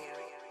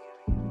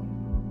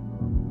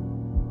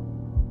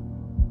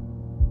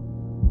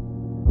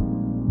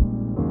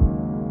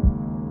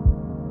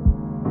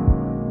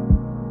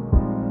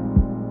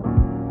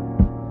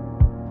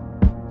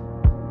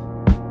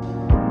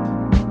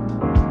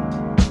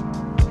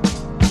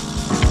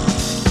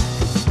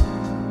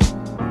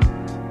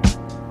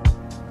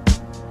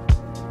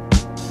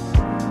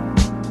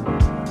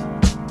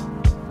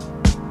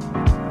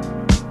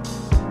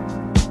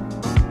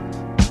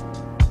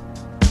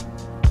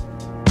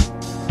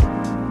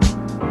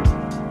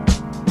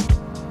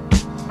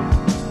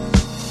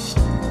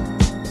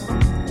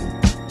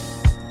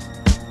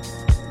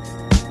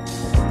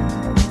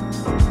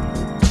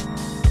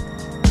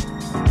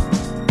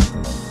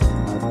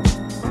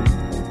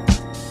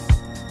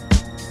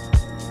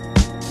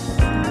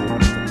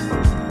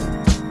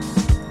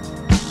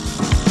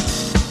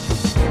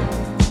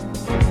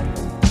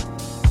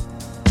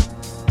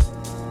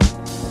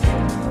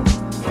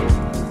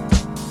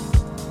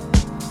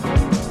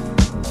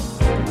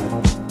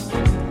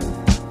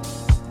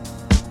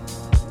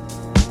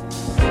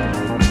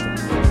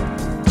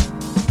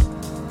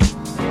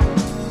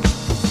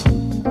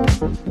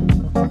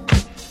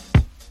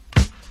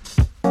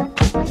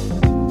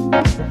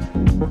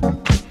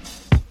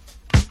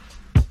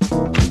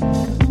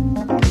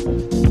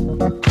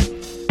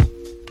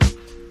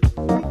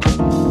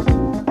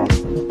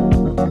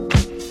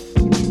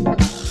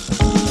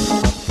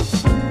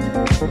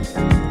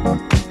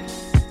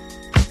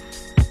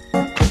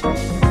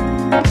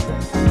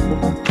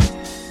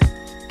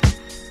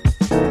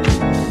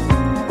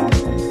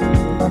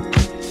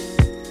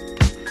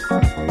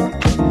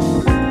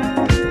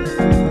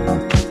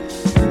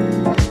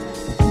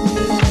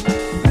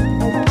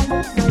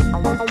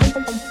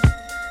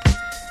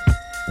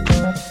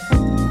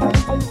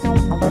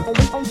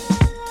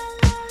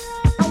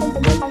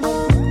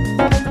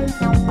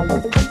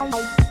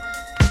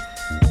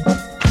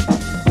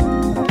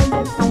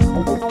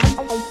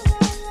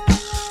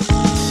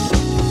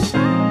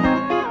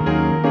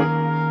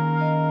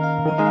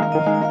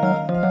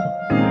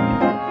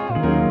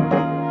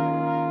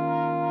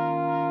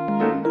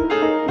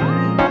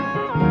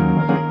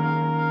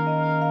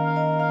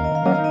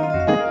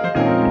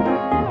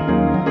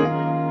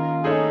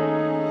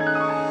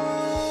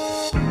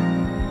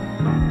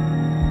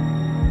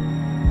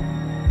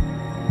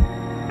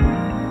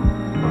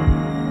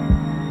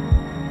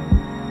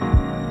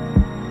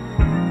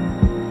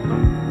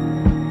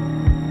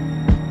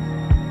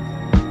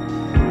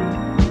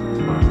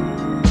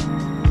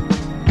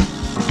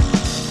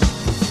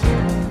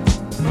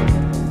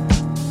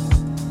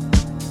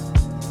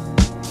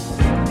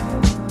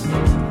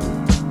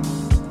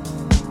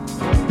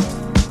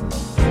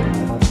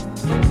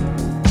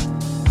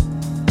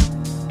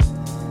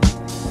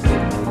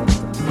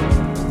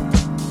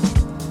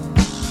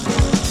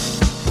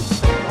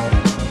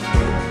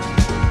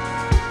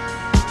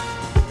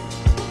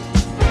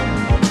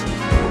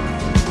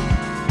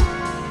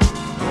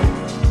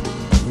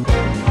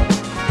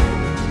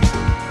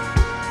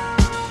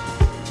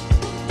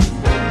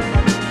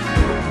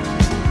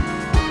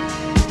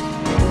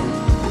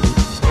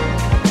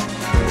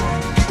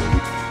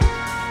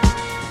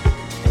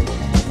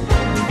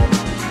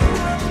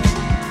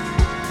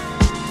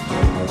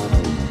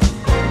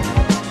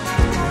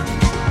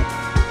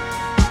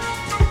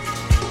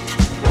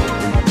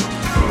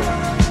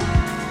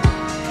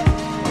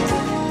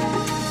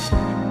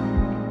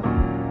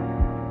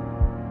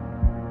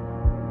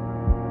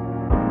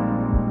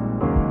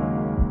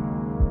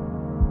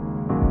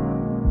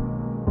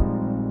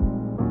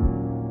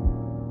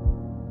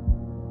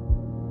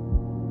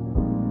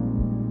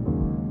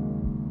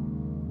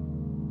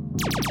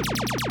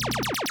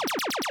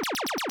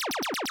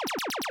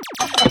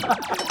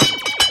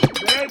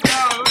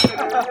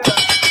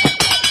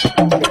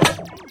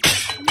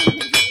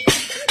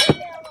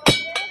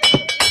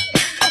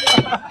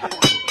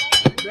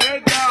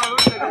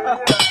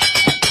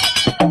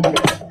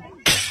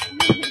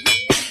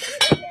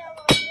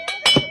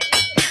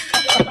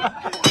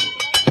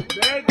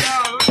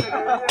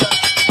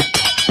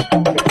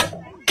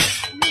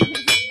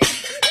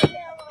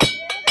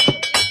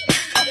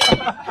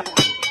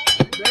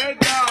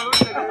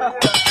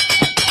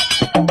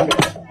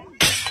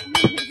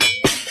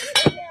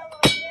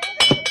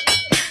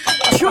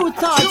 True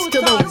thoughts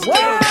to the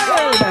world.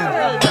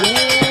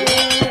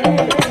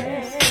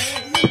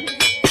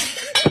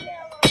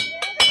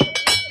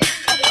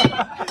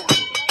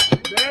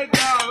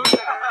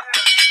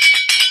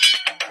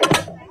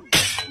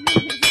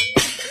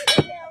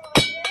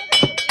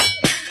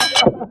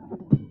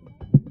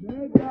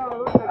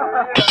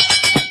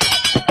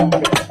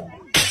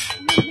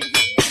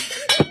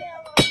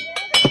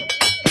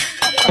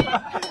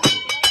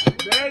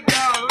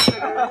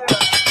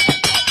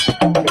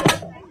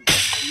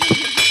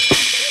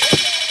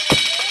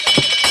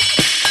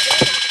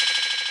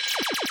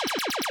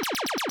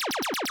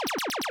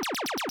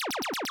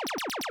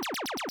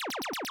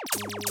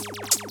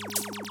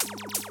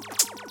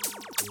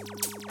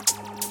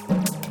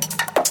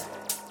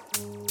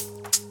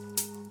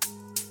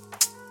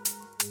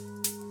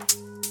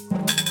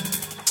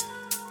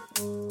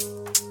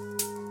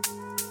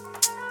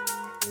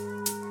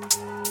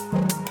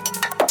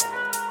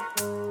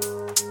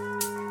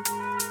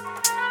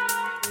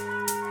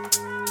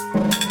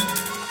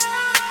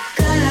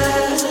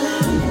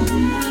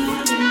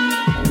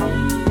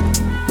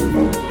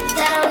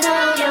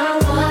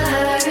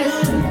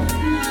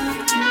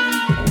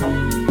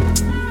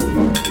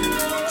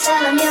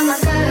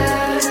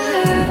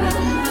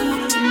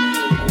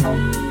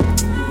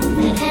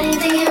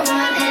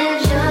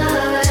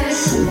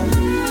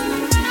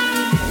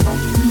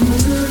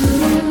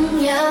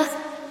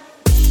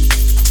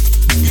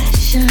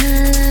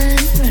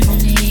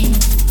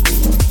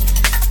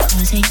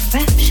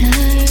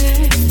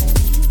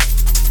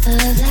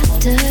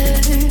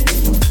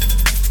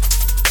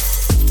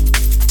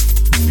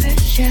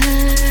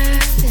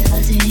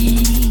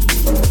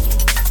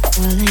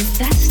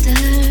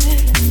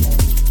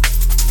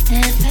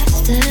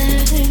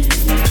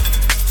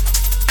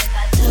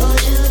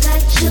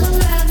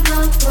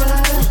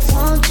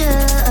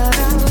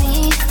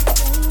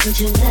 Would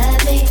you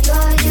let me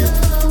call you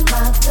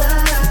my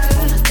girl,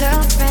 my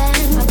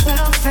girlfriend, my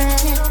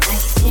girlfriend? I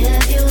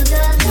give you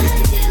the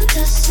life you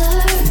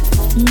deserve.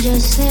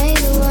 Just say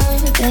the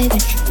word, baby,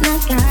 and I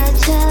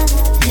gotcha.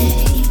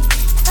 Hey,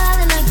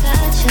 darling, I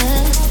gotcha.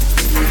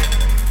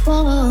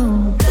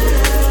 Whoa.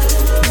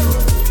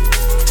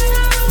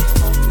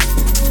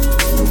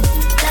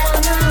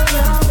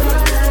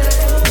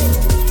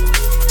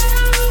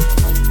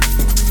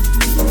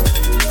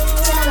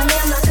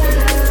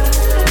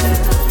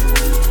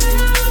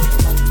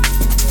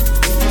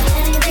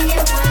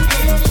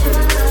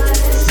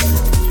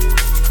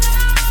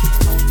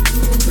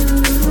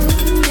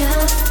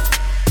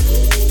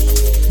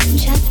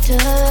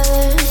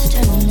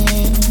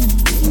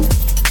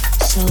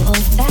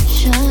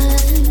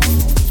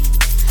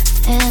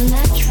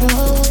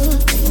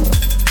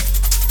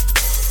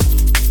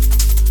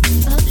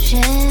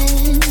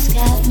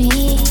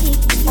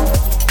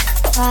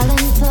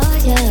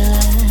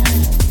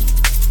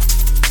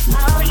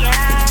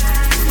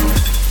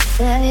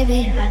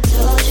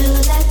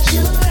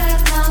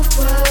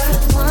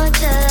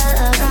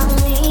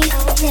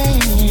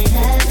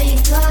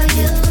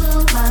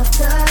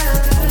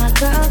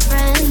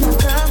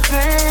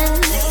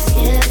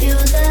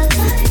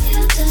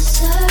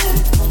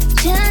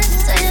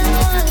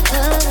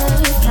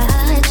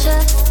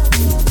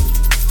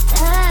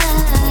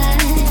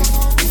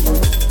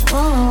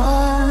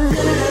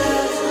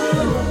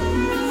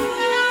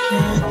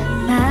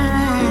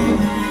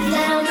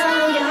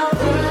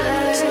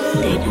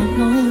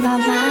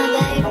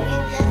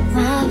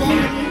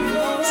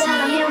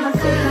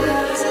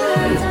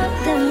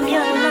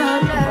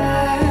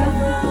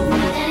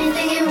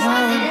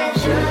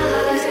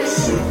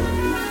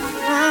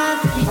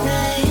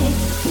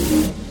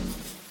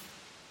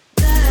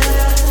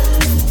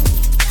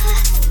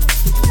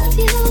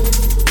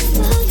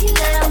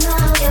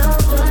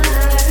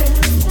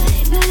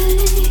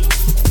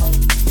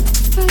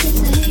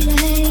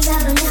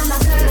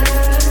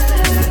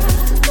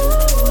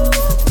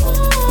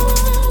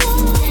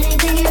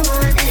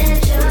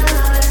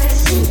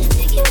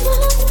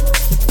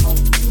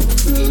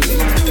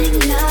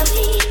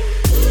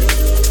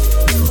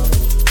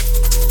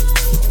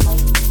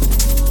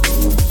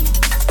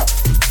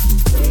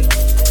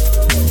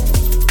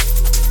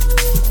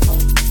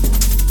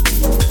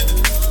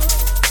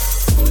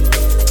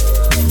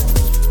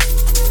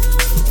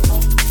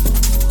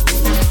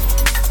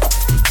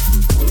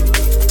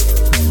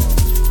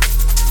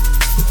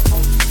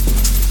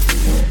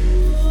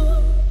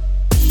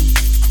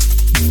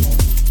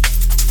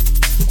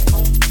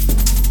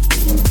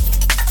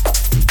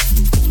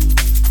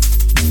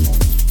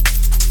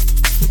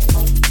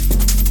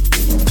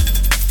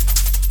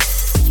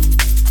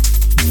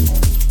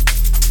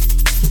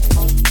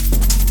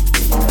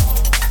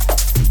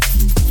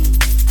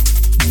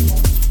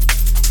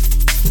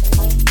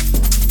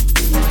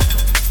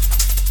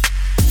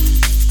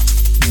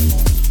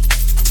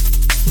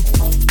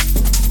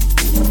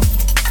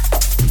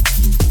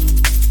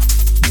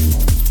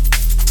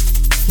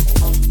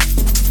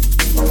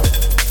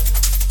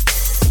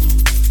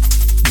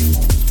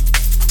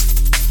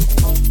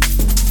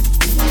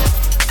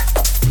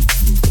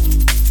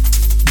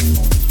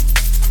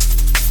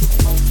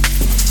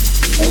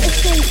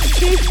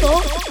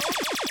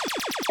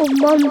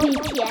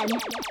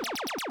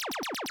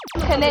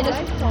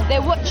 And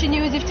they're watching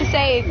you as if to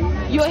say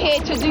you're here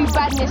to do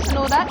badness and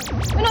all that.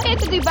 We're not here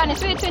to do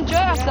badness, we're here to enjoy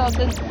ourselves,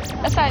 and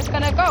that's how it's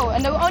gonna go.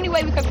 And the only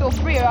way we can feel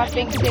freer, I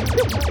think, is if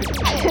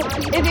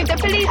the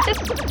police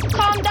just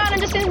calm down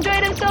and just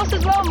enjoy themselves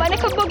as well, man. They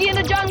could boogie in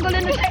the jungle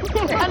and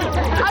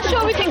I'm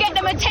sure we can get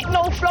them a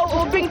techno float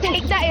or bring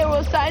Take That here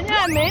or something, you know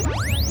what I mean?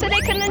 So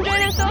they can enjoy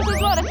themselves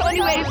as well. That's the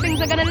only way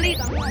things are gonna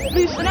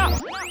loosen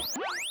up.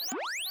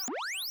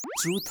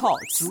 True talk,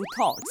 true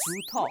talk,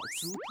 true talk,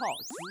 true talk,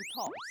 true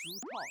talk, true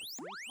talk,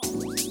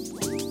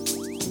 true talk.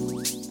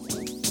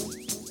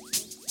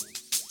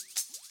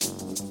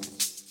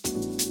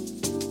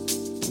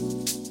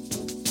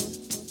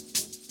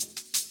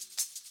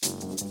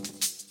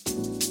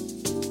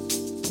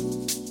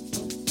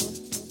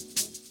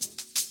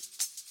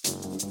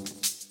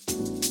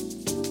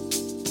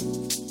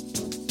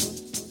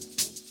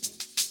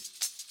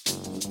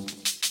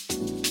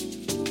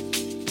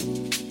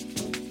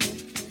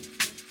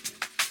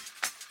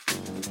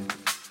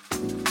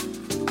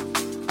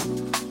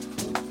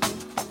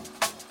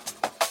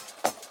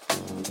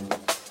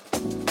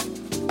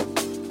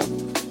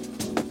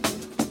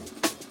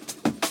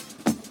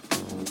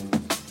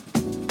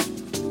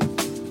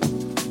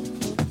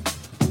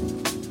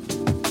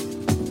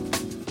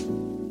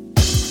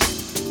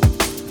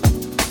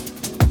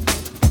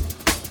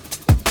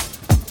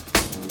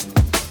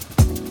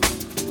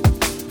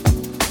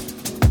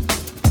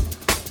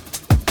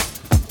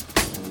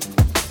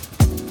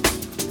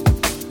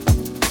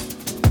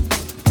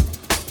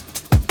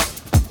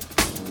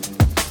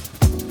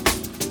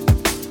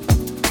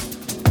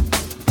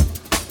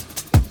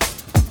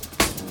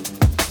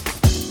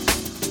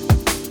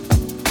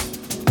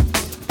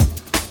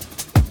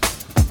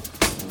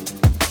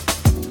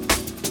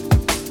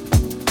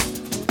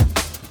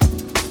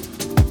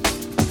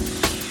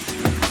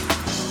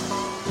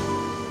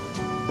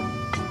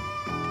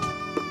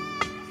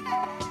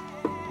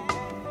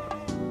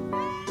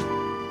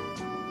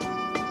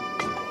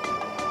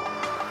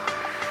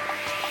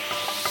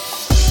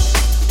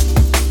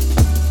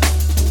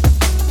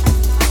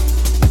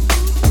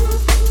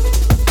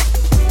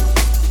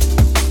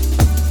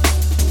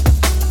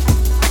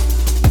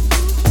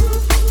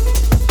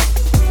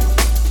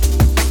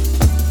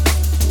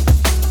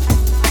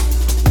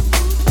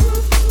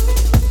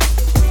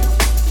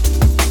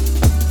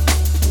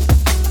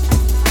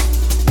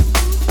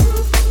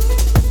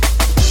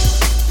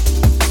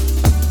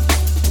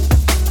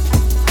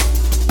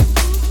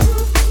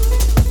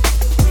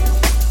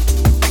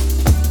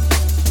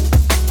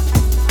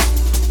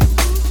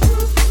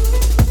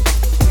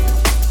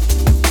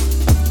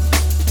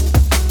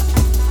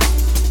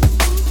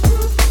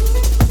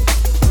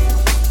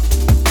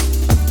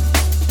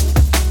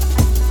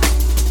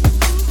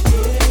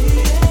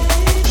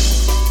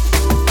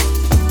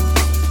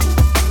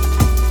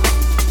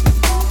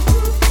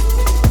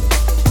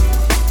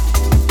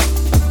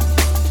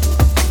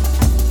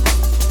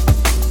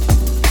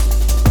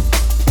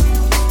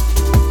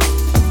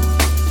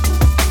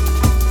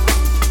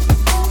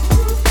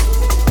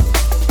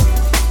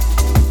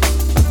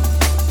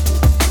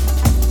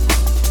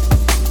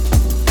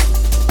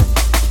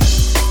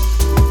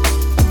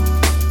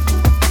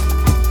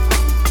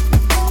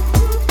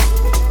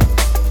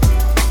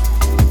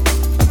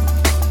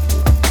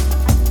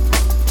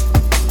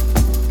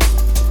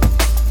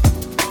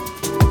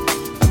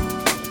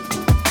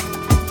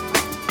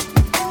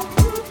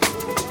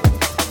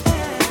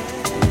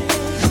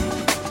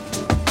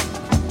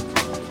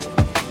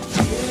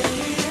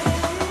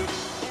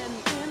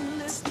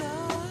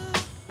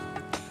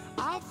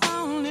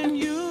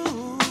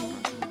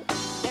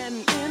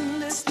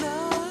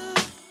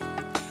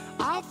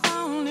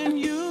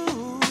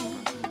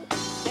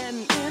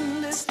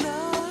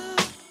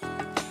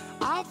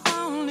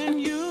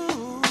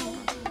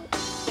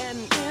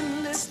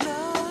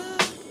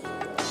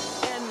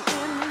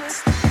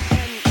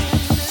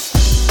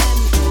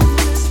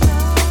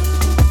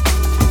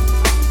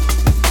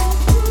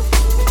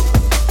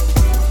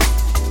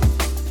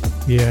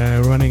 Yeah,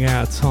 running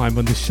out of time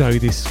on the show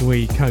this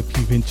week. Hope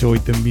you've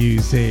enjoyed the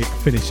music.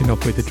 Finishing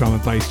off with the drum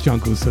and bass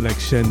jungle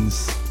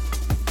selections.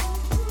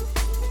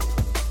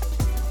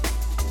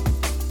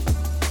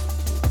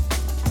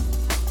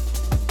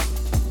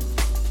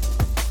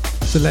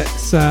 So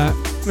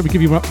let me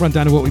give you a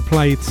rundown of what we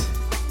played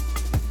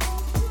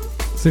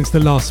since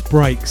the last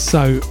break.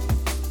 So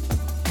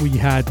we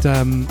had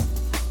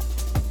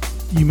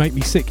You Make Me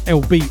Sick,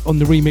 LB on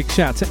the remix.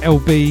 Shout out to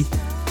LB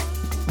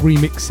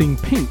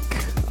remixing Pink.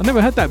 I never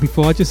had that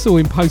before. I just saw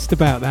him post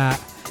about that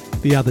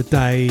the other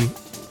day.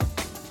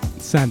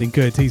 Sounding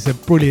good. He's a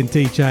brilliant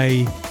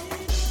DJ.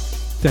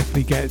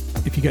 Definitely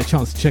if you get a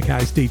chance to check out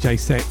his DJ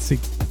sets, he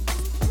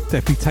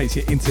definitely takes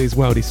you into his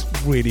world. He's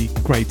really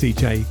great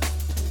DJ.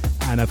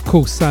 And of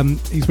course,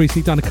 he's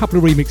recently done a couple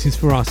of remixes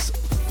for us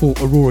for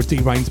Aurora D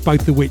Reigns,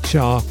 both of which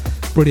are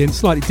brilliant,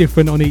 slightly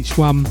different on each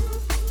one.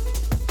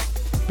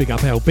 Big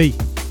up LB.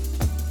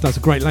 Does a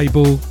great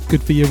label,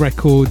 good for your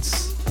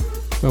records.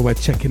 Well, we're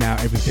checking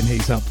out everything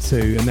he's up to.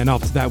 And then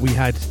after that, we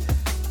had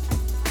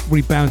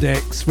Rebound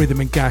X, Rhythm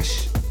and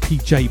Gash,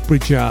 PJ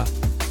Bridger,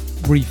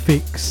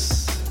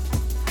 Refix,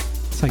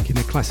 taking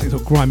the classic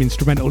sort of grime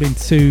instrumental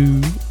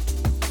into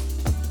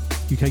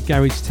UK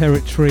garage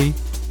territory.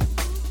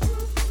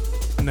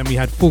 And then we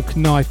had Fork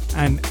Knife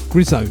and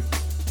Grizzo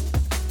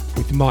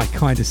with My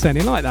Kind of Scent.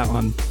 I like that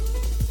one.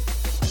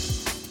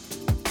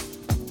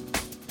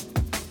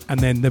 And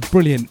then the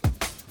brilliant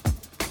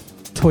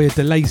Toya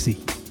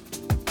Delazy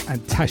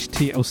and Tash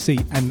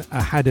TLC and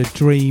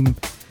Ahadadream.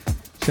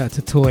 Shout out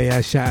to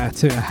Toya, shout out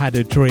to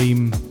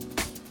Ahadadream.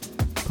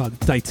 Part of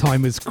the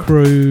Daytimers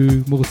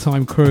crew, More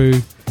Time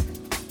crew.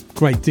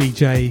 Great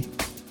DJ,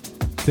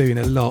 doing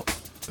a lot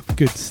of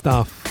good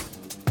stuff.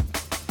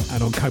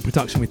 And on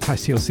co-production with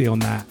Tash TLC on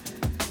that.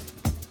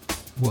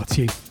 What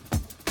you?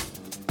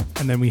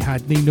 And then we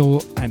had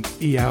Nino and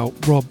EL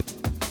Rob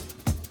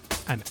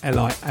and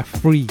Li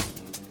Afri.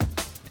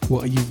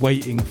 What are you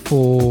waiting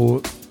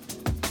for?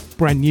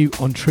 Brand new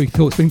on True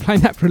Thoughts. Been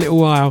playing that for a little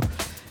while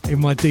in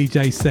my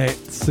DJ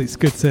sets. It's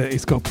good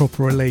it's got a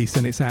proper release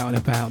and it's out and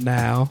about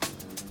now.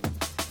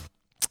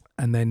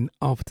 And then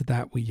after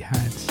that we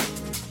had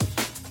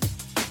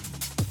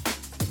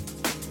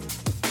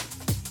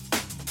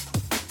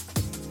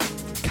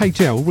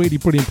KJL, really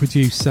brilliant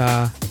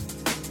producer,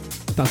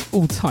 does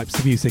all types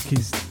of music.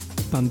 He's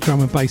done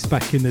drum and bass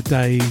back in the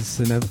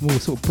days and a more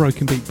sort of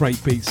broken beat,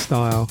 breakbeat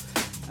style.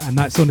 And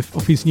that's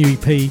off his new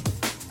EP.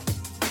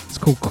 It's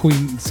called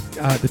Queen's.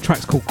 The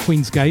track's called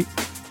Queensgate.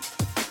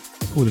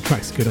 All the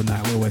tracks are good on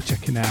that. Well, we're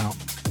checking out.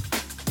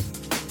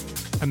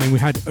 And then we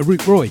had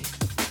Arut Roy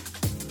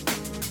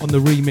on the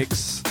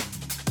remix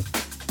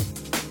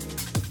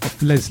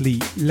of Leslie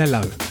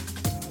Lello,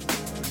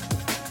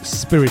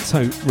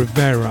 Spirito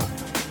Rivera.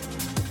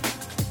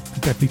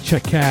 Definitely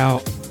check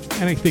out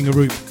anything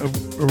Arut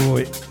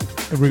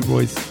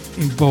Roy's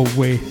involved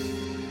with,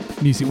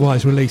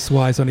 music-wise,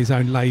 release-wise, on his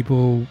own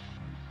label,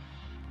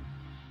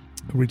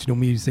 original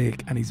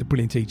music, and he's a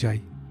brilliant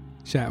DJ.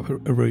 Shout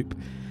out Arut.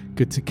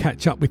 Good to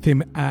catch up with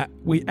him at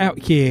We Out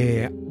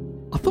Here.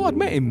 I thought I'd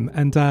met him,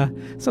 and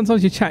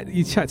sometimes you chat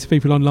to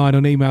people online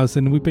on emails,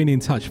 and we've been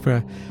in touch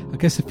for, I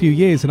guess, a few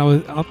years, and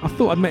I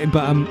thought I'd met him,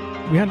 but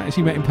we hadn't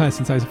actually met in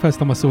person, so it was the first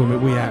time I saw him at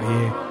We Out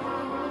Here.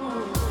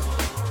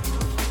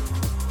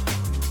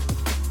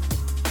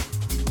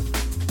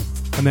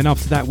 And then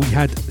after that we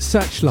had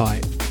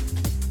Searchlight,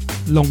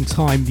 long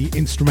time the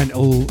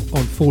instrumental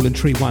on Fallen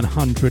Tree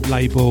 100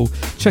 label.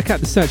 Check out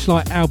the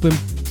Searchlight album,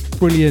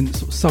 brilliant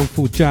sort of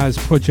soulful jazz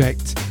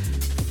project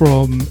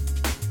from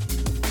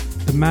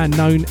the man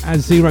known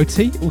as Zero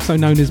T, also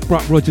known as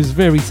Bruck Rogers,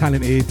 very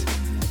talented,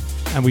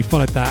 and we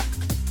followed that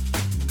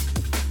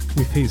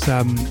with his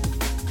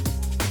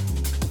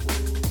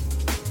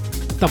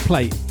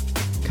dubplate,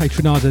 K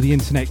Trinada, the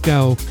Internet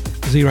Girl,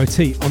 Zero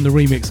T on the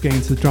remix, getting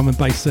into the drum and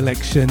bass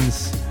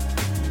selections.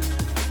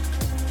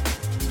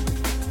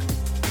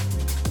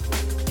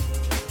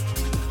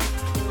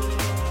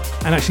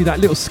 And actually that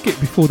little skit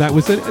before that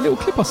was a little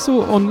clip I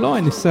saw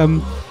online. There's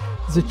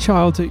a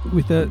child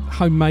with a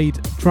homemade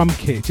drum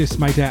kit just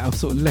made out of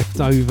sort of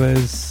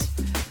leftovers,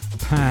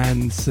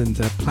 pans and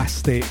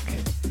plastic.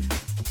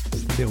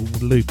 Just a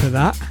little loop of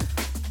that.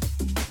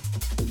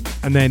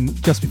 And then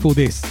just before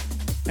this,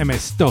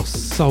 MS-DOS,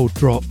 Soul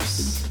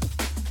Drops.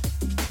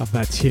 Love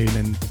that tune,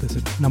 and there's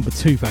a number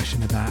 2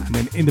 version of that. And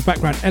then in the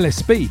background,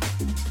 LSB,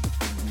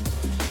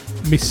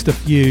 Mr.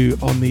 Few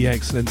on the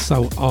excellent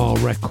Soul R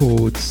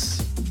Records.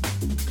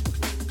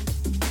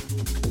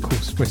 Of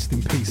course, rest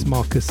in peace,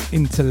 Marcus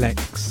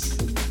Intellects.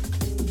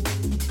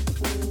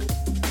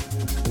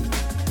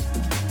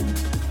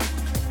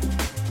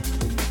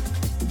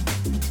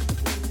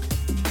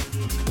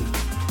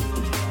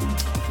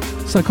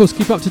 So of course,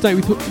 keep up to date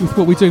with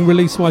what we're doing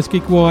release-wise,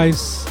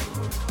 gig-wise,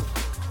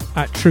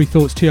 at True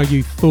Thoughts,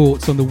 TRU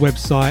Thoughts on the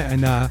website,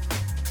 and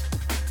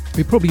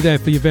we're probably there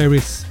for your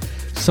various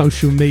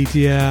social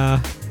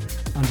media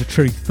under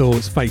True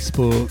Thoughts,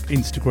 Facebook,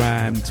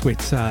 Instagram,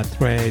 Twitter,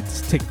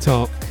 Threads,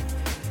 TikTok,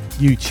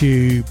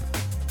 YouTube,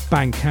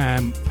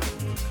 Bandcamp,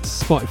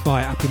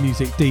 Spotify, Apple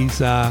Music,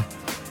 Deezer,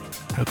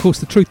 and of course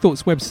the Truth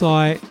Thoughts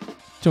website.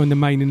 Join the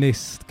mailing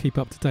list, keep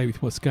up to date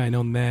with what's going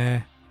on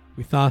there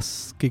with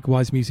us,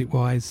 gig-wise,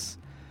 music-wise.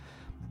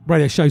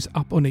 Radio shows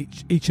up on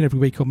each and every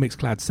week on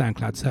Mixcloud,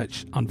 SoundCloud.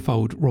 Search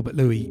Unfold, Robert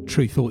Louis,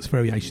 True Thoughts,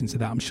 variations of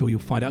that. I'm sure you'll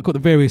find it. I've got the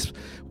various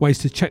ways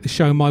to check the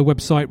show on my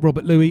website,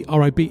 Robert Louis,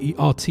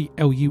 RobertLuis.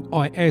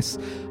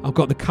 I've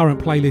got the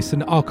current playlist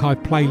and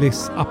archive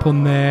playlists up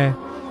on there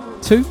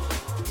too.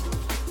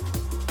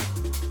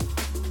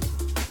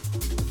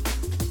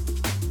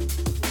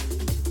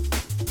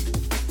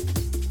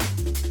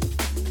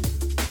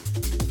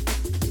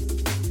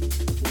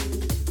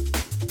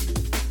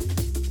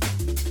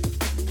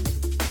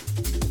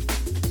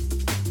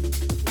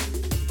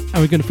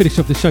 And we're going to finish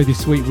off the show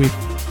this week with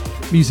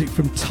music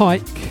from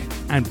Tyke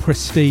and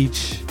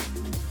Prestige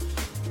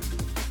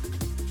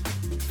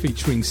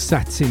featuring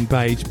Satin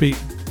Beige.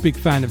 Big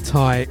fan of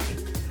Tyke.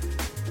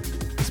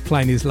 He's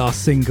playing his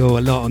last single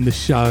a lot on the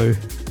show,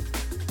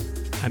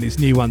 and his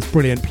new one's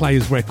brilliant.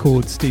 Players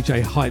Records,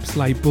 DJ Hype's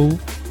label.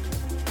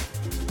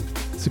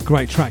 It's a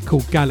great track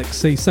called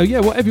Galaxy. So yeah,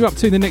 whatever you're up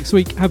to the next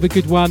week, have a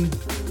good one.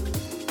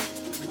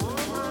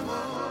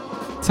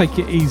 Take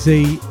it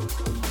easy.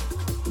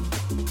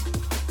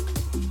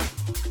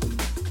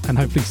 And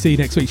hopefully see you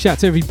next week. Shout out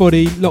to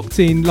everybody locked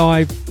in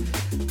live,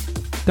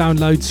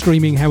 download,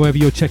 streaming, however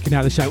you're checking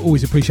out the show.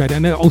 Always appreciate it.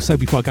 And also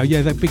before I go,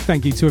 that big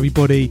thank you to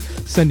everybody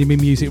sending me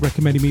music,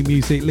 recommending me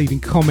music,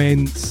 leaving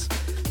comments,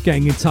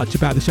 getting in touch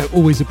about the show.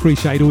 Always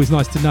appreciate. Always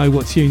nice to know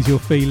what tunes you're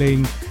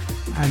feeling.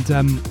 And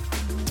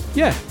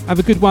have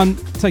a good one.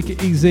 Take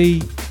it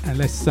easy, and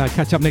let's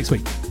catch up next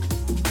week.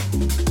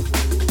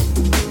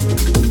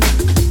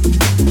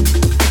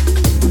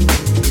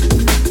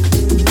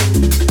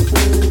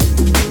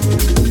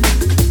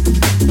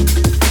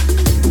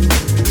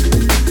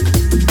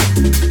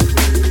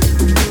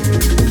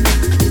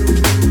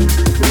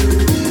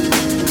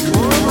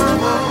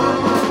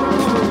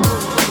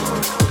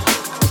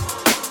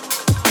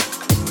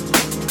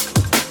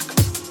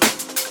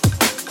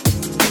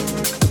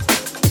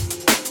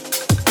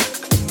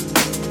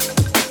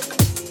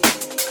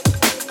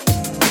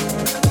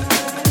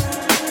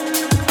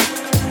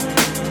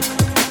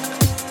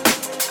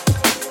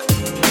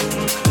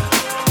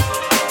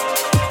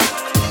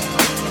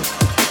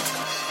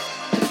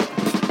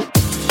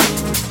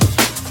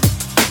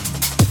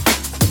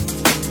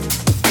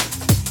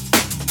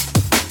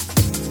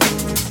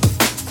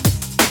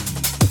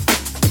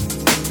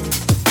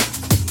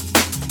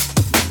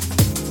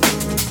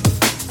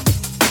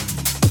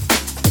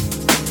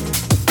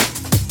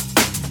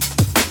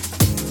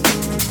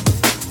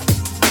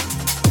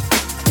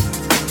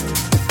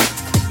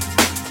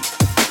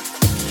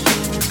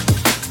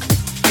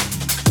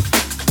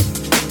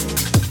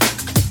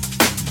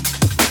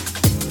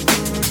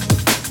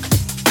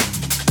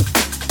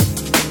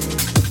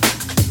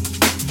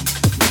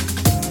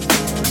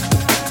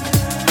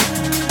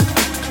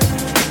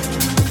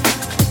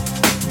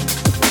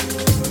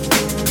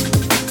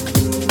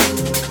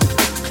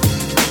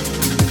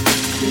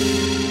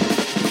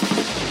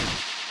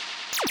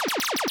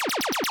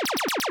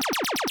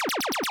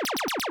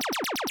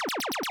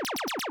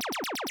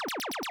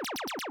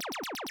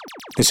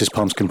 This is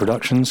Palmskin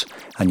Productions,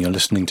 and you're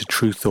listening to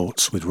True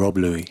Thoughts with Rob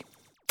Louis.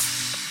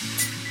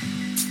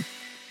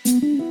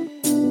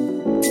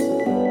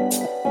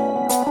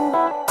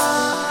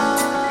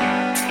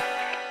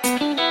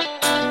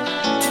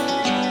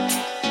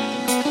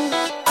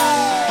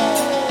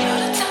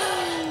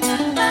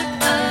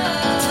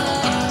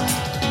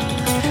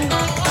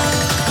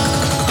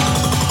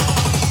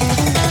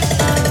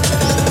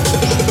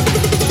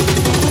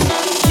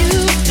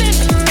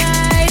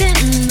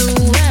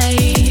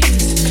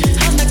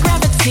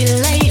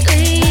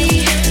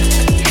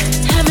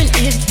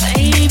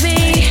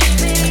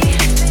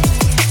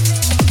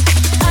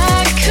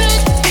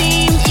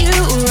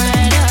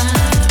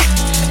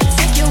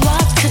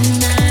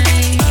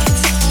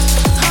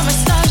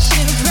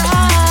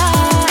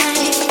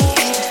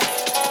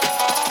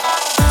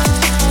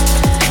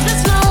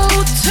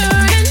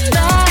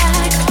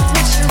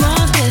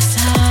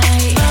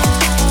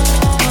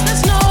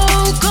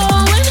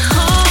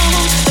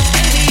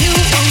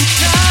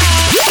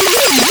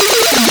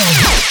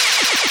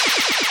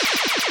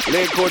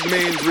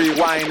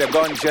 The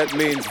gunshot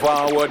means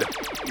forward.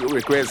 You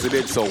requested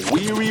it, so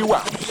we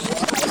rewind.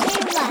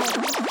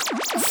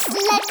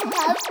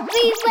 Selector.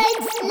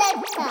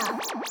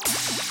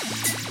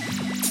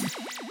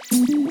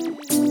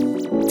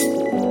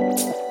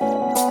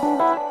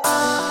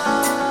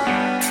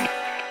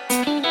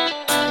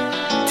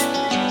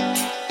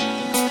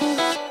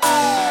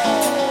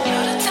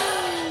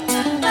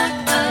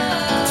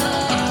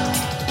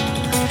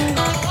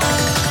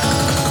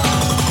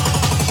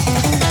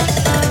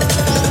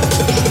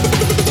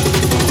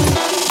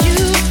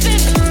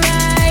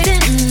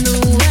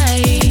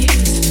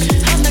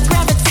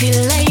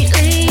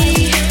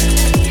 Lately,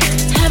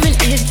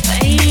 haven't it,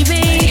 baby?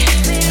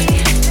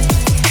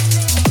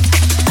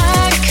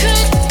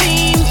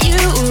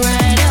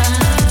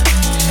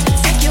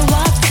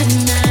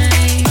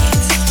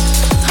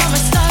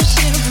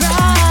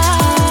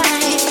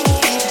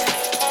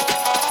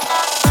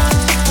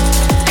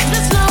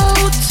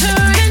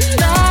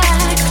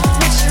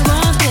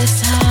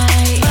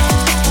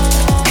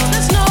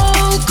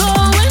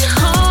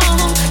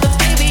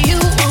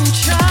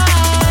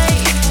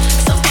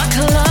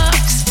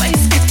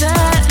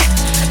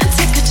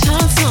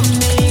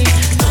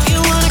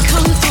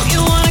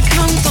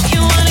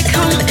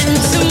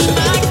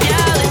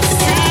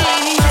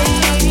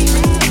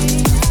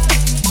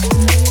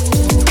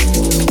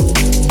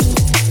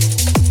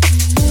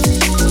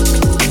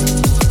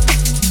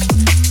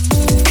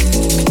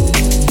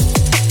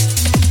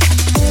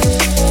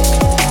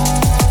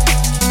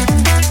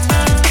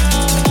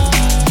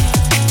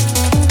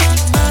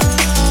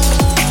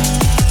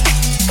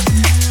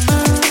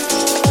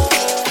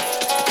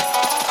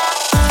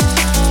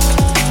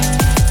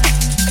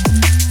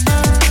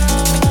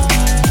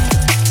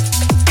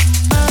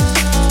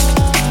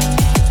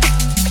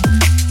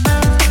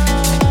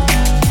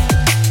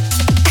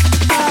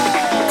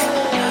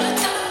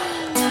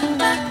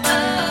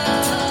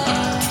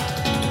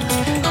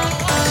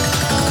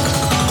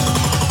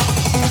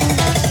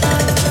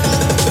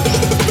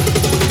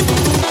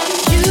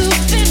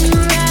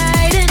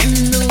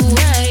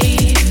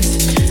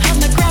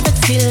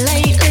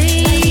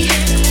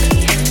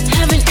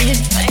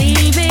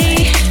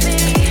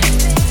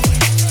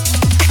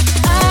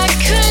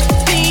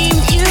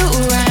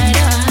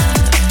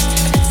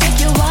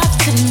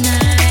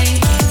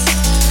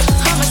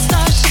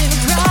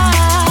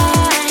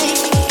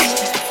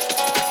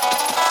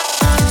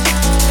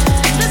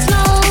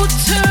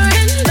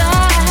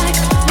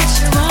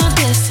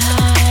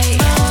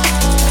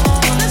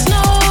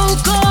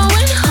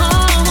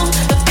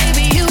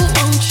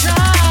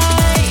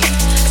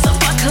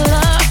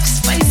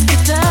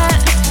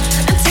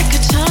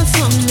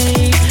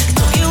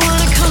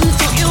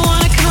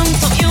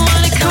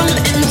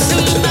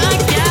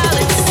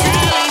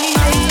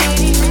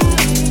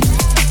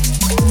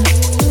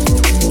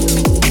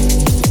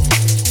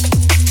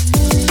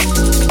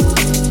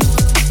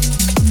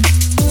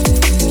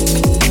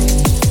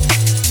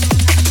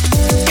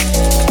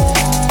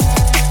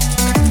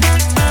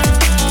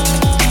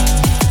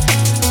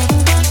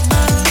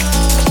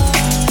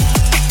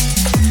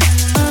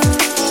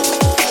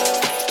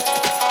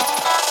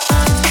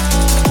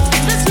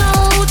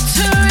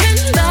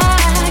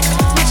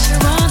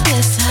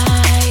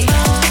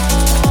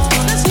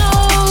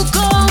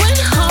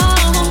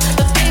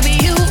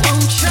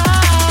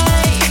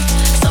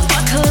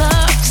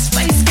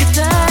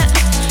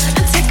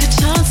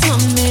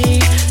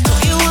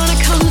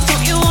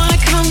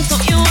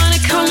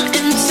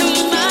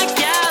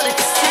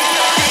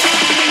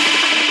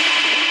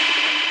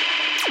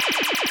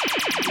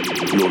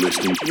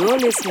 You're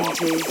listening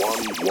to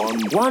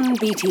 1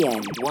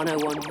 BTN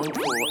 101.4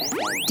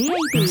 FM.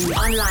 DAB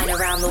online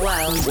around the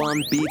world.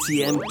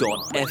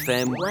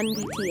 1BTM.FM.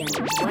 1BTN.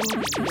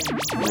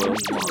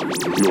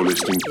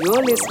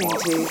 You're listening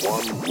to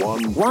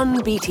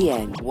 1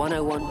 BTN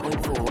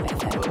 101.4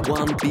 FM.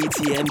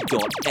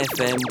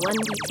 1BTM.FM.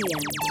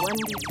 1BTN.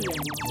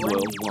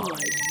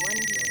 Worldwide.